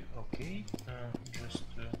be okay, just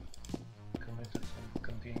committed and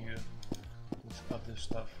continue with other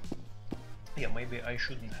stuff. Yeah, maybe I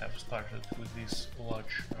shouldn't have started with this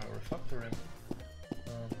large refactoring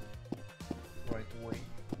right away,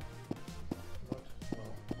 but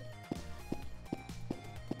well,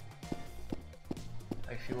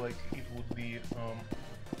 I feel like it would be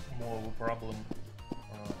more of a problem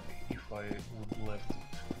if I would left it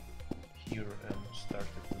here and started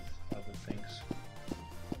with other things,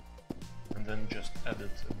 and then just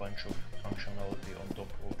added a bunch of functionality on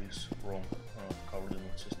top of this wrong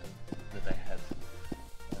coordinate system that I had.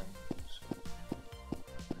 So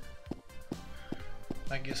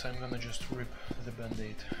I guess I'm gonna just rip the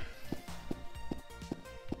band-aid.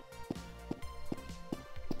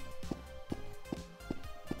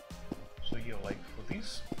 So yeah, like for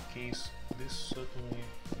this case, this certainly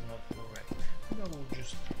not correct. I will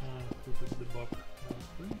just put a debug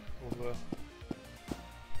print over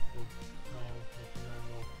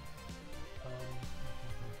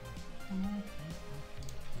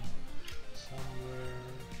somewhere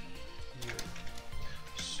here.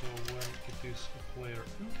 So when it is a player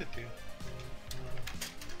entity,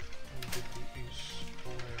 entity is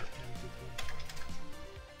player entity.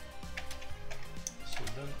 So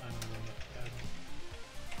then I'm gonna add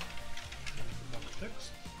debug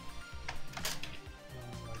text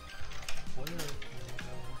like player or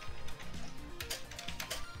whatever,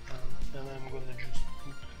 and I'm gonna just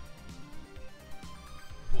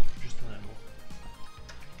put just an enable.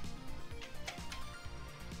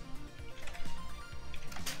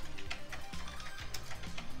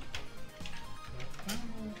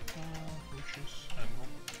 Which is angle.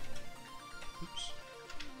 Oops.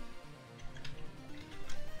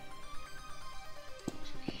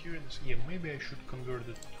 So here it is. Yeah, maybe I should convert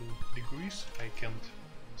it to degrees. I can't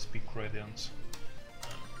speak radians.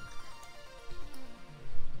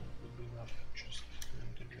 Would be enough just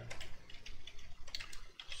integer.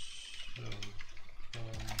 So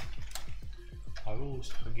I always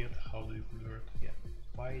forget how do you convert. Yeah,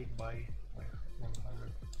 pi by like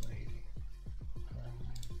 180.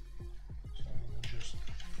 So I'm gonna just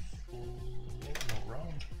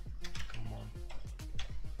round. Come on,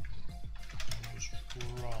 just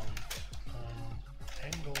round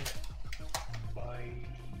angle by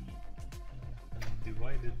and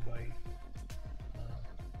divided by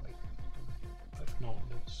like no,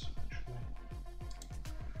 that's actually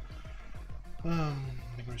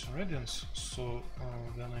degrees and radians. So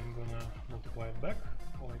then I'm gonna multiply it back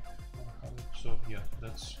like 100. So yeah,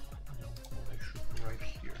 that's what I should write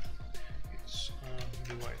here. It's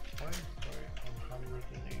divide pi by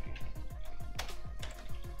 180.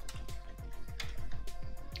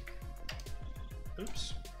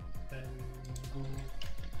 Oops, and go.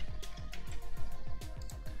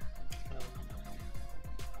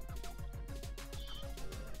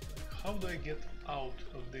 How do I get out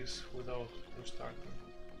of this without restarting?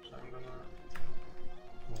 So I'm gonna,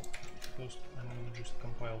 well, first I'm gonna just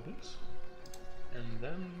compile this, and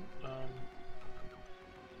then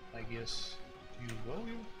I guess use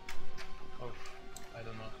value of, I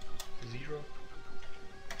don't know, 0.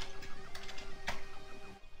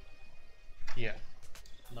 Yeah,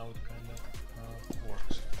 now it kind of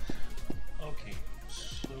works. Okay,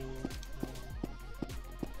 so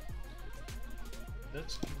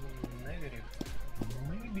that's even negative.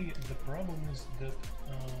 Maybe the problem is that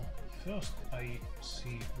first I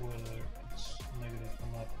see whether it's negative or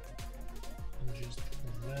not, and just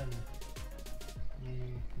then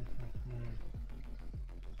maybe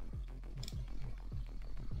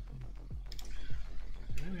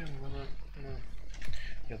I'm gonna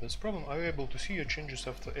yeah, that's the problem. Are you able to see your changes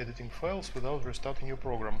after editing files without restarting your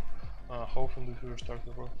program? How often do you restart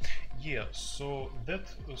the program? Yeah, so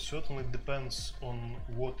that certainly depends on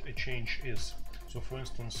what a change is. So for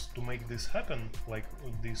instance, to make this happen, like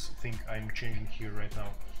this thing I'm changing here right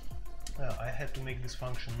now, I had to make this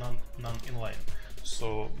function non-inline.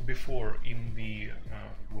 So before in the,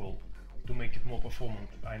 well, to make it more performant,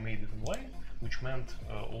 I made it inline, which meant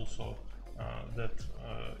also that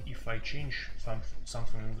if I change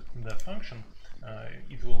something in that function,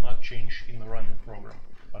 it will not change in the running program.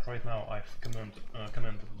 But right now I've commented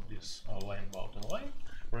this line about inline,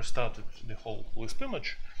 restarted the whole Lisp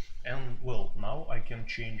image, and well, now I can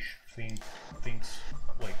change things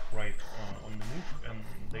like right on the move, and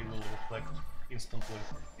they will reflect instantly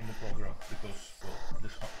in the program because well,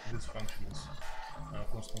 this function is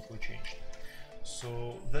constantly changed.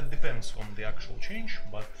 So that depends on the actual change,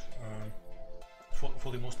 but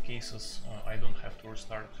for the most cases I don't have to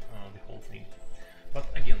restart the whole thing. But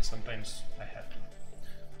again, sometimes I have to.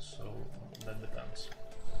 so that depends.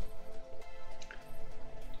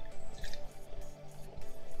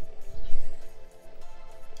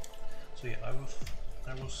 So yeah,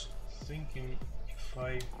 I was thinking if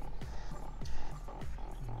I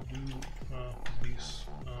do this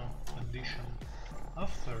addition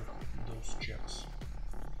after those checks.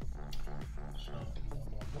 So blah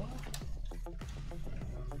blah blah.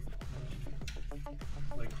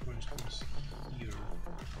 Like for instance here.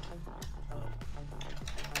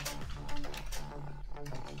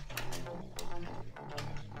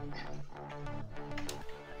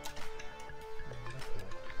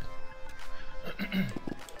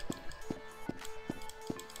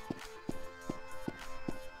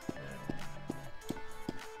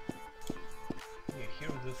 Yeah,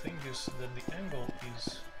 here the thing is that the angle is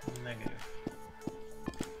negative.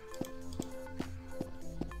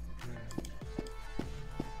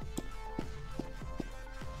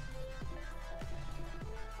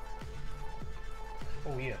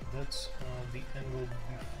 Oh yeah, that's the angle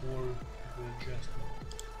before the adjustment.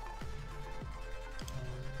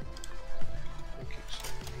 Okay, so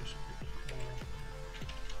we just put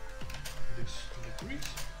this degrees,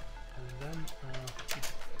 and then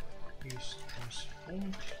it is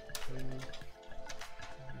transformed to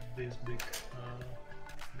this big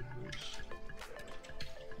degrees.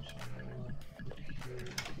 So I'm gonna put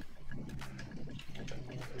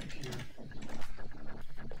here,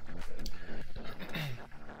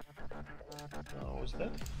 what's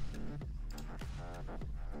that?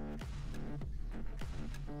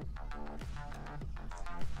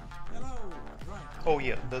 Hello. Right. Oh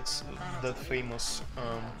yeah, that's that famous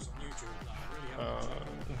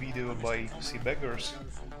video by Beggars,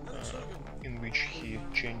 in which he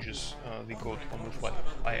changes the code on the fly.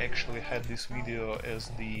 I actually had this video as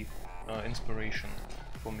the inspiration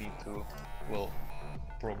for me to, well,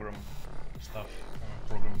 program stuff,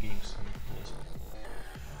 program games in Lisp.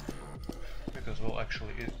 Because, well,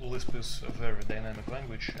 actually, Lisp is a very dynamic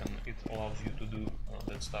language and it allows you to do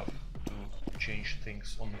that stuff, to change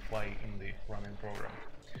things on the fly in the running program.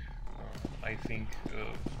 I think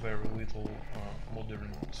very little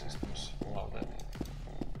modern systems allow that.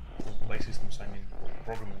 By systems I mean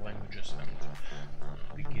programming languages and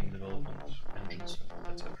the game development engines,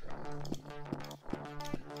 etc.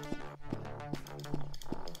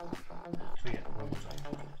 So yeah, where was I?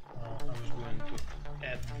 I was going to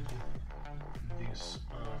add this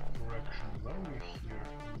correction value here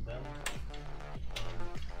and then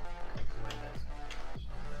calculate that. So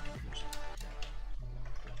just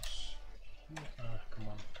come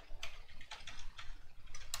on.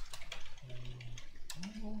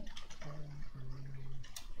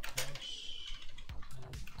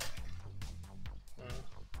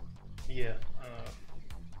 Yeah,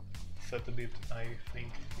 that a bit, I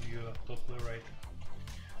think you're totally right.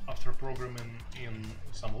 After programming in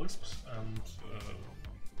some Lisps and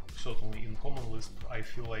certainly in Common Lisp, I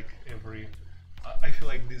feel like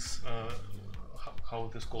this, how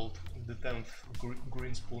it is called, the 10th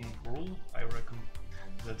green spoon rule. I reckon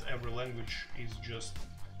that every language is just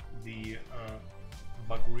the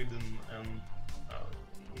bug-ridden and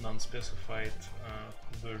non-specified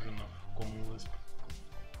version of Common Lisp.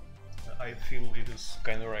 I feel it is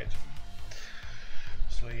kind of right.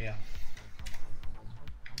 So yeah.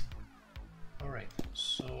 Alright,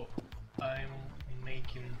 so I'm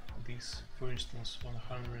making this, for instance,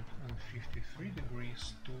 153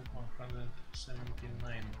 degrees to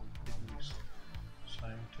 179 degrees. So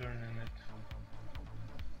I'm turning it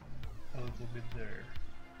a little bit there.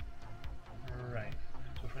 Right,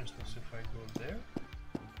 so for instance, if I go there,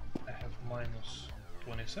 I have minus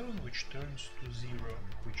 27, which turns to 0,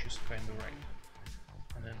 which is kind of right.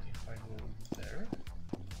 And then if I go there,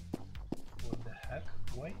 what the heck,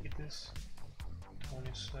 why it is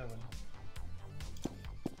 27?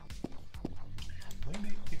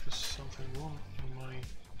 Maybe it is something wrong in my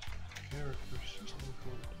character system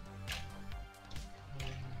code.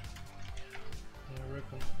 I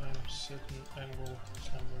reckon I'm setting angle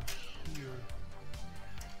somewhere here.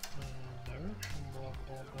 Direction, blah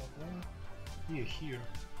blah blah blah. Yeah, here,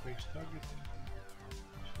 base target,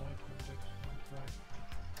 right, index, right,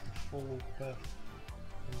 follow path,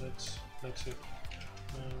 and that's it.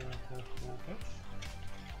 Follow path.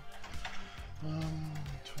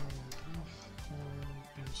 Internal path,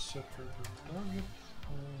 insert the target,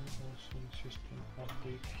 also in system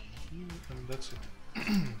update here, and that's it.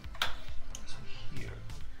 So here,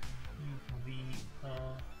 if the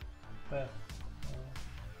path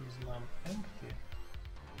is now empty,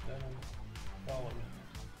 then I'm following it.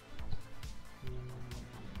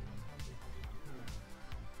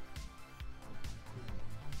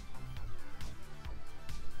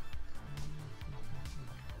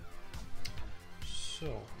 So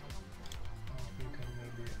we can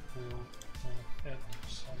maybe we'll add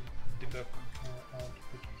some debug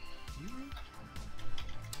output here.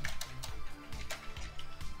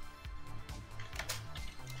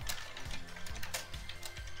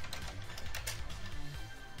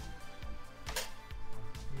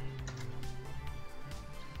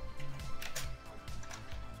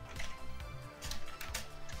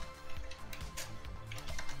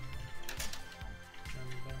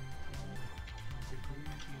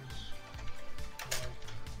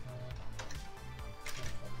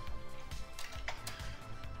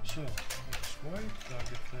 So x, y,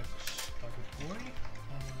 target x, target y,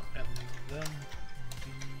 and then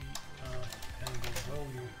the angle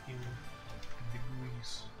value in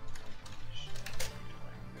degrees. So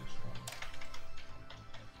like this one.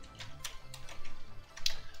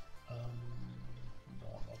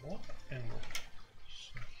 Blah blah blah. Angle.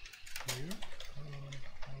 So here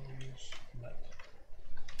I'll use that.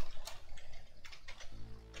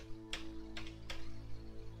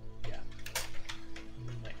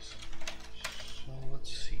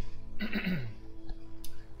 Let's see.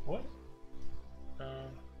 What?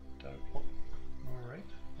 Alright,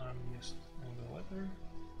 I missed on the letter.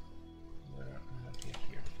 Where am I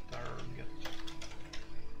here? Target.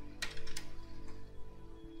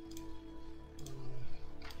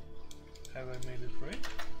 Have I made it right?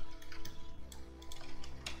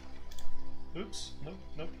 Oops,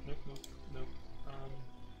 nope.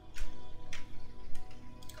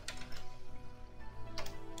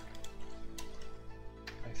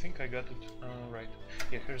 I think I got it right.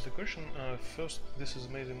 Yeah, here's the question. First, this is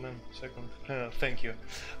amazing, man. Second, thank you.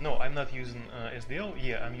 No, I'm not using SDL.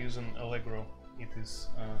 Yeah, I'm using Allegro. It is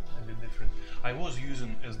a bit different. I was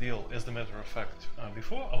using SDL, as a matter of fact,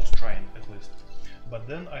 before. I was trying, at least. But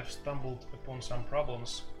then I've stumbled upon some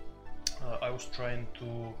problems. I was trying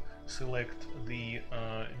to select the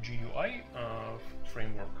GUI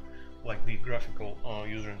framework, like the graphical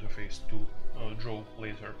user interface, to draw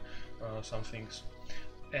later some things.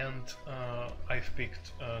 And I've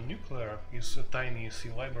picked Nuclear. Is a tiny C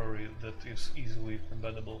library that is easily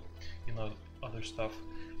embeddable in other stuff.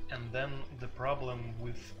 And then the problem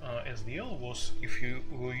with SDL was, if you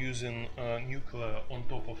were using Nuclear on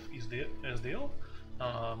top of SDL,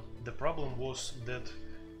 the problem was that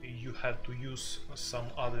you had to use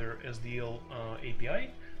some other SDL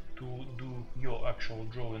API to do your actual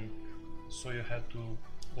drawing. So you had to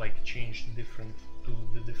like change the different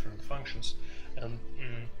functions. And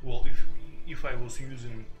well, if I was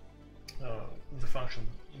using the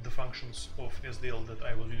functions of SDL that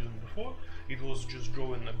I was using before, it was just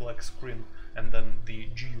drawing a black screen and then the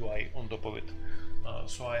GUI on top of it.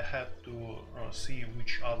 So I had to see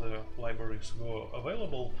which other libraries were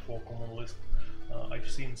available for Common Lisp. I've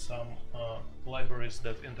seen some libraries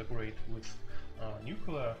that integrate with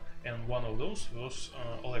Nuclear, and one of those was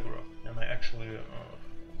Allegro. And I actually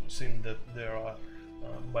seen that there are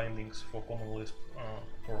bindings for Common Lisp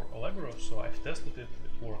for Allegro, so I've tested it.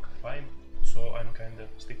 It worked fine. So I'm kinda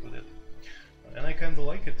stick with it, and I kinda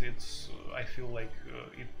like it. It's I feel like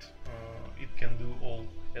it can do all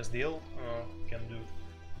SDL can do,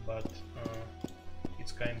 but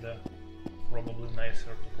it's kinda probably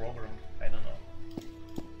nicer to program. I don't know.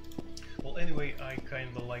 Well, anyway, I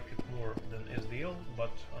kinda like it more than SDL,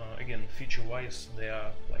 but again, feature-wise, they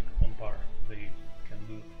are like on par. They can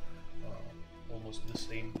do almost the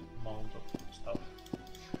same amount of stuff.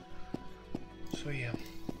 So yeah.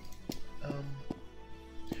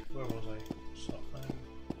 Where was I? So I'm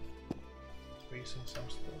facing some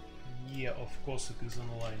stuff. Yeah, of course it is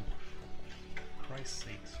online. For Christ's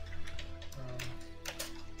sakes.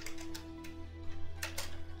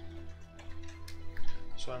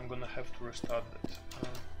 So I'm gonna have to restart that.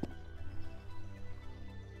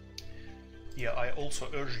 Yeah, I also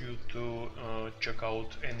urge you to check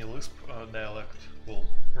out any Lisp dialect. Well,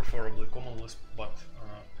 preferably Common Lisp, but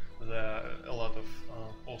there are a lot of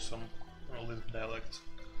awesome Lisp dialects.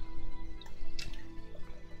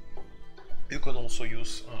 You can also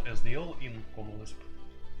use SDL in Common Lisp.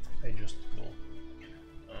 I just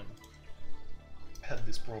had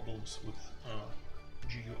these problems with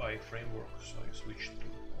GUI framework, so I switched to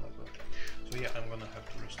Allegro. So yeah, I'm gonna have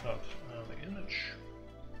to restart the image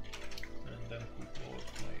and then quick load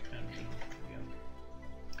my engine again.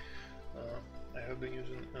 I have been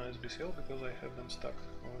using SBCL because I have been stuck.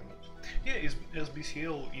 Yeah,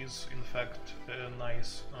 SBCL is in fact a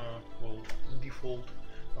nice, well, default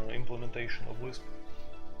implementation of Lisp.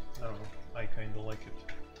 I don't know, I kinda like it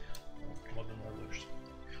more than others.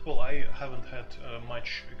 Well, I haven't had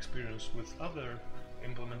much experience with other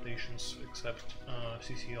implementations except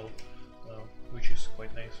CCL, which is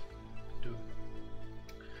quite nice too.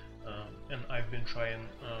 and I've been trying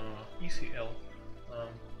ECL,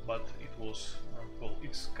 but it was well,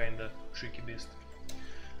 it's kinda tricky beast.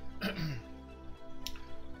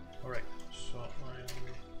 Alright, so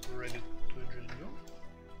I'm ready to just go.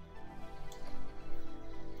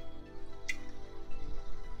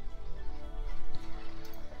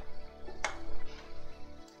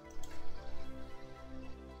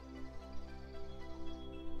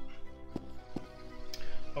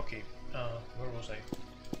 Okay, where was I?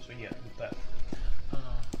 So yeah, the path.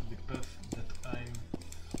 The path that I'm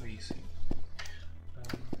facing.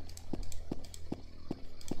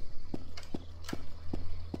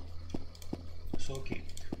 So okay,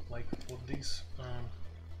 like for this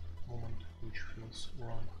moment which feels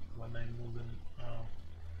wrong when I'm moving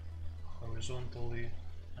horizontally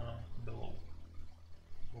below,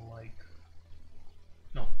 like,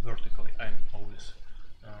 no, vertically, I'm always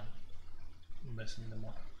messing them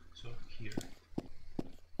up. So here,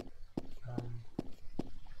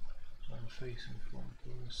 so I'm facing from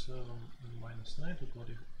 27 and minus 9 to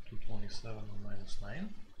 27 and minus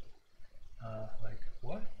 9, like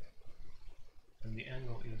what? And the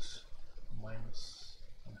angle is minus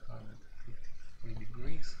 153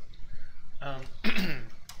 degrees.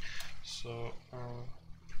 So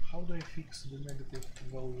how do I fix the negative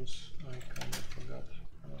values? I kind of forgot.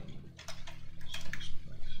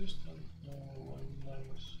 System, 1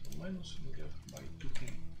 minus we get by 2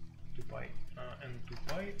 pi, and 2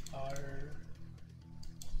 pi are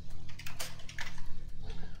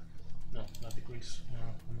no, not degrees,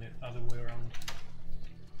 the other way around.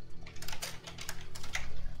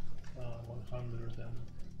 100 and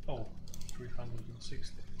oh,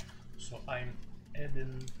 360. So I'm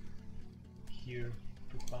adding here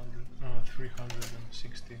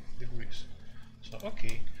 360 degrees. So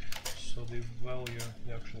okay, so the value,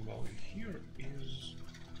 the actual value here is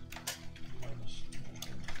minus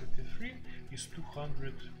 153 is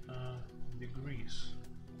 200 degrees.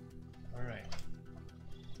 All right,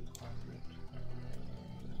 200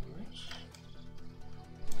 degrees.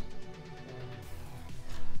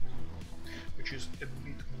 Which is a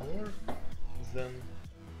bit more than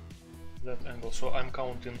that angle. So I'm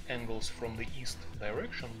counting angles from the east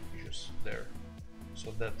direction, which is there.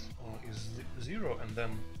 So that is 0, and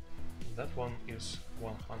then that one is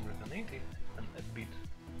 180, and a bit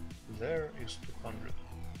there is 200.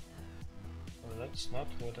 Well, that's not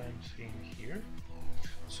what I'm seeing here.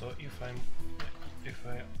 So if I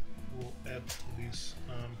will add this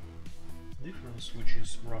difference, which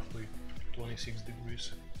is roughly 26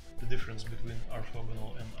 degrees, the difference between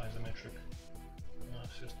orthogonal and isometric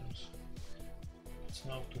systems, it's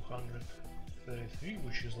now 233,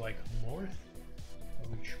 which is like north,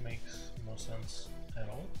 which makes no sense at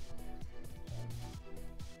all.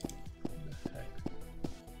 What the heck?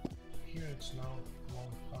 Here it's now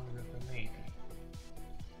 180.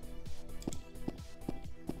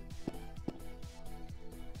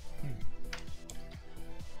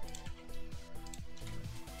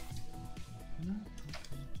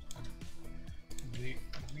 The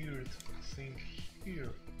weird thing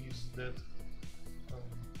here is that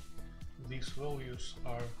these values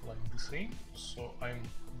are like the same, so I'm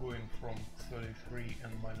going from 33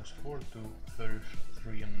 and minus 4 to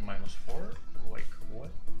 33 and minus 4, like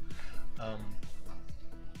what?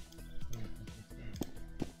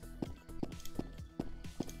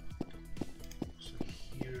 So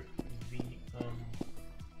here the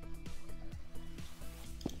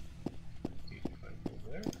if I go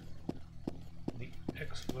there, the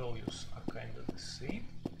x values are kind of the same,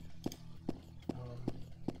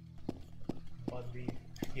 but the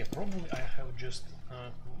probably I have just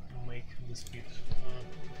make the speed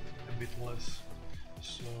a bit less.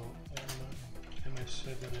 So am I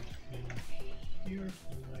setting it in here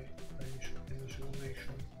in my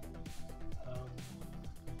initialization?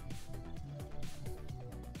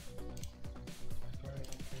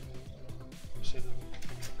 I'm setting it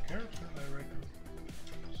in character, I reckon.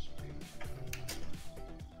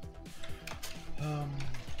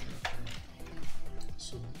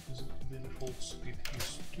 So the default speed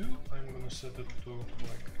is 2. I'm gonna set it to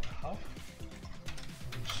like half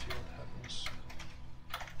and see what happens.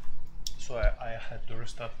 So I had to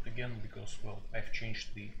restart it again because, well, I've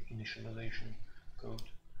changed the initialization code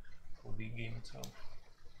for the game itself.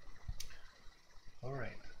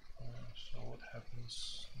 Alright, so what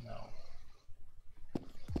happens now?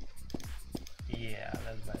 Yeah,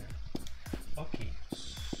 that's better. Okay,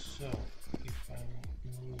 so if I'm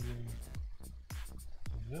moving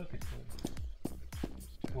vertically,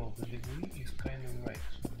 well, the degree is kind of right.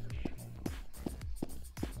 So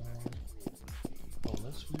well,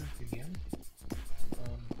 let's move again.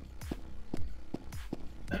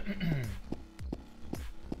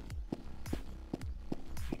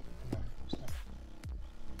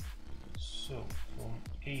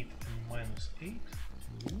 8 and minus 8.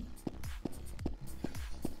 2.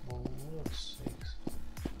 For Lord's sakes.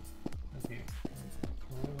 Okay.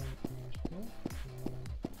 11 minus 12.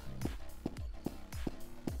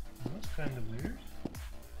 That's kind of weird.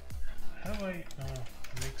 Have I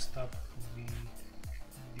mixed up the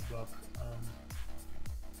debug,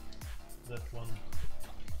 that one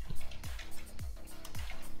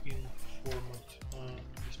in format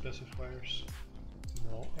specifiers?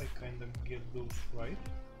 No, I kind of get those right.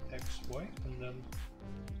 X, Y, and then...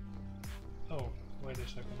 Oh, wait a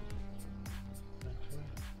second. X, Y,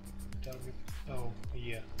 target. Oh,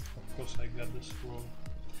 yeah, of course I got this wrong.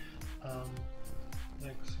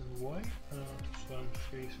 X and Y, so I'm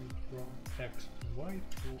facing from X and Y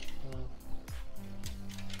to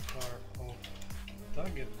car of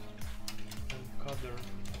target and color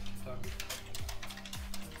of target.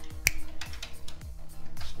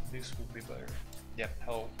 So this would be better. Yeah,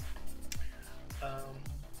 hello.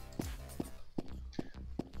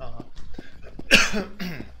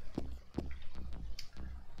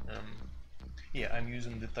 Yeah, I'm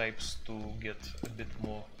using the types to get a bit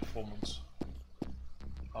more performance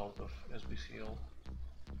out of SBCL.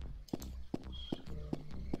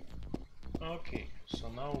 Okay, so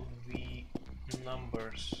now the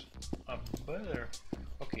numbers are better.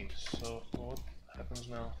 Okay, so what happens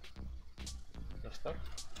now? Let's start.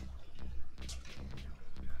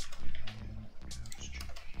 Let's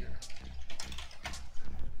check here.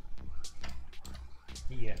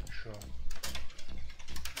 Yeah, sure.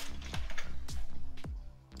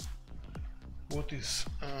 What is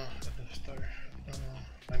the star?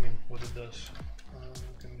 I mean, what it does?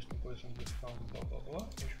 Can be place on this found blah blah blah.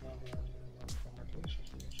 Each number from at least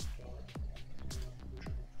is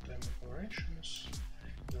time declarations.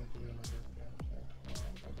 Don't put another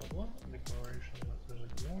blah blah blah. Declaration that is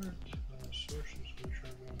ignored. Sources which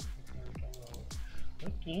are going to be carried out.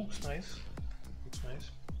 That looks nice. Looks nice.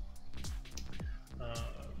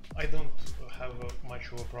 I don't have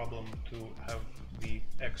much of a problem to have the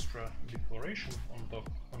extra declaration on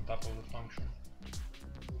top of the function,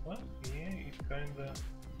 but yeah,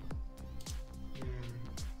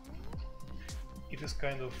 it is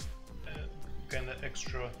kind of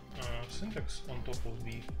extra syntax on top of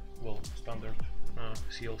the standard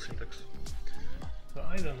CL syntax. So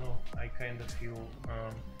I don't know. I kind of feel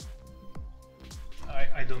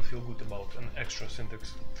I don't feel good about an extra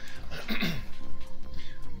syntax.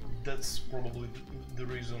 That's probably the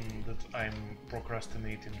reason that I'm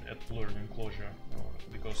procrastinating at learning Clojure,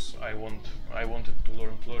 because I wanted to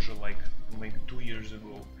learn Clojure like maybe 2 years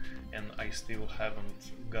ago, and I still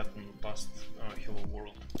haven't gotten past Hello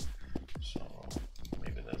World. So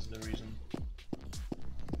maybe that's the reason.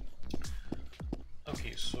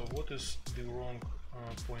 Okay, so what is the wrong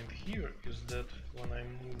point here is that when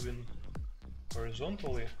I'm moving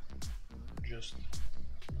horizontally, just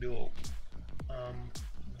below,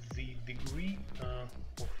 the degree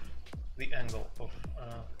of the angle of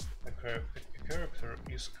a character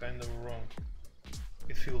is kind of wrong.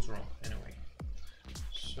 It feels wrong anyway.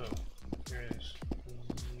 So here it is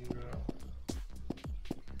 0.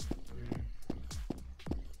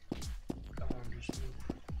 Come on, just move.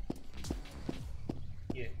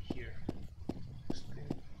 Yeah, here.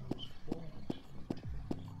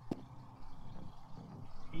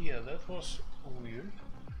 Yeah, that was weird.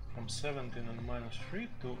 From 17 and minus 3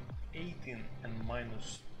 to 18 and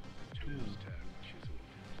minus 2,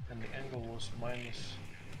 and the angle was minus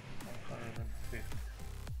 150.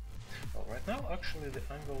 Well, right now actually the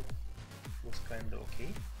angle was kinda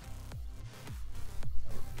okay.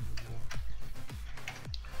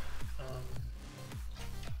 I'm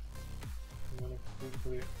gonna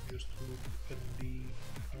quickly just look at the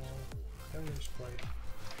heaven sprite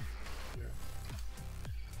here.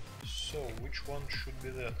 So, which one should be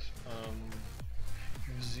that?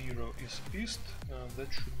 If 0 is east,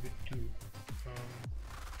 that should be 2.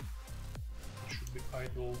 It should be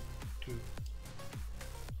idle 2.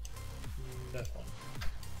 That one.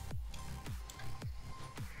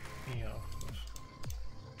 Yeah, of course.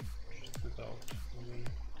 Just without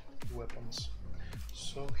the weapons.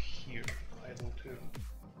 So here, idle 2.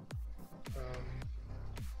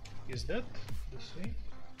 Is that the same?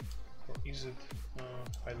 Or is it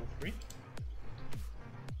idle 3?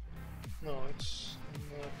 No, it's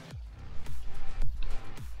not.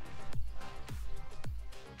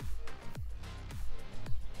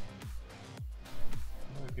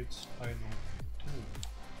 No, it's idle 2.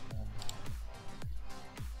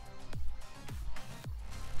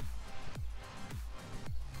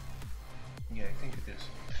 Yeah, I think it is.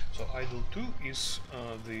 So idle 2 is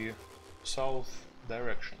the south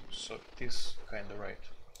direction, so it is kinda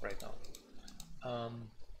right now.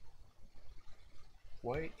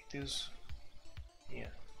 Why it is, yeah,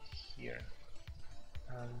 here,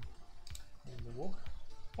 in the walk.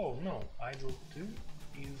 Oh no, idle 2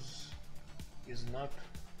 is not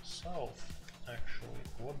south actually.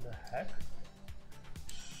 What the heck?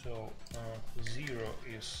 So 0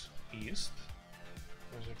 is east,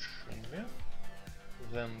 as it should be.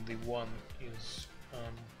 Then the 1 is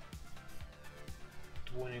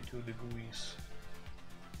 22 degrees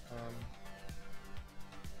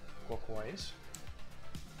clockwise.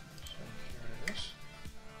 So here it is.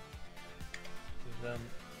 Then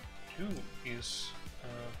 2 is,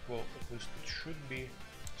 well, at least it should be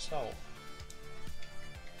south.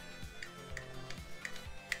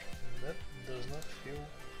 That does not feel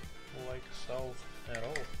like south at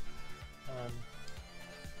all.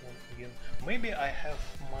 Again, maybe I have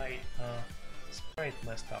my sprite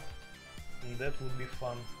messed up, and that would be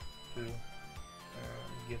fun to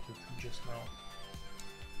get it just now.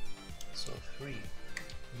 So 3,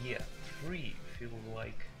 yeah, 3 feels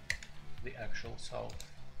like the actual south,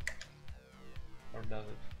 or does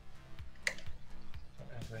it? So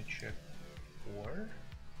as I check 4,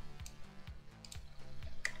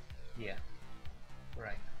 yeah,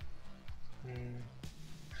 right.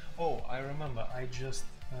 Oh, I remember, I just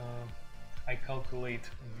I calculate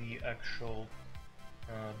the actual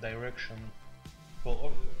direction.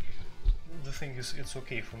 Well, the thing is, it's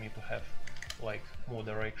okay for me to have like more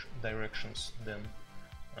directions than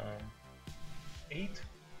 8.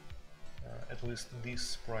 At least this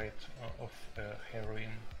sprite of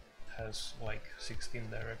heroine has like 16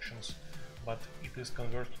 directions, but it is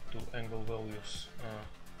converted to angle values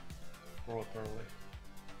properly,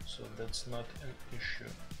 so that's not an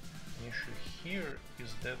issue. An issue here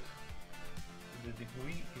is that the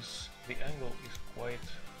degree is, the angle is quite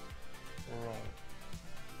wrong.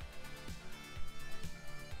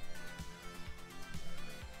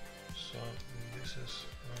 So this is,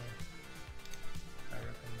 I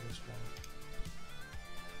reckon this one.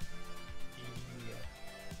 Yeah,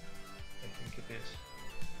 I think it is.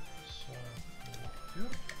 So 2.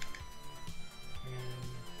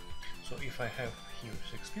 So if I have here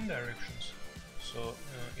 16 directions, so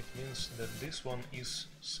it means that this one is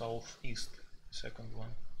southeast, the second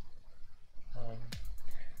one.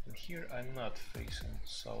 And here I'm not facing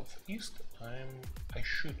southeast, I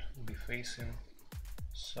should be facing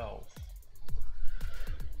south.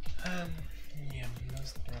 Yeah,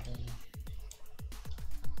 that's the problem.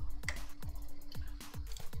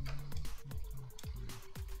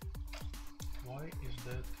 Why is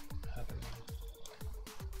that happening?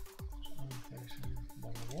 So I'm facing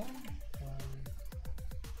number 1.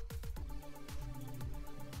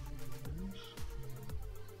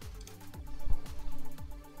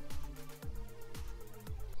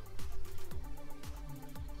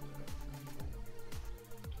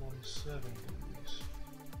 27 degrees.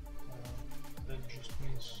 That just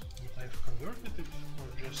means that I've converted it, or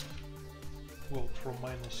just, well, from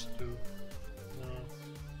minus to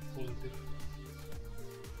positive.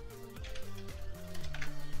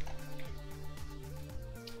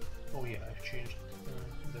 Oh yeah, I've changed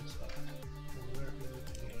that stuff. And where is it?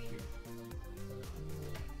 Yeah, here.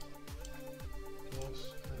 Plus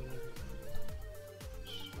 11.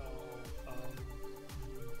 So,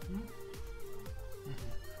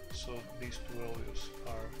 so these two values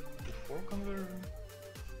are before conversion,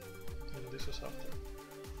 and this is after.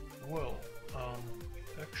 Well,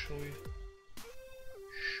 it actually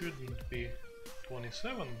shouldn't be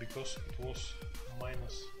 27 because it was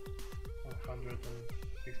minus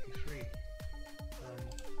 153.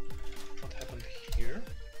 What happened here?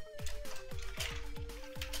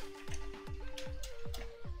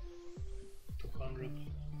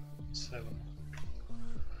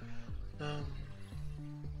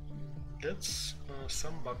 That's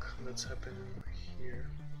some bug that's happening here.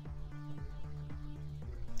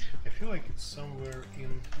 I feel like it's somewhere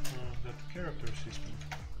in that character system.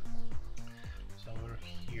 Somewhere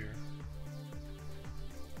here.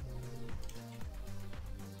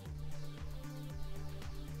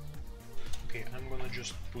 Okay, I'm gonna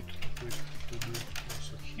just put a quick to do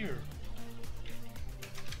also here.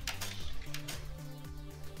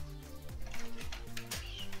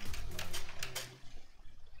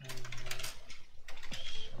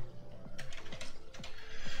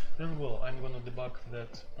 And well, I'm gonna debug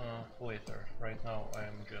that later. Right now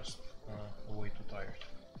I'm just way too tired.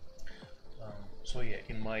 So yeah,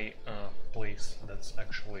 in my place that's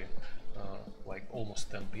actually like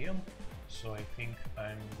almost 10 p.m. So I think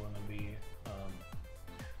I'm gonna be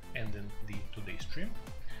ending the today stream.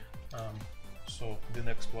 So the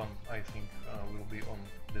next one I think will be on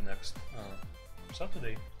the next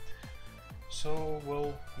Saturday. So,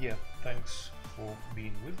 well, yeah, thanks for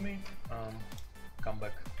being with me. Come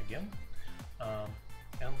back again.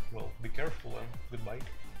 And, well, be careful and goodbye.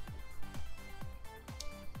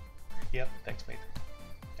 Yeah, thanks, mate.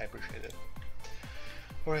 I appreciate it.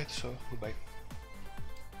 Alright, so goodbye.